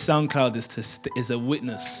 But this SoundCloud is a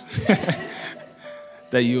witness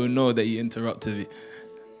that you will know that you interrupted me.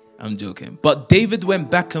 I'm joking. But David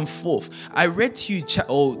went back and forth. I read to you,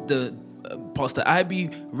 Pastor Ivy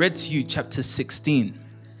read to you chapter 16.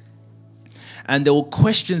 And there were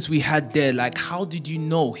questions we had there, like, how did you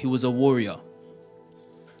know he was a warrior?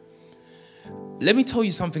 Let me tell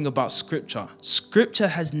you something about scripture. Scripture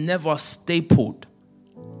has never stapled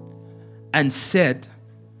and said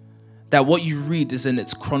that what you read is in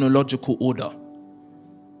its chronological order.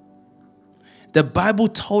 The Bible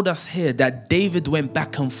told us here that David went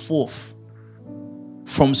back and forth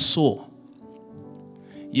from Saul.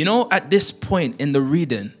 You know, at this point in the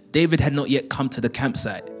reading, David had not yet come to the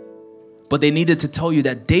campsite. But they needed to tell you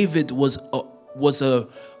that David was a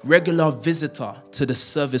regular visitor to the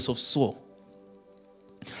service of Saul.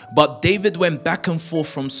 But David went back and forth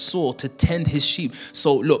from Saul to tend his sheep.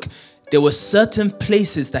 So look, there were certain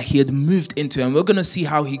places that he had moved into, and we're going to see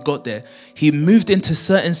how he got there. He moved into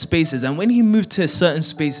certain spaces, and when he moved to certain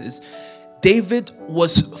spaces, David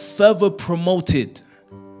was further promoted.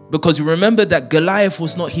 Because you remember that Goliath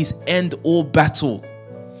was not his end-all battle.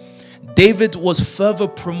 David was further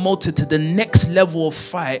promoted to the next level of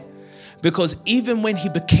fight, because even when he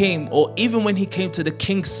came to the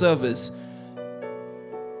king's service,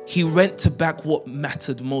 he went to back what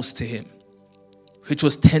mattered most to him, which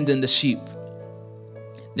was tending the sheep.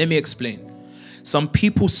 Let me explain. Some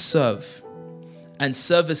people serve, and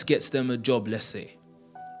service gets them a job, let's say,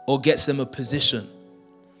 or gets them a position.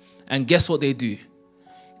 And guess what they do?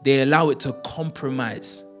 They allow it to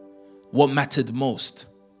compromise what mattered most,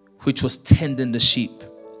 which was tending the sheep.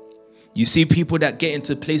 You see people that get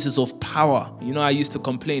into places of power. You know, I used to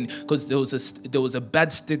complain because there was a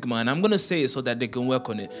bad stigma, and I'm going to say it so that they can work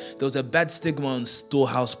on it. There was a bad stigma on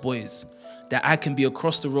Storehouse Boys, that I can be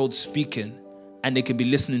across the road speaking and they can be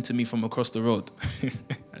listening to me from across the road.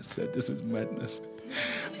 I said, this is madness.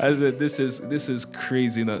 I said, this is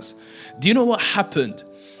craziness. Do you know what happened?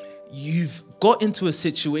 You've got into a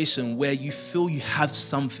situation where you feel you have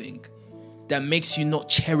something that makes you not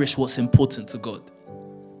cherish what's important to God.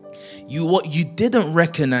 What you didn't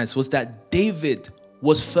recognize was that David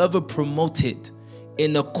was further promoted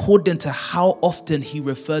in according to how often he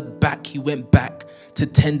went back to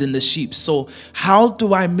tending the sheep. So how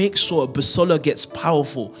do I make sure Basola gets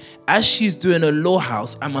powerful? As she's doing a law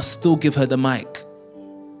house, I must still give her the mic.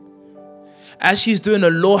 As she's doing a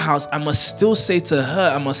law house, I must still say to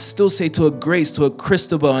her, I must still say to a Grace, to a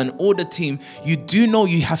Christabel and all the team, you do know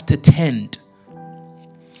you have to tend.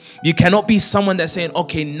 You cannot be someone that's saying,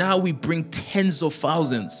 okay, now we bring tens of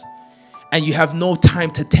thousands. and you have no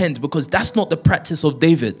time to tend, because that's not the practice of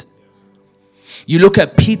David. You look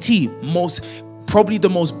at PT, probably the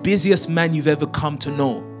most busiest man you've ever come to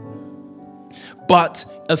know. But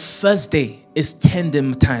a Thursday is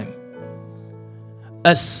tending time.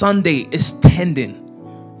 A Sunday is tending.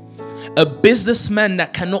 A businessman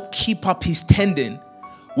that cannot keep up his tending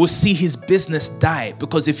will see his business die,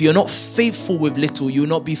 because if you're not faithful with little, you will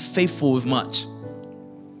not be faithful with much.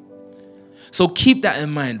 So keep that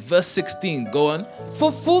in mind. Verse 16, go on.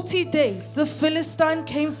 For 40 days the Philistine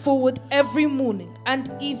came forward every morning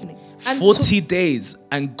and evening. And 40 days,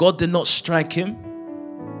 and God did not strike him.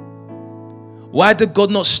 Why did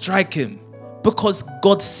God not strike him? Because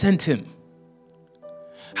God sent him.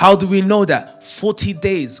 How do we know that? 40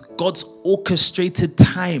 days, God's orchestrated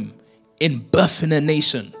time in birthing a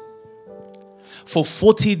nation. For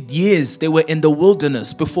 40 years, they were in the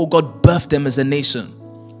wilderness before God birthed them as a nation.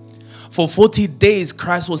 For 40 days,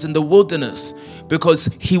 Christ was in the wilderness because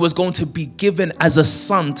he was going to be given as a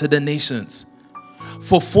son to the nations.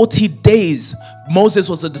 For 40 days, Moses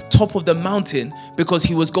was at the top of the mountain because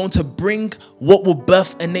he was going to bring what will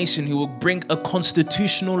birth a nation. He will bring a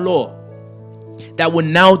constitutional law that will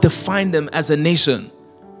now define them as a nation.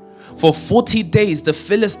 For 40 days, the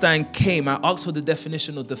Philistine came. I asked for the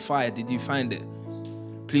definition of defy. Did you find it?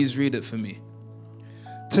 Please read it for me.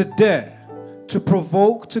 To dare, to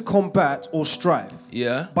provoke, to combat or strive.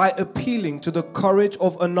 Yeah. By appealing to the courage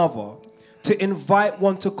of another, to invite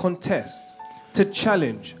one to contest, to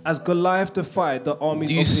challenge, as Goliath defied the armies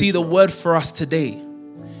of Do you see Israel. the word for us today?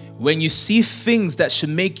 When you see things that should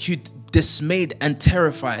make you dismayed and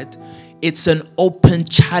terrified, it's an open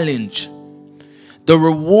challenge. The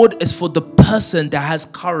reward is for the person that has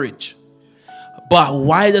courage. But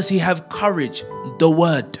why does he have courage? The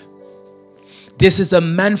word. This is a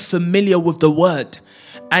man familiar with the word.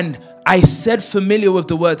 And I said familiar with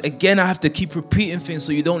the word. Again, I have to keep repeating things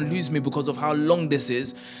so you don't lose me because of how long this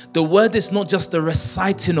is. The word is not just the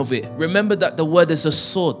reciting of it. Remember that the word is a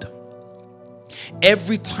sword.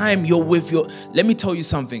 Every time you're with let me tell you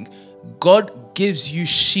something. God gives you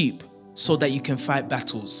sheep so that you can fight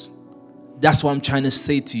battles. That's what I'm trying to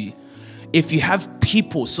say to you. If you have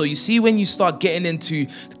people, so you see when you start getting into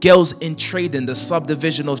girls in trading, the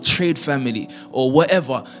subdivision of trade family or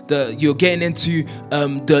whatever, you're getting into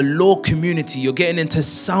the law community, you're getting into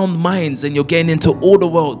sound minds, and you're getting into all the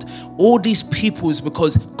world. All these people is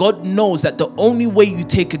because God knows that the only way you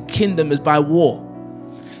take a kingdom is by war.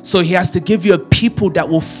 So he has to give you a people that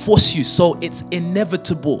will force you. So it's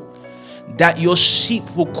inevitable that your sheep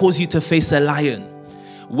will cause you to face a lion.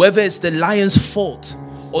 Whether it's the lion's fault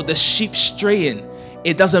or the sheep straying,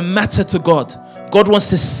 it doesn't matter to God. God wants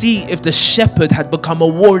to see if the shepherd had become a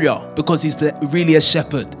warrior because he's really a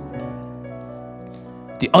shepherd.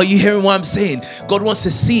 Are you hearing what I'm saying? God wants to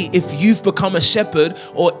see if you've become a shepherd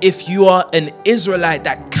or if you are an Israelite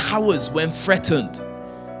that cowers when threatened.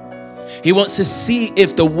 He wants to see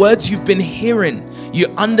if the words you've been hearing, you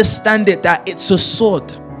understand it, that it's a sword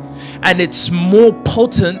and it's more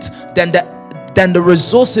potent than the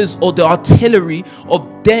resources or the artillery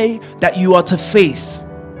of day that you are to face.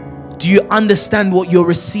 Do you understand what you're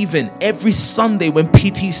receiving? Every Sunday when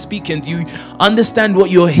PT is speaking, do you understand what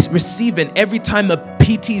you're receiving? Every time a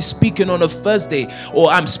PT is speaking on a Thursday, or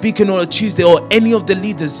I'm speaking on a Tuesday, or any of the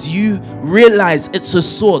leaders, do you realize it's a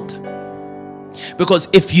sword? Because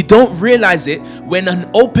if you don't realize it, when an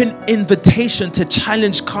open invitation to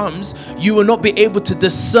challenge comes, you will not be able to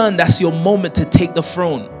discern that's your moment to take the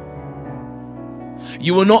throne.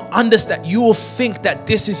 You will not understand. You will think that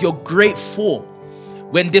this is your great fall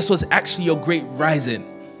when this was actually your great rising.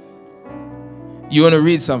 You want to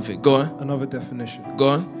read something? Go on. Another definition. Go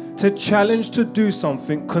on. To challenge to do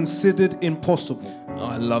something considered impossible. Oh,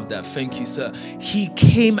 I love that. Thank you, sir. He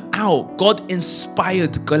came out. God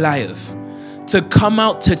inspired Goliath to come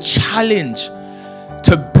out to challenge,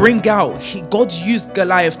 to bring out. God used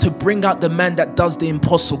Goliath to bring out the man that does the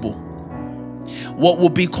impossible. What will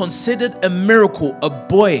be considered a miracle, a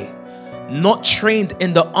boy not trained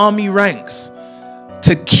in the army ranks,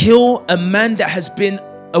 to kill a man that has been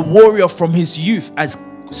a warrior from his youth, as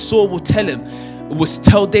Saul will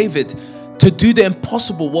tell David, to do the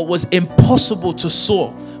impossible. What was impossible to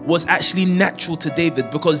Saul was actually natural to David,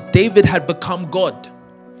 because David had become God.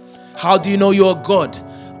 How do you know you're a God?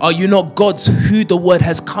 Are you not gods who the word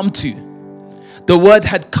has come to? The word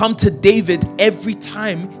had come to David every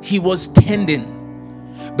time he was tending,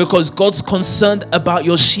 because God's concerned about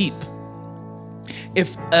your sheep.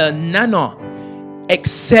 If a nana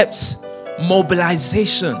accepts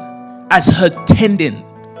mobilization as her tending,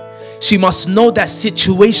 she must know that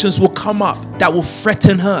situations will come up that will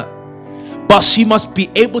threaten her. but she must be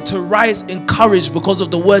able to rise in courage because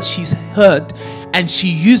of the words she's heard, and she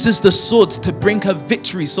uses the sword to bring her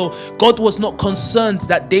victory. So God was not concerned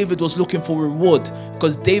that David was looking for reward,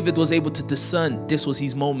 because David was able to discern this was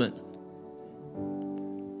his moment.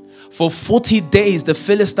 For 40 days, the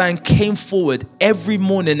Philistine came forward every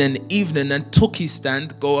morning and evening and took his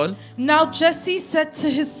stand. Go on. Now Jesse said to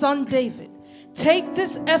his son David, take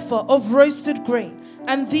this ephah of roasted grain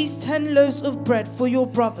and these 10 loaves of bread for your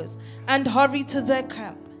brothers, and hurry to their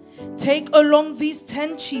camp. Take along these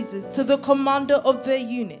 10 cheeses to the commander of their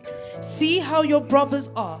unit. See how your brothers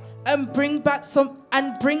are, and bring back some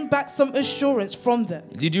assurance from them.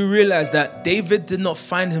 Did you realize that David did not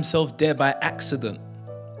find himself there by accident?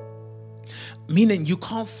 Meaning you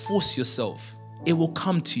can't force yourself. It will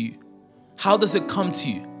come to you. How does it come to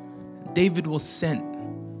you? David was sent.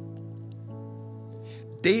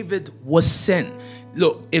 David was sent.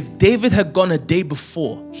 Look, if David had gone a day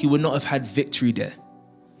before, he would not have had victory there.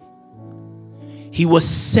 He was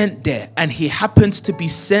sent there, and he happened to be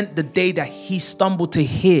sent the day that he stumbled to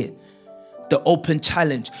hear the open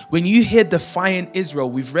challenge. When you hear defying Israel,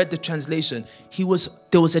 we've read the translation,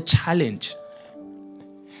 there was a challenge.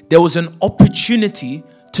 There was an opportunity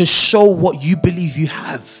to show what you believe you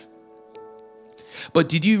have. But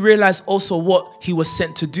did you realize also what he was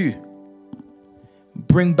sent to do?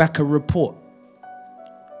 Bring back a report.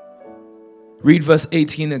 Read verse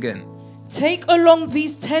 18 again. Take along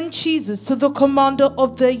these 10 cheeses to the commander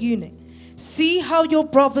of their unit. See how your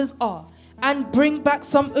brothers are, and bring back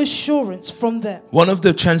some assurance from them. One of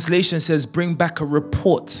the translations says, bring back a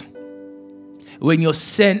report. When you're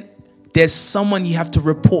sent, there's someone you have to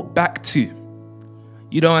report back to.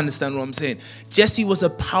 You don't understand what I'm saying. Jesse was a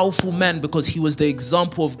powerful man because he was the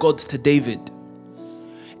example of God to David.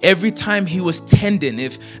 Every time he was tending,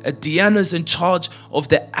 if Diana's in charge of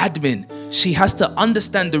the admin, she has to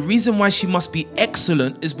understand the reason why she must be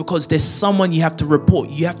excellent is because there's someone you have to report.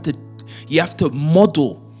 You have to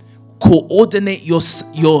model, coordinate your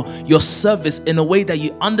service in a way that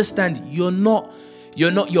you understand you're not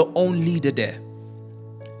your own leader there.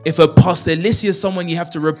 If a pastor Alicia is someone you have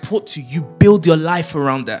to report to, you build your life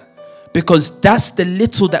around that, because that's the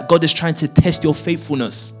little that God is trying to test your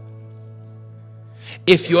faithfulness.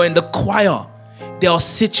 If you're in the choir, there are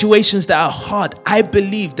situations that are hard. I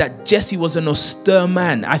believe that Jesse was an austere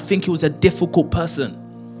man. I think he was a difficult person.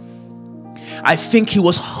 I think he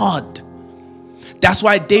was hard. That's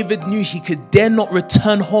why David knew he could dare not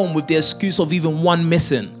return home with the excuse of even one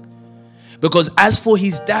missing. Because as for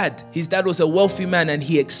his dad was a wealthy man and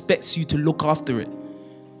he expects you to look after it.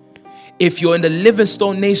 If you're in the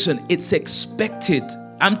Livingstone Nation, it's expected.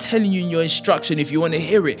 I'm telling you in your instruction, if you want to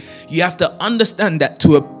hear it, you have to understand that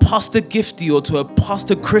to a Pastor Gifty or to a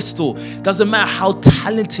Pastor Crystal, doesn't matter how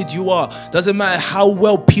talented you are, doesn't matter how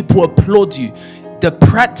well people applaud you, the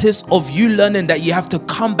practice of you learning that you have to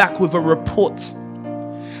come back with a report,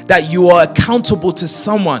 that you are accountable to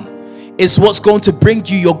someone, is what's going to bring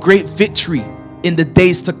you your great victory in the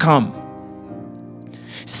days to come.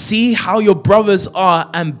 See how your brothers are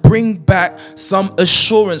and bring back some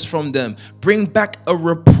assurance from them. Bring back a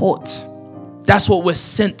report. That's what we're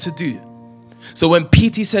sent to do. So when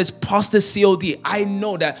PT says Pastor COD, I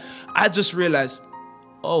know that I just realized,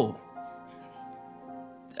 I'm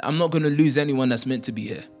not going to lose anyone that's meant to be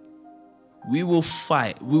here. We will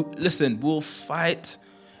fight. We'll fight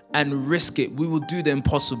and risk it. We will do the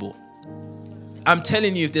impossible. I'm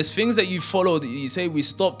telling you, if there's things that you follow, that you say we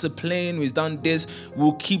stopped the plane, we've done this,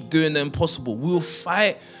 we'll keep doing the impossible. We'll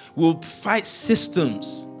fight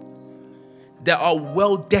systems that are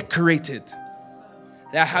well decorated,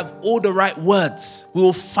 that have all the right words. We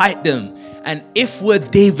will fight them. And if we're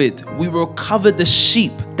David, we will cover the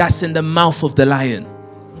sheep that's in the mouth of the lion.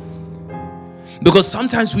 Because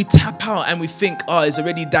sometimes we tap out and we think, it's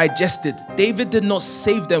already digested. David did not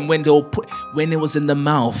save them when it was in the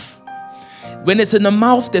mouth. When it's in the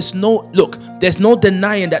mouth, there's no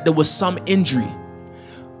denying that there was some injury.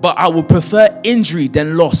 But I would prefer injury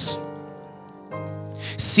than loss.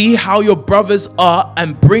 See how your brothers are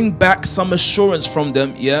and bring back some assurance from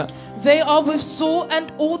them. Yeah. They are with Saul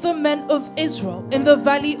and all the men of Israel in the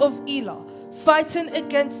valley of Elah, fighting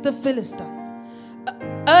against the Philistine.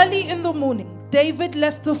 Early in the morning, David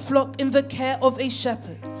left the flock in the care of a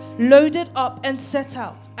shepherd, loaded up and set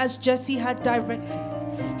out as Jesse had directed.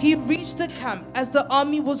 He reached the camp as the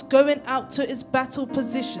army was going out to its battle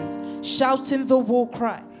positions, shouting the war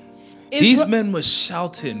cry. These men were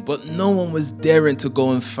shouting, but no one was daring to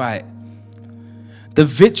go and fight. The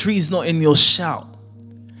victory is not in your shout.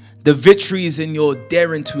 The victory is in your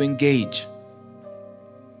daring to engage.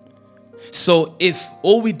 So if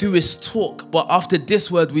all we do is talk, but after this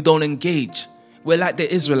word we don't engage, we're like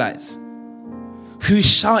the Israelites who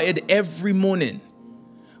shouted every morning,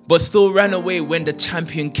 but still ran away when the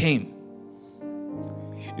champion came.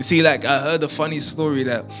 You see, like I heard a funny story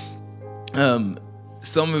that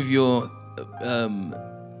some of your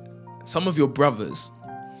brothers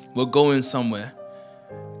were going somewhere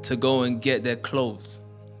to go and get their clothes.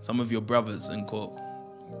 Some of your brothers, in quote.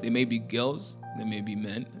 They may be girls, they may be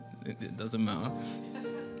men. It doesn't matter.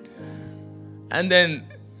 And then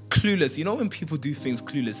clueless. You know when people do things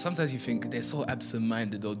clueless, sometimes you think they're so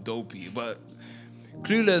absent-minded or dopey. But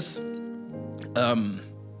clueless,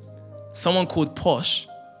 someone called Posh,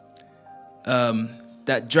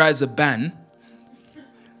 that drives a van,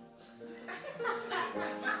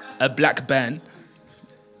 a black van.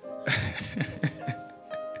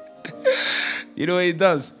 You know what he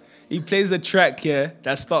does? He plays a track here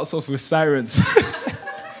that starts off with sirens.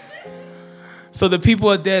 So the people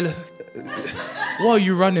are there. What are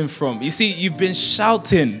you running from? You see, you've been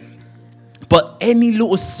shouting, but any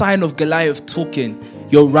little sign of Goliath talking,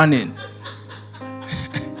 you're running.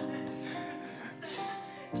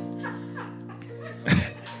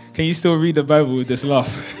 Can you still read the Bible with this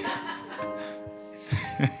laugh?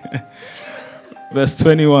 Verse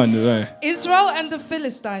 21. Right. Israel and the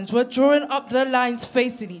Philistines were drawing up their lines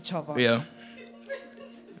facing each other. Yeah.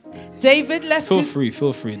 David left Feel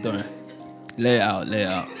free, don't lay it out.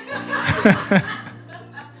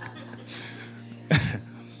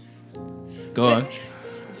 Go on.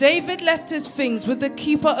 David left his things with the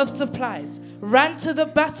keeper of supplies, ran to the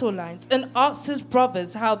battle lines, and asked his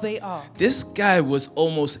brothers how they are. This guy was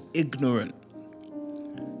almost ignorant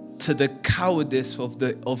to the cowardice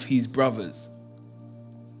of his brothers.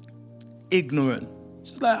 Ignorant.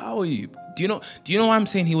 Just like, how are you? Do you know why I'm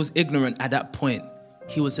saying he was ignorant at that point?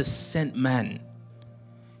 He was a sent man.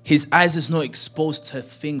 His eyes is not exposed to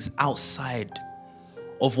things outside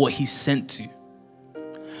of what he's sent to.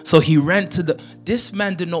 So he ran to this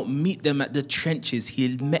man did not meet them at the trenches.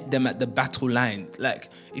 He met them at the battle lines. Like,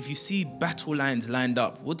 if you see battle lines lined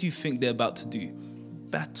up, what do you think they're about to do?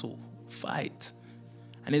 Battle, fight.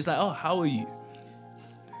 And he's like, oh, how are you?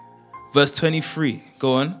 Verse 23,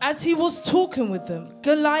 go on. As he was talking with them,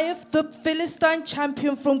 Goliath, the Philistine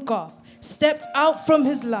champion from Gath, stepped out from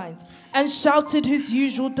his lines and shouted his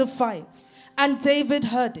usual defiance. And David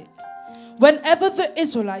heard it. Whenever the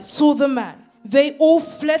Israelites saw the man, they all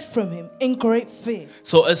fled from him in great fear.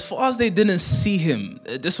 So as far as they didn't see him,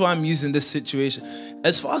 this is why I'm using this situation.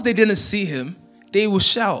 As far as they didn't see him, they will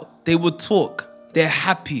shout, they will talk, they're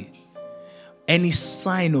happy. Any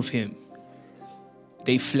sign of him,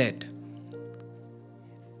 they fled.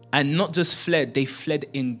 And not just fled, they fled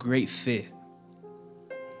in great fear.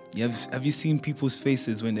 Have you seen people's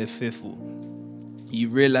faces when they're fearful? You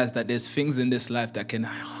realize that there's things in this life that can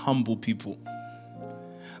humble people.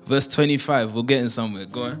 Verse 25, we're getting somewhere.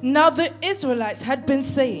 Go on. Now the Israelites had been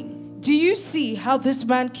saying, do you see how this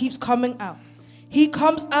man keeps coming out? He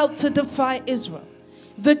comes out to defy Israel.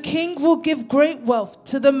 The king will give great wealth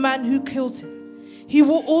to the man who kills him. He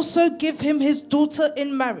will also give him his daughter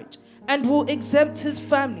in marriage and will exempt his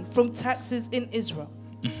family from taxes in Israel.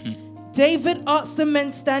 Mm-hmm. David asked the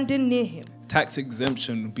men standing near him. Tax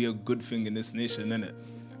exemption would be a good thing in this nation, isn't it?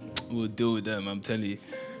 We'll deal with them, I'm telling you.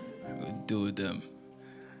 We'll deal with them.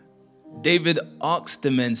 David asked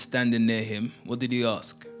the men standing near him, what did he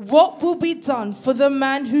ask? What will be done for the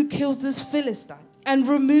man who kills this Philistine and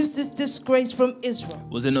removes this disgrace from Israel?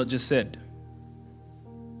 Was it not just said?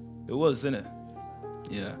 It was, isn't it?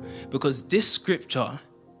 Yeah. Because this scripture,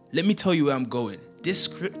 let me tell you where I'm going. This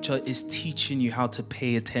scripture is teaching you how to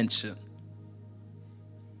pay attention.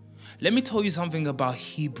 Let me tell you something about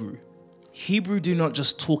Hebrew. Hebrew do not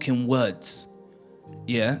just talk in words.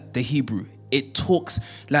 Yeah, the Hebrew. It talks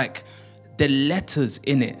like the letters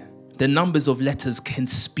in it, the numbers of letters can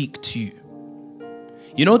speak to you.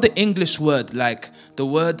 You know the English word, like the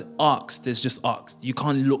word ox, there's just ox. You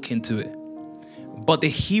can't look into it. But the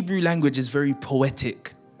Hebrew language is very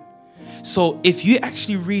poetic. So if you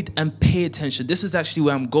actually read and pay attention, this is actually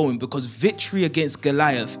where I'm going, because victory against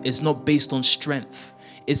Goliath is not based on strength.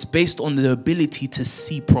 It's based on the ability to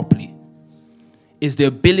see properly. It's the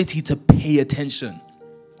ability to pay attention.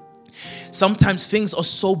 Sometimes things are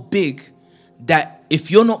so big that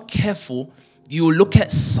if you're not careful, you will look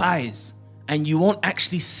at size and you won't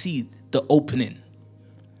actually see the opening.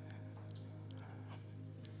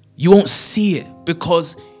 You won't see it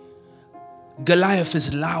because Goliath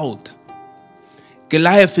is loud.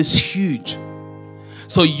 Goliath is huge.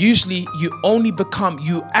 So usually you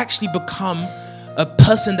actually become a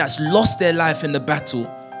person that's lost their life in the battle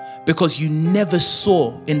because you never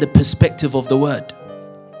saw in the perspective of the word.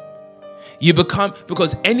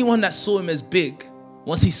 Because anyone that saw him as big,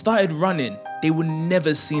 once he started running, they would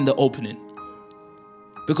never seen the opening.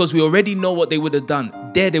 Because we already know what they would have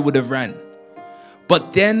done. There they would have ran.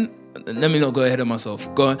 But then, let me not go ahead of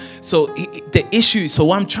myself. Go on. So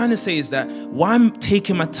what I'm trying to say is that why I'm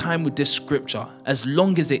taking my time with this scripture, as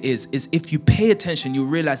long as it is if you pay attention, you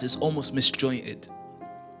realize it's almost misjointed.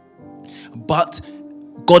 But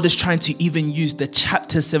God is trying to even use the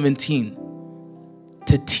chapter 17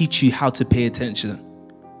 to teach you how to pay attention.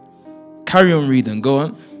 Carry on reading, go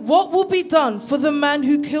on. What will be done for the man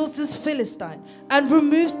who kills this Philistine and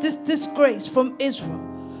removes this disgrace from Israel?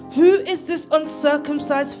 Who is this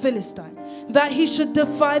uncircumcised Philistine that he should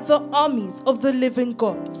defy the armies of the living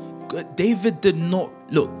God? David did not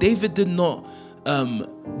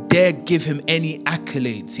dare give him any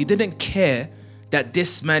accolades. He didn't care that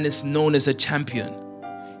this man is known as a champion.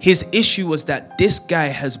 His issue was that this guy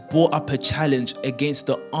has brought up a challenge against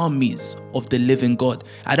the armies of the living God.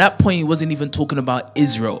 At that point, he wasn't even talking about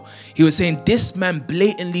Israel. He was saying this man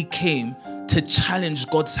blatantly came to challenge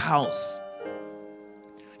God's house.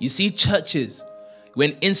 You see, churches,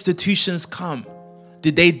 when institutions come,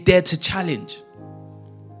 did they dare to challenge?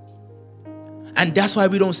 And that's why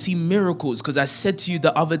we don't see miracles, because I said to you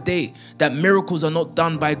the other day that miracles are not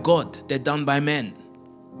done by God, they're done by men.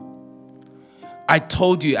 I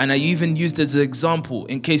told you, and I even used as an example,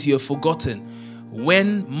 in case you have forgotten,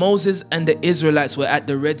 when Moses and the Israelites were at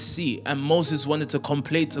the Red Sea and Moses wanted to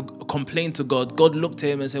complain to God, God looked at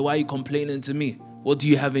him and said, why are you complaining to me? What do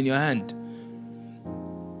you have in your hand?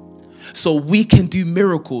 So we can do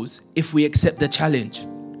miracles if we accept the challenge.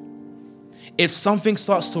 If something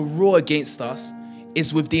starts to roar against us,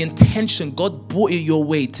 it's with the intention, God brought it your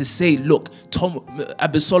way to say, look,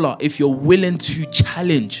 Abisola, if you're willing to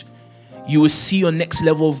challenge, you will see your next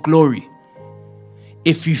level of glory.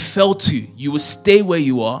 If you fail to, you will stay where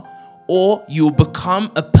you are, or you will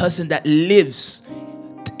become a person that lives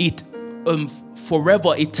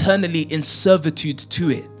forever, eternally in servitude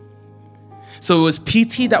to it. So it was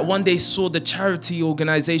PT that one day saw the charity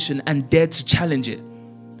organization and dared to challenge it.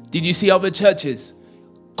 Did you see other churches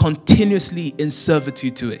continuously in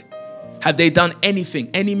servitude to it? Have they done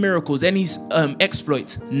anything, any miracles, any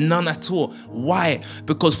exploits? None at all. Why?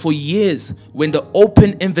 Because for years, when the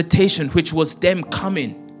open invitation, which was them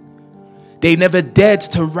coming, they never dared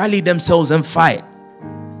to rally themselves and fight.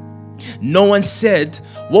 No one said,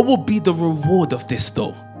 what will be the reward of this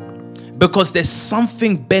though? Because there's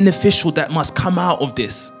something beneficial that must come out of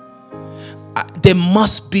this. There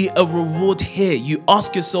must be a reward here. You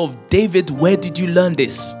ask yourself, David, where did you learn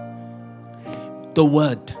this? The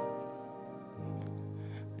word.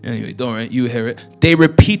 Anyway, don't worry, you hear it. They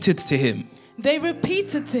repeated to him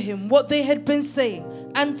what they had been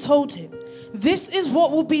saying and told him, this is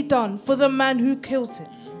what will be done for the man who kills him.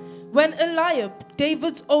 When Eliab,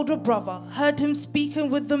 David's older brother, heard him speaking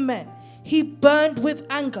with the men, he burned with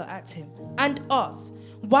anger at him and asked,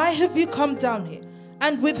 why have you come down here?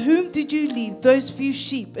 And with whom did you leave those few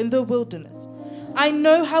sheep in the wilderness? I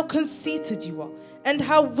know how conceited you are and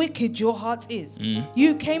how wicked your heart is.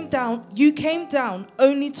 You came down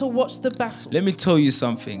only to watch the battle. Let me tell you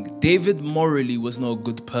something. David morally was not a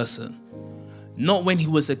good person. Not when he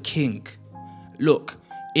was a king. Look,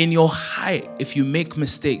 in your height, if you make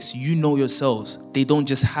mistakes, you know yourselves. They don't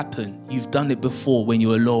just happen. You've done it before when you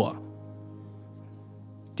were lower.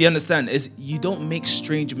 Do you understand? You don't make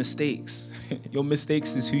strange mistakes. Your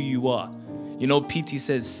mistakes is who you are. You know, PT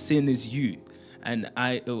says sin is you. And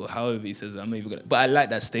however he says it, I'm not even gonna. But I like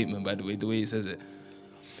that statement, by the way he says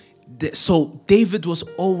it. So David was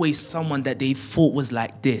always someone that they thought was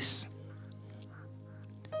like this.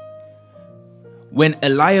 When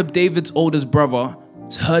Eliab, David's oldest brother,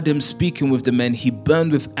 heard him speaking with the men, he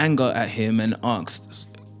burned with anger at him and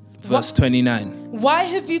asked, verse 29. Why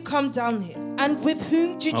have you come down here? And with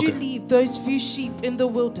whom did you leave those few sheep in the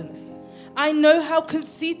wilderness? I know how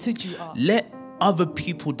conceited you are. Let other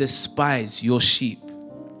people despise your sheep.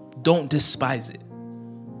 Don't despise it.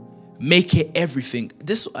 Make it everything.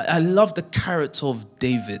 I love the character of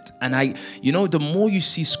David. And the more you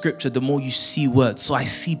see scripture, the more you see words. So I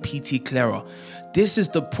see PT clearer. This is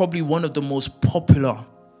probably one of the most popular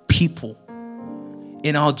people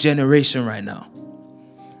in our generation right now.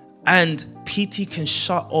 And PT can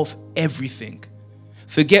shut off everything.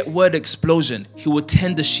 Forget word explosion. He will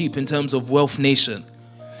tend the sheep in terms of Wealth Nation.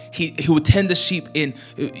 He will tend the sheep in,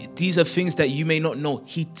 these are things that you may not know.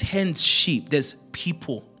 He tends sheep. There's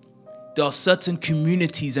people There are certain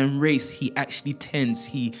communities and race he actually tends,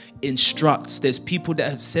 he instructs. There's people that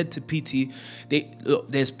have said to PT,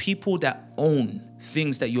 there's people that own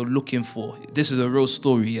things that you're looking for. This is a real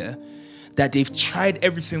story, yeah? That they've tried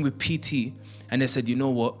everything with PT and they said, you know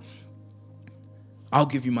what? I'll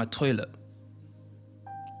give you my toilet.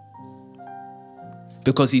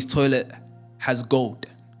 Because his toilet has gold.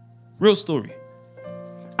 Real story.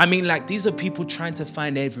 I mean, like, these are people trying to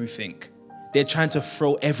find everything. They're trying to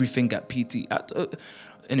throw everything at PT.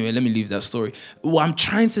 Anyway, let me leave that story. What I'm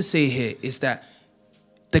trying to say here is that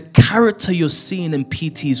the character you're seeing in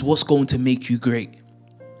PT is what's going to make you great.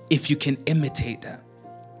 If you can imitate that.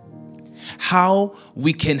 How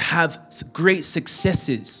we can have great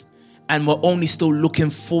successes and we're only still looking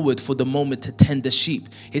forward for the moment to tend the sheep.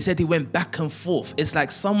 He said he went back and forth. It's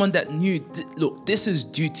like someone that knew, look, this is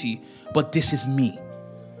duty, but this is me.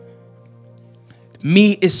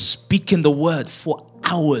 Me is speaking the word for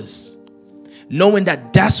hours, knowing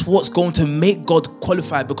that that's what's going to make God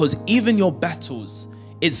qualify, because even your battles,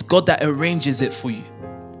 it's God that arranges it for you.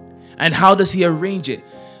 And how does he arrange it?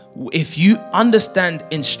 If you understand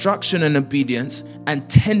instruction and obedience and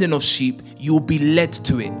tending of sheep, you will be led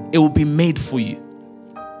to it. It will be made for you.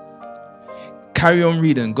 Carry on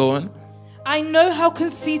reading. Go on. I know how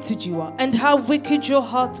conceited you are and how wicked your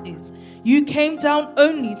heart is. You came down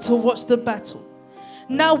only to watch the battle.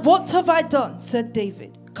 Now what have I done? Said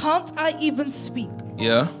David. Can't I even speak?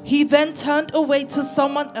 Yeah. He then turned away to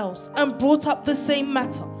someone else and brought up the same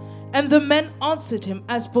matter. And the men answered him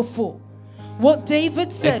as before. What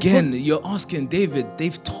David said again, you're asking David,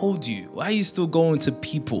 they've told you. Why are you still going to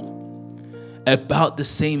people about the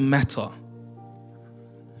same matter?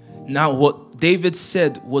 Now, what David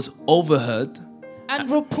said was overheard and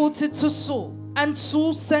reported to Saul, and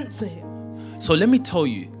Saul sent for him. So let me tell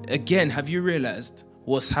you, again, have you realized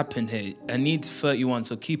what's happened here? I need 31,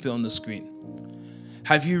 so keep it on the screen.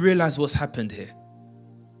 Have you realized what's happened here?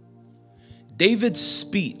 David's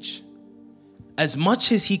speech, as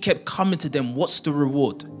much as he kept coming to them, what's the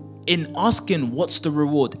reward? In asking what's the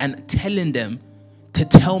reward and telling them to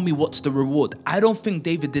tell me what's the reward, I don't think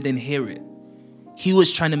David didn't hear it. He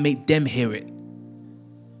was trying to make them hear it.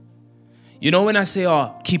 You know, when I say,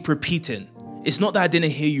 keep repeating, it's not that I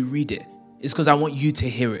didn't hear you read it. It's because I want you to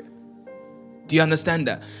hear it. Do you understand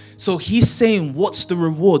that? So he's saying, what's the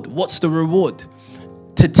reward? What's the reward?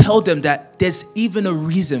 To tell them that there's even a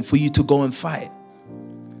reason for you to go and fight.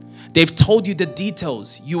 They've told you the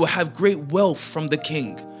details. You will have great wealth from the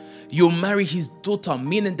king. You'll marry his daughter,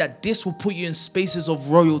 meaning that this will put you in spaces of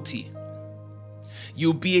royalty.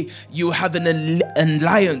 You have an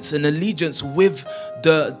alliance, an allegiance with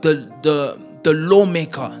the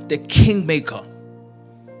lawmaker, the kingmaker.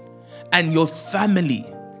 And your family,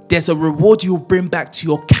 there's a reward you'll bring back to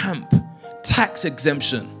your camp. Tax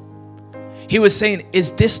exemption. He was saying,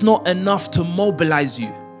 is this not enough to mobilize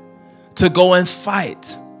you to go and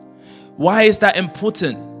fight? Why is that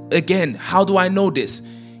important? Again, how do I know this?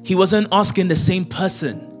 He wasn't asking the same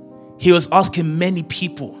person. He was asking many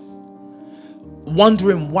people,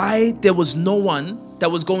 wondering why there was no one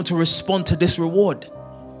that was going to respond to this reward,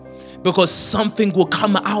 because something will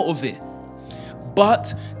come out of it.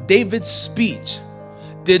 But David's speech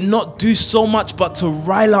did not do so much but to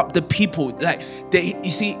rile up the people.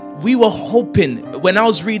 You see, we were hoping, when I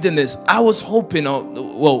was reading this, I was hoping,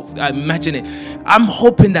 I imagine it, I'm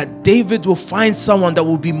hoping that David will find someone that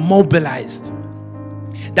will be mobilized,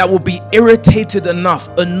 that will be irritated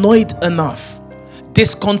enough, annoyed enough,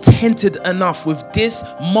 discontented enough with this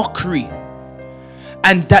mockery,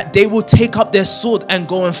 and that they will take up their sword and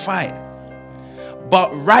go and fight.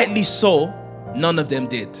 But rightly so, none of them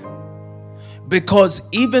did. Because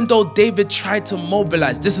even though David tried to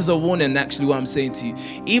mobilize, this is a warning actually what I'm saying to you.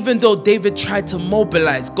 Even though David tried to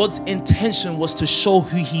mobilize, God's intention was to show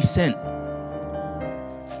who he sent.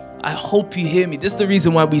 I hope you hear me. This is the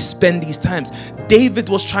reason why we spend these times. David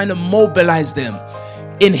was trying to mobilize them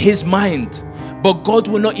in his mind, but God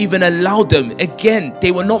will not even allow them. Again,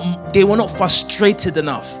 they were not frustrated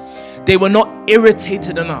enough. They were not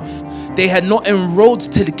irritated enough. They had not enrolled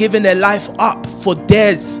to giving their life up for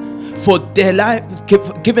theirs. For their life,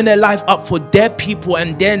 giving their life up for their people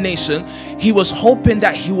and their nation. He was hoping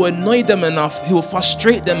that he will annoy them enough, he will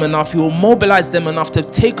frustrate them enough, he will mobilize them enough to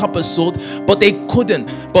take up a sword, but they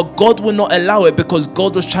couldn't. But God will not allow it, because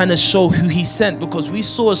God was trying to show who he sent. Because we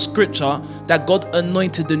saw a scripture that God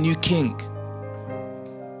anointed the new king.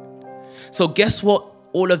 So guess what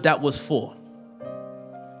all of that was for?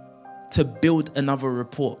 To build another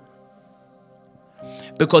report.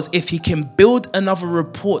 Because if he can build another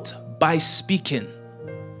report by speaking,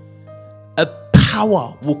 a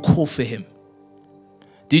power will call for him.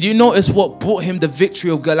 Did you notice what brought him the victory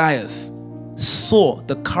of Goliath? Saul,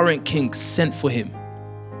 the current king, sent for him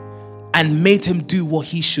and made him do what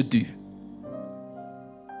he should do.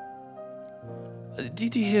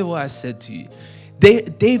 Did you hear what I said to you?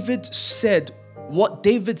 David said, what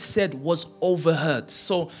David said was overheard.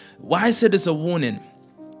 So why I said it's a warning,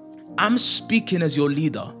 I'm speaking as your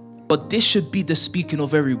leader, but this should be the speaking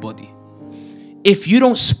of everybody. If you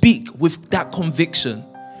don't speak with that conviction,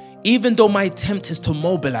 even though my attempt is to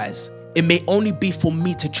mobilize, it may only be for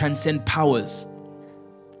me to transcend powers,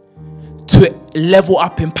 to level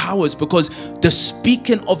up in powers, because the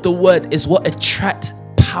speaking of the word is what attracts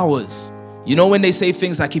powers. You know when they say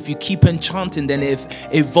things like if you keep enchanting, then it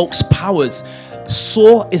evokes powers.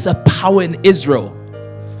 Saul is a power in Israel.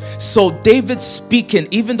 So David speaking,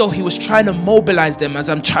 even though he was trying to mobilize them, as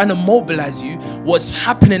I'm trying to mobilize you, what's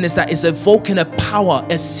happening is that it's evoking a power,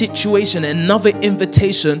 a situation, another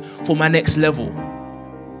invitation for my next level.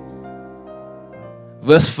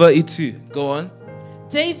 Verse 32, go on.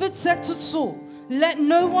 David said to Saul, "Let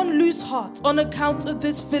no one lose heart on account of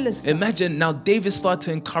this Philistine." Imagine now David started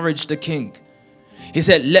to encourage the king. He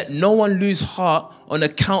said, let no one lose heart on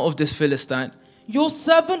account of this Philistine. "Your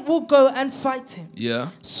servant will go and fight him." Yeah.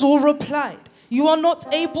 Saul replied, "You are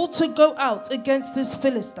not able to go out against this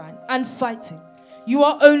Philistine and fight him. You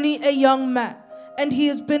are only a young man, and he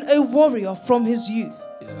has been a warrior from his youth."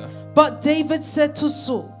 Yeah. But David said to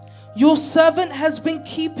Saul, "Your servant has been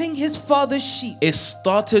keeping his father's sheep." It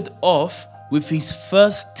started off with his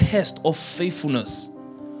first test of faithfulness,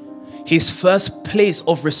 his first place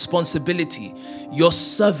of responsibility. Your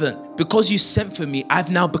servant, because you sent for me,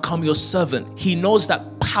 I've now become your servant. He knows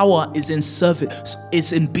that power is in service,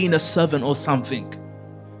 it's in being a servant or something.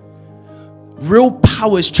 Real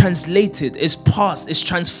power is translated, is passed, is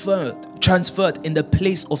transferred in the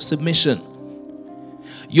place of submission.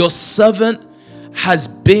 Your servant has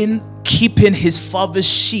been keeping his father's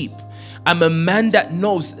sheep. I'm a man that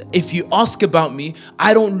knows if you ask about me,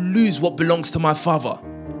 I don't lose what belongs to my father.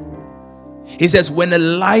 He says, when a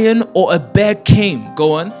lion or a bear came,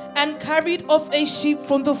 go on, and carried off a sheep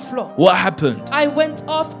from the flock, what happened? I went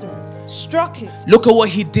after it, struck it. Look at what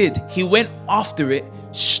he did. He went after it,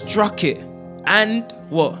 struck it, and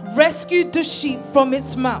what? Rescued the sheep from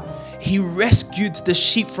its mouth. He rescued the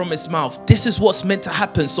sheep from its mouth. This is what's meant to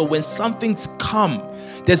happen. So when something's come,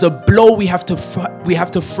 there's a blow we have to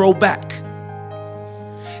throw back.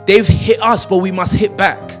 They've hit us, but we must hit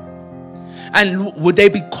back. And would there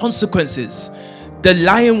be consequences? The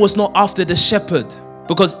lion was not after the shepherd,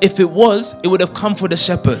 because if it was, it would have come for the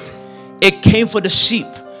shepherd. It came for the sheep,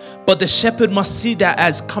 but the shepherd must see that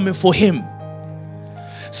as coming for him.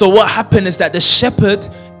 So what happened is that the shepherd,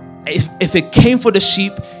 if it came for the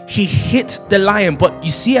sheep, he hit the lion. But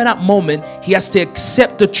you see, at that moment, he has to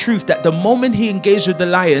accept the truth that the moment he engaged with the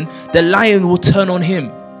lion will turn on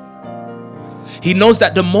him. He knows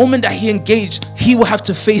that the moment that he engaged, he will have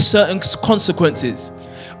to face certain consequences.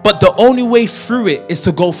 But the only way through it is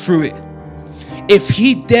to go through it. If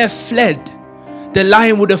he dare fled, the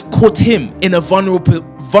lion would have caught him in a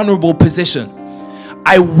vulnerable position.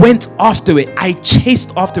 I went after it. I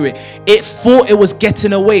chased after it. It thought it was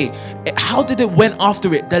getting away. How did it went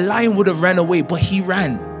after it? The lion would have ran away, but he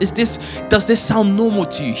ran. Does this sound normal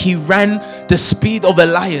to you? He ran the speed of a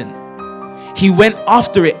lion. He went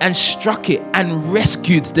after it and struck it and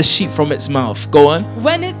rescued the sheep from its mouth. Go on.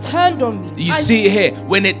 When it turned on me. You see it here.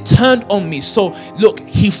 When it turned on me. So look,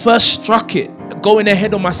 he first struck it. Going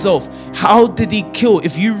ahead of myself. How did he kill?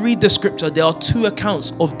 If you read the scripture, there are two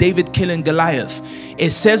accounts of David killing Goliath. It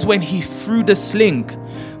says when he threw the sling,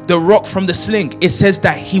 the rock from the sling, it says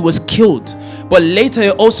that he was killed. But later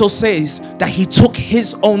it also says that he took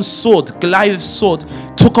his own sword, Goliath's sword,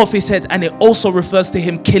 took off his head, and it also refers to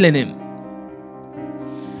him killing him.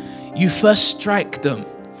 You first strike them,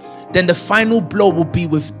 then the final blow will be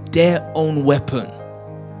with their own weapon.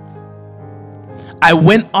 I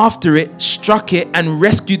went after it, struck it, and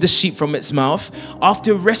rescued the sheep from its mouth.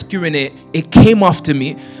 After rescuing it, it came after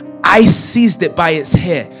me. I seized it by its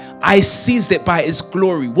hair. I seized it by its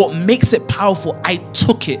glory. What makes it powerful, I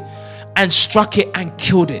took it and struck it and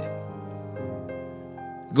killed it.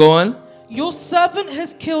 Go on. Your servant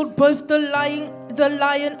has killed both the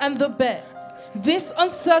lion and the bear. This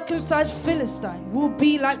uncircumcised Philistine will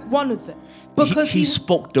be like one of them. Because he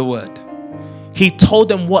spoke the word. He told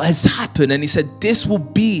them what has happened, and he said this will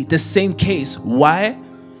be the same case. Why?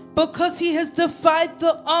 Because he has defied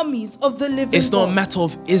the armies of the living God. It's not a matter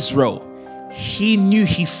of Israel. He knew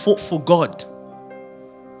he fought for God.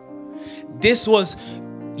 This was,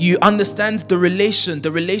 you understand the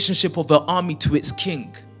relationship of an army to its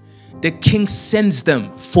king. The king sends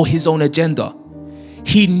them for his own agenda.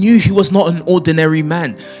 He knew he was not an ordinary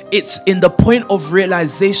man. It's in the point of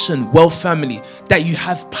realization, well, family, that you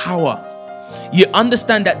have power. You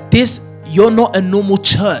understand that you're not a normal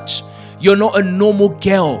church. You're not a normal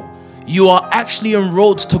girl. You are actually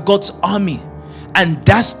enrolled to God's army. And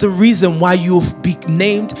that's the reason why you'll be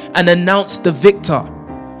named and announced the victor.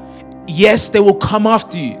 Yes, they will come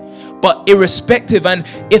after you. But irrespective, and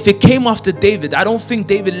if it came after David, I don't think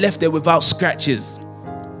David left there without scratches.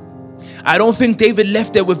 I don't think David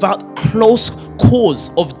left there without close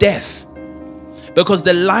cause of death. Because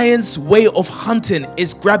the lion's way of hunting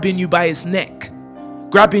is grabbing you by its neck.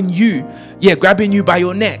 Grabbing you by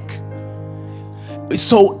your neck.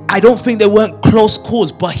 So I don't think they weren't close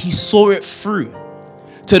calls, but he saw it through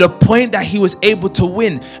to the point that he was able to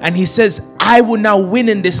win. And he says, I will now win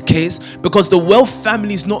in this case because the Wealth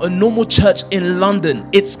family is not a normal church in London.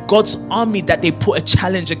 It's God's army that they put a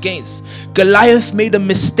challenge against. Goliath made a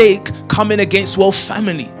mistake coming against Wealth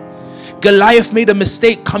family. Goliath made a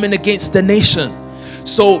mistake coming against the nation.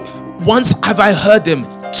 So once have I heard him,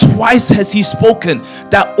 twice has he spoken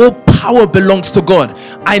that all power belongs to God.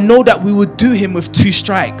 I know that we would do him with 2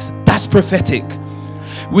 strikes. That's prophetic.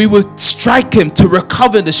 We will strike him to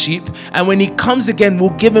recover the sheep, and when he comes again,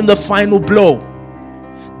 we'll give him the final blow.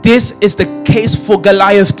 This is the case for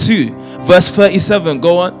Goliath too. Verse 37,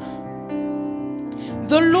 go on.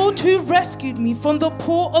 The Lord who rescued me from the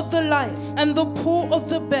paw of the lion and the paw of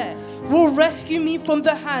the bear will rescue me from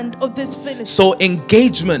the hand of this Philistine. So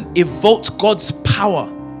engagement evoked God's power,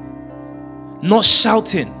 not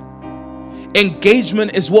shouting.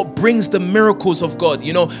 Engagement is what brings the miracles of God.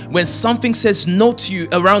 You know, when something says no to you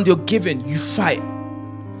around your giving, you fight.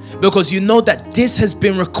 Because you know that this has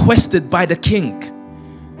been requested by the king.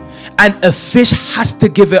 And a fish has to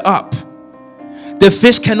give it up. The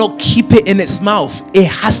fish cannot keep it in its mouth. It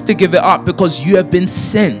has to give it up because you have been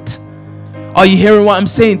sent. Are you hearing what I'm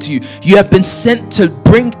saying to you? You have been sent to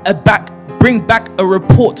bring back a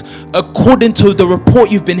report according to the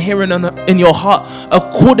report you've been hearing in your heart,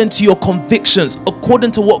 according to your convictions,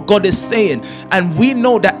 according to what God is saying. And we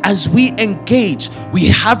know that as we engage, we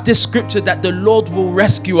have this scripture that the Lord will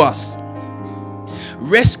rescue us.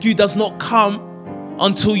 Rescue does not come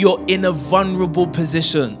until you're in a vulnerable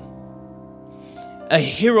position. A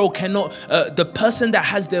hero cannot, the person that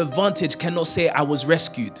has the advantage cannot say, I was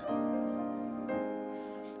rescued.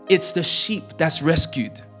 It's the sheep that's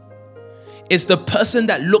rescued. It's the person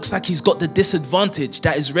that looks like he's got the disadvantage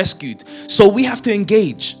that is rescued. So we have to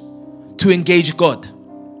engage God.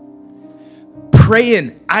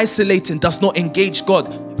 Praying, isolating does not engage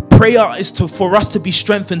God. Prayer is for us to be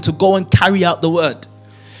strengthened to go and carry out the word.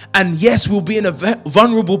 And yes, we'll be in a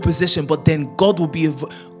vulnerable position, but then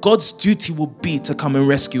God's duty will be to come and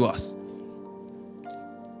rescue us.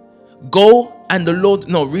 Go and the Lord,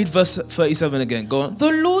 read verse 37 again. Go on.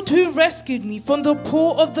 The Lord who rescued me from the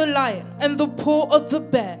paw of the lion and the paw of the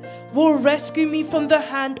bear will rescue me from the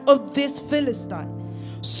hand of this Philistine.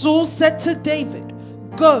 Saul said to David,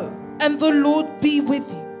 go, and the Lord be with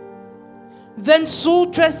you. Then Saul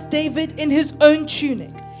dressed David in his own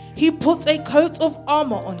tunic. He put a coat of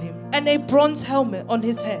armor on him and a bronze helmet on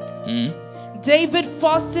his head. David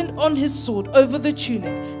fastened on his sword over the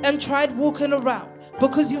tunic and tried walking around,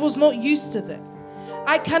 because he was not used to them.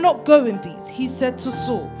 I cannot go in these, he said to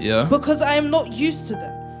Saul, because I am not used to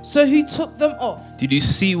them. So he took them off. Did you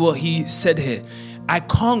see what he said here? I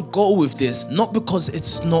can't go with this, not because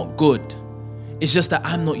it's not good. It's just that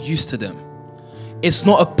I'm not used to them. It's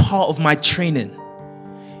not a part of my training.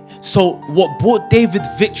 So what brought David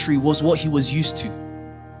victory was what he was used to.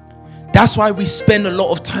 That's why we spend a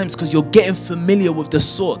lot of times, because you're getting familiar with the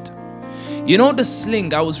sword. You know the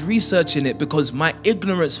sling, I was researching it because my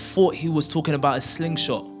ignorance thought he was talking about a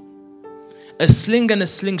slingshot. A sling and a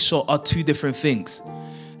slingshot are 2 different things.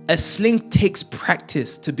 A sling takes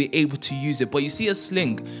practice to be able to use it. But you see a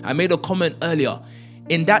sling, I made a comment earlier,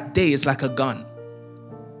 in that day it's like a gun.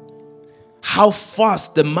 How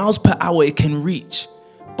fast, the miles per hour it can reach.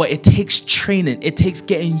 But it takes training, it takes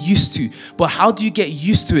getting used to. But how do you get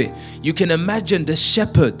used to it? You can imagine the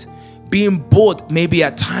shepherd being bored maybe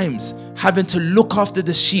at times, having to look after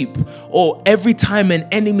the sheep, or every time an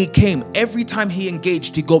enemy came, every time he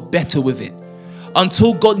engaged, he got better with it.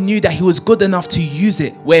 Until God knew that he was good enough to use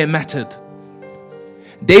it where it mattered.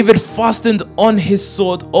 David fastened on his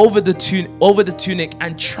sword over the tunic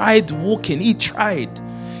and tried walking. He tried.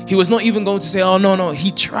 He was not even going to say, oh no,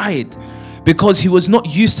 he tried. Because he was not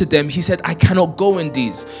used to them, he said, I cannot go in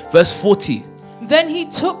these. Verse 40. Then he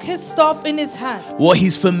took his staff in his hand. What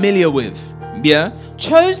he's familiar with. Yeah.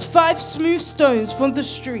 Chose 5 smooth stones from the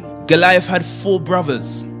street. Goliath had 4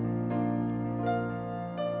 brothers.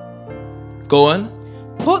 Go on.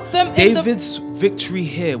 Put them in the... David's victory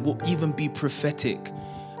here will even be prophetic.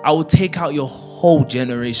 I will take out your whole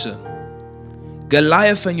generation.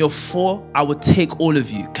 Goliath and your four, I will take all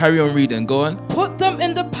of you. Carry on reading, go on. Put them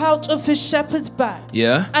in the pouch of his shepherd's bag.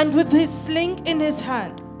 Yeah, And with his sling in his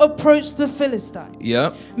hand, approached the Philistine.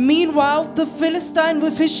 yeah. Meanwhile, the Philistine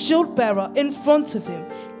with his shield bearer in front of him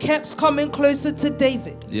kept coming closer to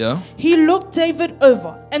David. Yeah. He looked David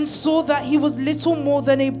over and saw that he was little more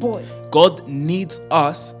than a boy. God needs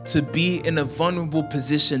us to be in a vulnerable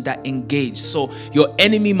position that engage. So your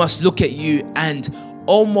enemy must look at you and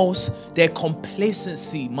almost their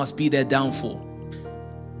complacency must be their downfall.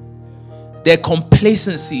 Their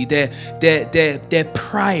complacency, their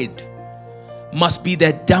pride must be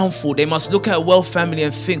their downfall. They must look at Well family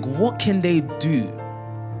and think, what can they do?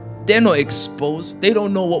 They're not exposed. They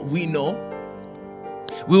don't know what we know.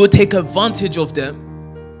 We will take advantage of them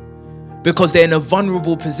because they're in a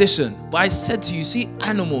vulnerable position. But I said to you, see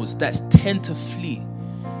animals that tend to flee.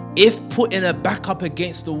 If put in a back up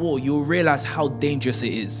against the wall, you'll realize how dangerous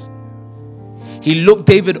it is. He looked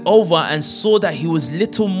David over and saw that he was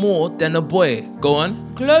little more than a boy. Go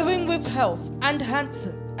on. Glowing with health and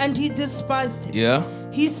handsome, and he despised him.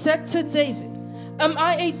 Yeah. He said to David, Am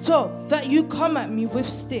I a dog that you come at me with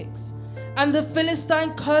sticks? And the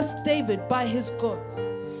Philistine cursed David by his gods.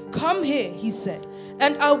 Come here, he said,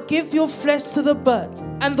 and I'll give your flesh to the birds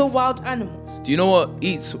and the wild animals. Do you know what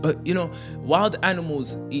eats? Wild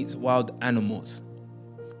animals eat wild animals.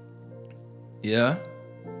 Yeah.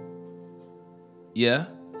 Yeah.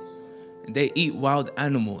 They eat wild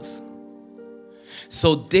animals.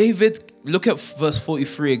 So David, look at verse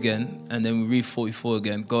 43 again, and then we read 44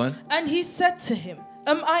 again. Go on. And he said to him,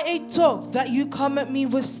 Am I a dog that you come at me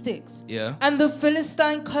with sticks? Yeah. And the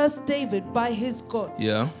Philistine cursed David by his gods.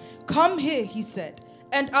 Yeah. Come here, he said,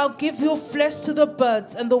 and I'll give your flesh to the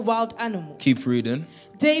birds and the wild animals. Keep reading.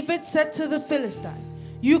 David said to the Philistine,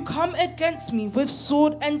 You come against me with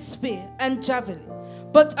sword and spear and javelin,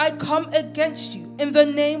 but I come against you in the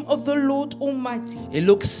name of the Lord Almighty. It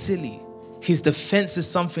looks silly. His defense is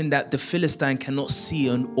something that the Philistine cannot see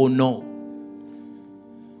or know.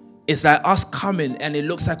 It's like us coming and it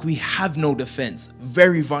looks like we have no defense.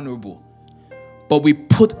 Very vulnerable. But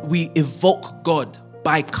we evoke God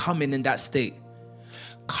by coming in that state.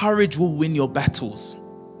 Courage will win your battles.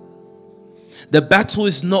 The battle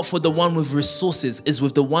is not for the one with resources, it's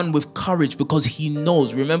with the one with courage, because he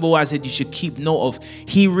knows. Remember what I said you should keep note of.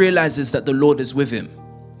 He realizes that the Lord is with him.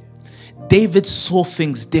 David saw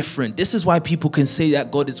things different. This is why people can say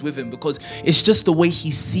that God is with him, because it's just the way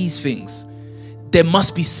he sees things. There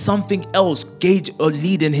must be something else gauge or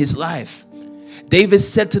lead in his life. David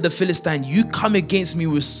said to the Philistine, You come against me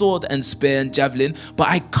with sword and spear and javelin, but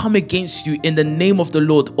I come against you in the name of the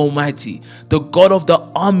Lord Almighty, the God of the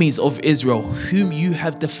armies of Israel, whom you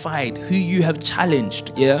have defied, who you have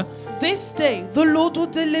challenged. Yeah. This day the Lord will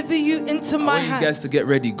deliver you into my I want hands. you guys to get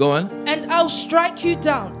ready. Go on. And I'll strike you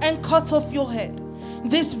down and cut off your head.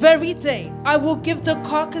 This very day I will give the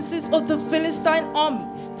carcasses of the Philistine army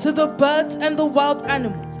to the birds and the wild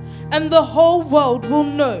animals, and the whole world will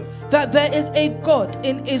know that there is a God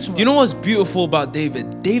in Israel. Do you know what's beautiful about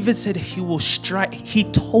David? David said he will strike. He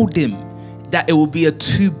told him that it will be a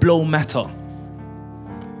two-blow matter.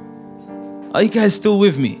 Are you guys still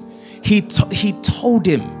with me? He told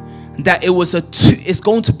him that it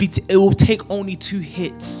will take only 2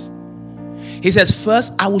 hits. He says,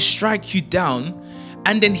 first I will strike you down,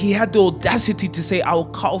 and then he had the audacity to say, I will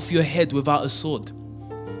cut off your head without a sword.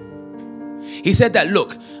 He said that,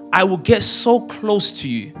 look, I will get so close to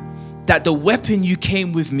you that the weapon you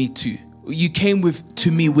came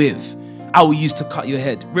to me with, I will use to cut your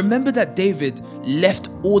head. Remember that David left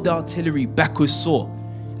all the artillery back with Saul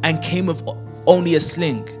and came with only a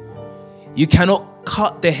sling. You cannot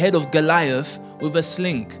cut the head of Goliath with a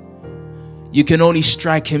sling. You can only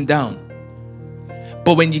strike him down.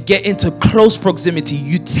 But when you get into close proximity,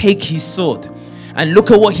 you take his sword. And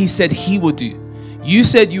look at what he said he will do. You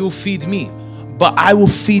said you will feed me, but I will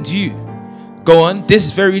feed you. Go on.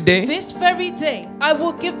 This very day. This very day I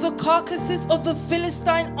will give the carcasses of the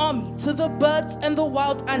Philistine army to the birds and the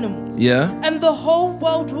wild animals. Yeah. And the whole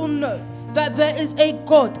world will know that there is a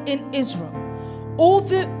God in Israel. All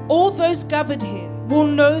those gathered here will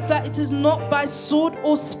know that it is not by sword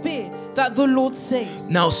or spear that the Lord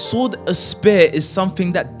saves. Now, sword or spear is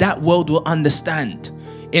something that world will understand.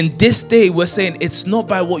 In this day, we're saying it's not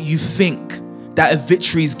by what you think that a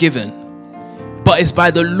victory is given, but it's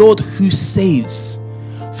by the Lord who saves.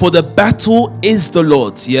 For the battle is the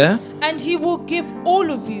Lord's, yeah? And he will give all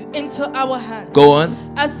of you into our hand. Go on.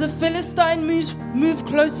 As the Philistine move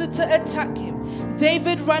closer to attack him,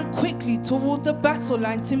 David ran quickly toward the battle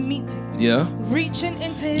line to meet him. Yeah. Reaching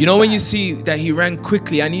into his You know, when bag- you see that he ran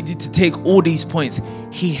quickly, I need you to take all these points.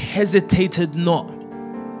 He hesitated not.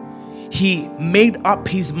 He made up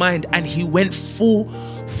his mind and he went full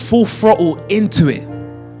throttle into it.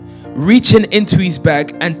 Reaching into his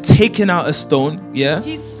bag and taking out a stone. Yeah.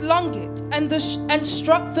 he slung it and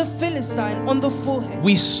struck the Philistine on the forehead.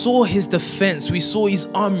 We saw his defense. We saw his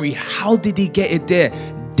armory. How did he get it there?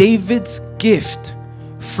 David's gift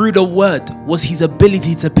through the word was his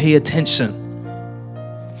ability to pay attention.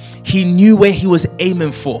 He knew where he was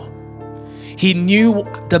aiming for. He knew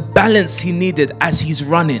the balance he needed as he's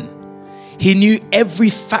running. He knew every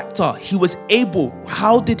factor. He was able.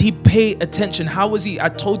 How did he pay attention? How was he? I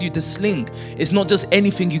told you the sling is not just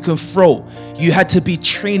anything you can throw. You had to be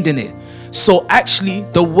trained in it. So actually,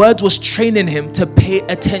 the word was training him to pay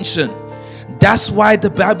attention. That's why the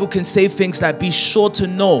Bible can say things like, be sure to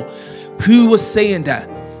know. Who was saying that?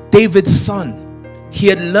 David's son. He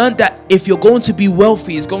had learned that if you're going to be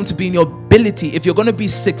wealthy, it's going to be in your ability. If you're going to be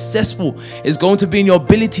successful, it's going to be in your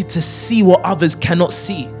ability to see what others cannot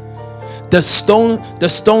see. The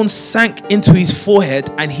stone sank into his forehead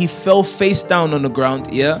and he fell face down on the ground.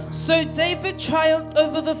 Yeah. So David triumphed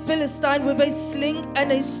over the Philistine with a sling and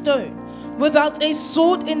a stone. Without a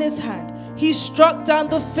sword in his hand, he struck down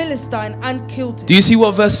the Philistine and killed him. Do you see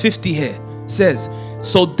what verse 50 here says?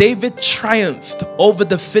 So David triumphed over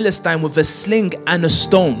the Philistine with a sling and a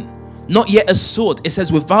stone, not yet a sword. It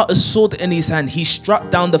says without a sword in his hand, he struck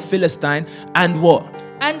down the Philistine and what?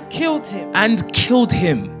 And killed him. And killed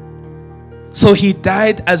him. So he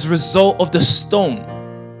died as a result of the stone.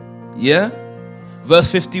 Yeah?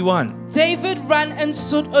 Verse 51. David ran and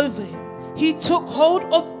stood over him. He took hold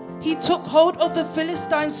of the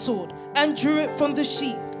Philistine's sword and drew it from the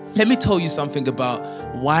sheath. Let me tell you something about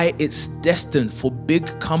why it's destined for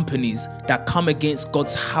big companies that come against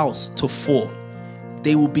God's house to fall.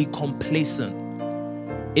 They will be complacent.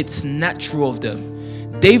 It's natural of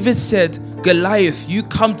them. David said, Goliath, you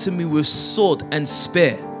come to me with sword and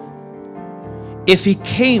spear. If he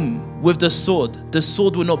came with the sword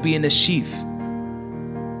will not be in a sheath.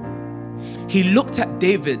 He looked at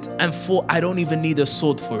David and thought, I don't even need a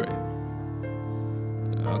sword for it.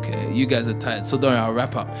 Okay, you guys are tired, so don't worry, I'll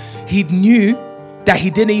wrap up. He knew that he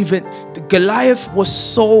didn't even, Goliath was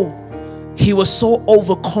so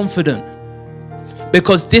overconfident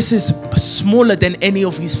because this is smaller than any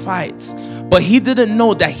of his fights. But he didn't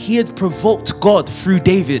know that he had provoked God through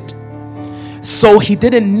David. So he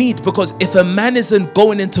didn't need, because if a man isn't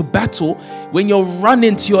going into battle, when you're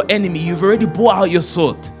running to your enemy, you've already brought out your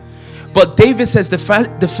sword. But David says the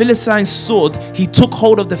Philistine's sword, he took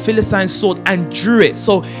hold of the Philistine's sword and drew it.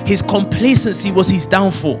 So his complacency was his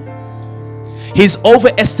downfall. His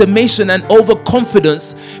overestimation and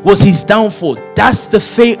overconfidence was his downfall. That's the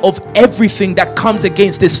fate of everything that comes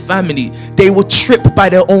against this family. They will trip by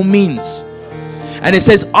their own means. And it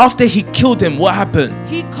says after he killed him, what happened?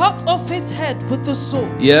 He cut off his head with the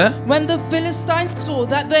sword. Yeah? When the Philistines saw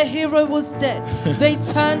that their hero was dead, they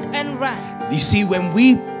turned and ran. You see, when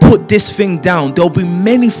we put this thing down, there'll be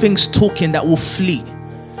many things talking that will flee.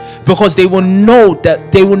 Because they will know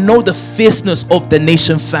the fierceness of the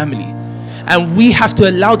nation family. And we have to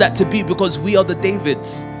allow that to be, because we are the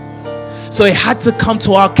Davids. So it had to come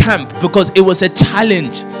to our camp because it was a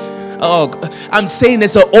challenge. Oh, I'm saying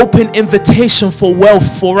it's an open invitation for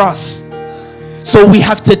wealth for us. So we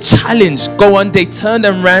have to challenge. Go on, they turned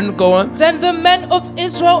and ran. Go on. Then the men of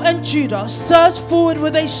Israel and Judah surged forward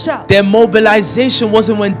with a shout. Their mobilization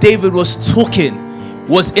wasn't when David was talking,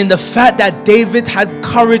 was in the fact that David had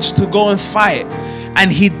courage to go and fight. And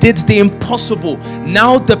he did the impossible.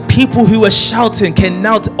 Now the people who were shouting can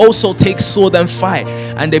now also take sword and fight.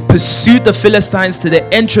 And they pursued the Philistines to the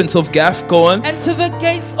entrance of Gath. Go on. And to the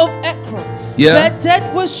gates of Ekron. Yeah. Their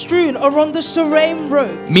dead were strewn around the Shaaraim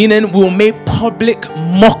road. Meaning we'll make public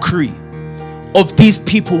mockery of these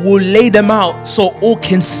people. We'll lay them out so all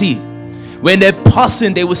can see. When they're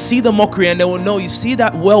passing, they will see the mockery and they will know, you see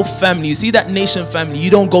that wealth family, you see that nation family, you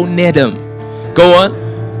don't go near them. Go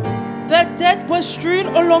on. Their dead were strewn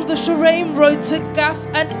along the Shaaraim road to Gath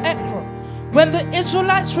and Ekron. When the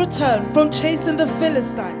Israelites returned from chasing the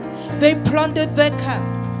Philistines, they plundered their camp.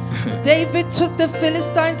 David took the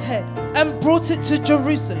Philistines' head and brought it to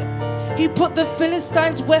Jerusalem. He put the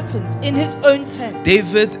Philistines' weapons in his own tent.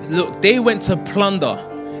 David, look, they went to plunder.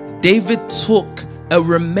 David took a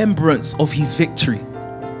remembrance of his victory.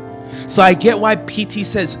 So I get why PT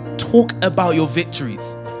says, talk about your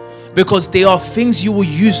victories. Because they are things you will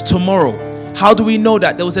use tomorrow. How do we know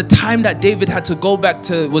that? There was a time that David had to go back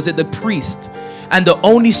to, was it the priest? and the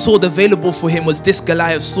only sword available for him was this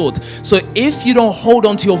Goliath sword. So if you don't hold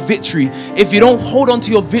on to your victory, if you don't hold on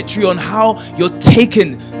to your victory on how you're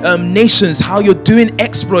taking nations, how you're doing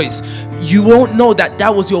exploits, you won't know that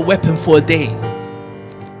that was your weapon for a day.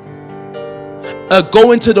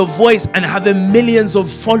 Going to The Voice and having millions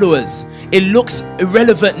of followers, it looks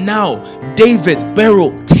irrelevant now. David,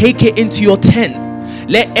 Beryl, take it into your tent.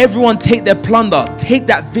 Let everyone take their plunder, take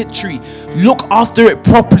that victory, look after it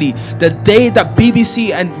properly. The day that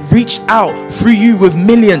BBC and reached out through you with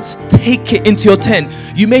millions, take it into your tent.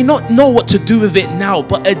 You may not know what to do with it now,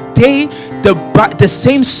 but a day the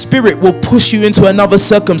same spirit will push you into another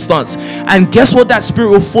circumstance. And guess what that spirit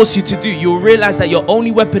will force you to do? You'll realize that your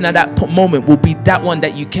only weapon at that moment will be that one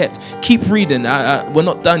that you kept. Keep reading. We're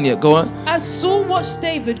not done yet. Go on. As Saul watched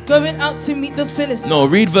David going out to meet the Philistines. No,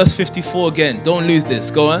 read verse 54 again. Don't lose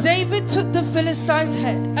this. Go on. David took the Philistines'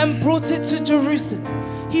 head and brought it to Jerusalem.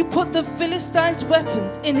 He put the Philistines'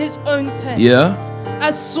 weapons in his own tent. Yeah.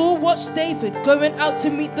 As Saul watched David going out to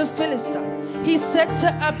meet the Philistine, he said to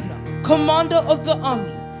Abner, commander of the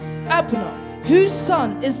army, Abner, whose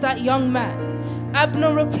son is that young man?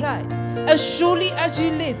 Abner replied, as surely as you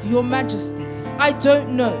live, your majesty, I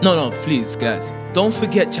don't know. No, please, guys. Don't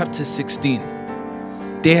forget chapter 16.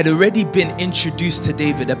 They had already been introduced to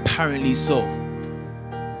David, apparently so.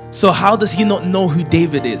 So how does he not know who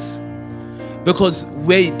David is? Because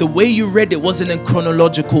the way you read it wasn't in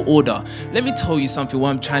chronological order. Let me tell you something, what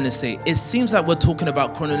I'm trying to say. It seems like we're talking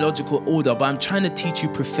about chronological order, but I'm trying to teach you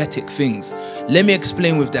prophetic things. Let me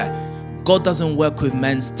explain with that. God doesn't work with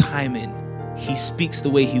man's timing. He speaks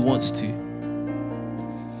the way he wants to.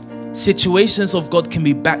 Situations of God can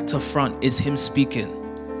be back to front. It's him speaking.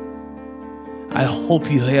 I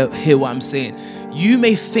hope you hear what I'm saying. You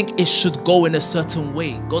may think it should go in a certain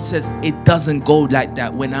way. God says it doesn't go like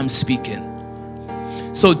that when I'm speaking.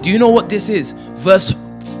 So do you know what this is? Verse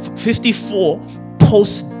 54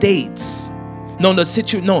 post-dates.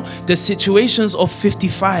 The situations of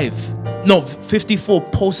 55. No, 54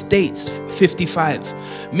 post-dates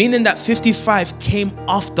 55. Meaning that 55 came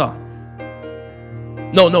after.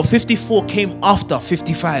 54 came after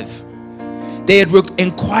 55. They had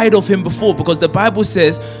inquired of him before, because the Bible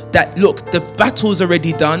says that, look, the battle's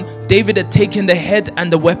already done. David had taken the head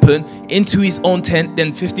and the weapon into his own tent.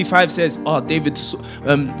 Then 55 says,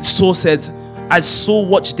 Saul said, as Saul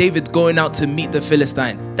watched David going out to meet the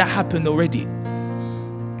Philistine. That happened already.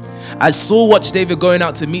 As Saul watched David going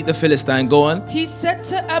out to meet the Philistine, go on. He said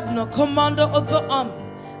to Abner, commander of the army,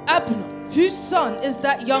 Abner, whose son is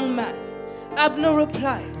that young man? Abner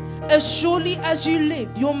replied, as surely as you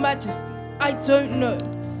live, your majesty, I don't know.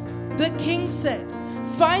 The king said,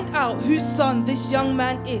 find out whose son this young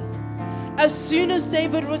man is. As soon as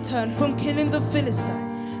David returned from killing the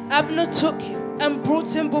Philistine, Abner took him and brought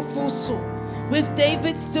him before Saul, with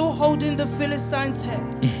David still holding the Philistine's head.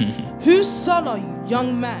 Whose son are you,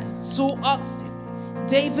 young man? Saul asked him.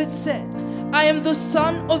 David said, I am the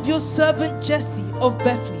son of your servant Jesse of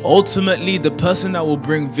Bethlehem. Ultimately, the person that will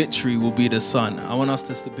bring victory will be the son. I want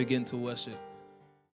us to begin to worship.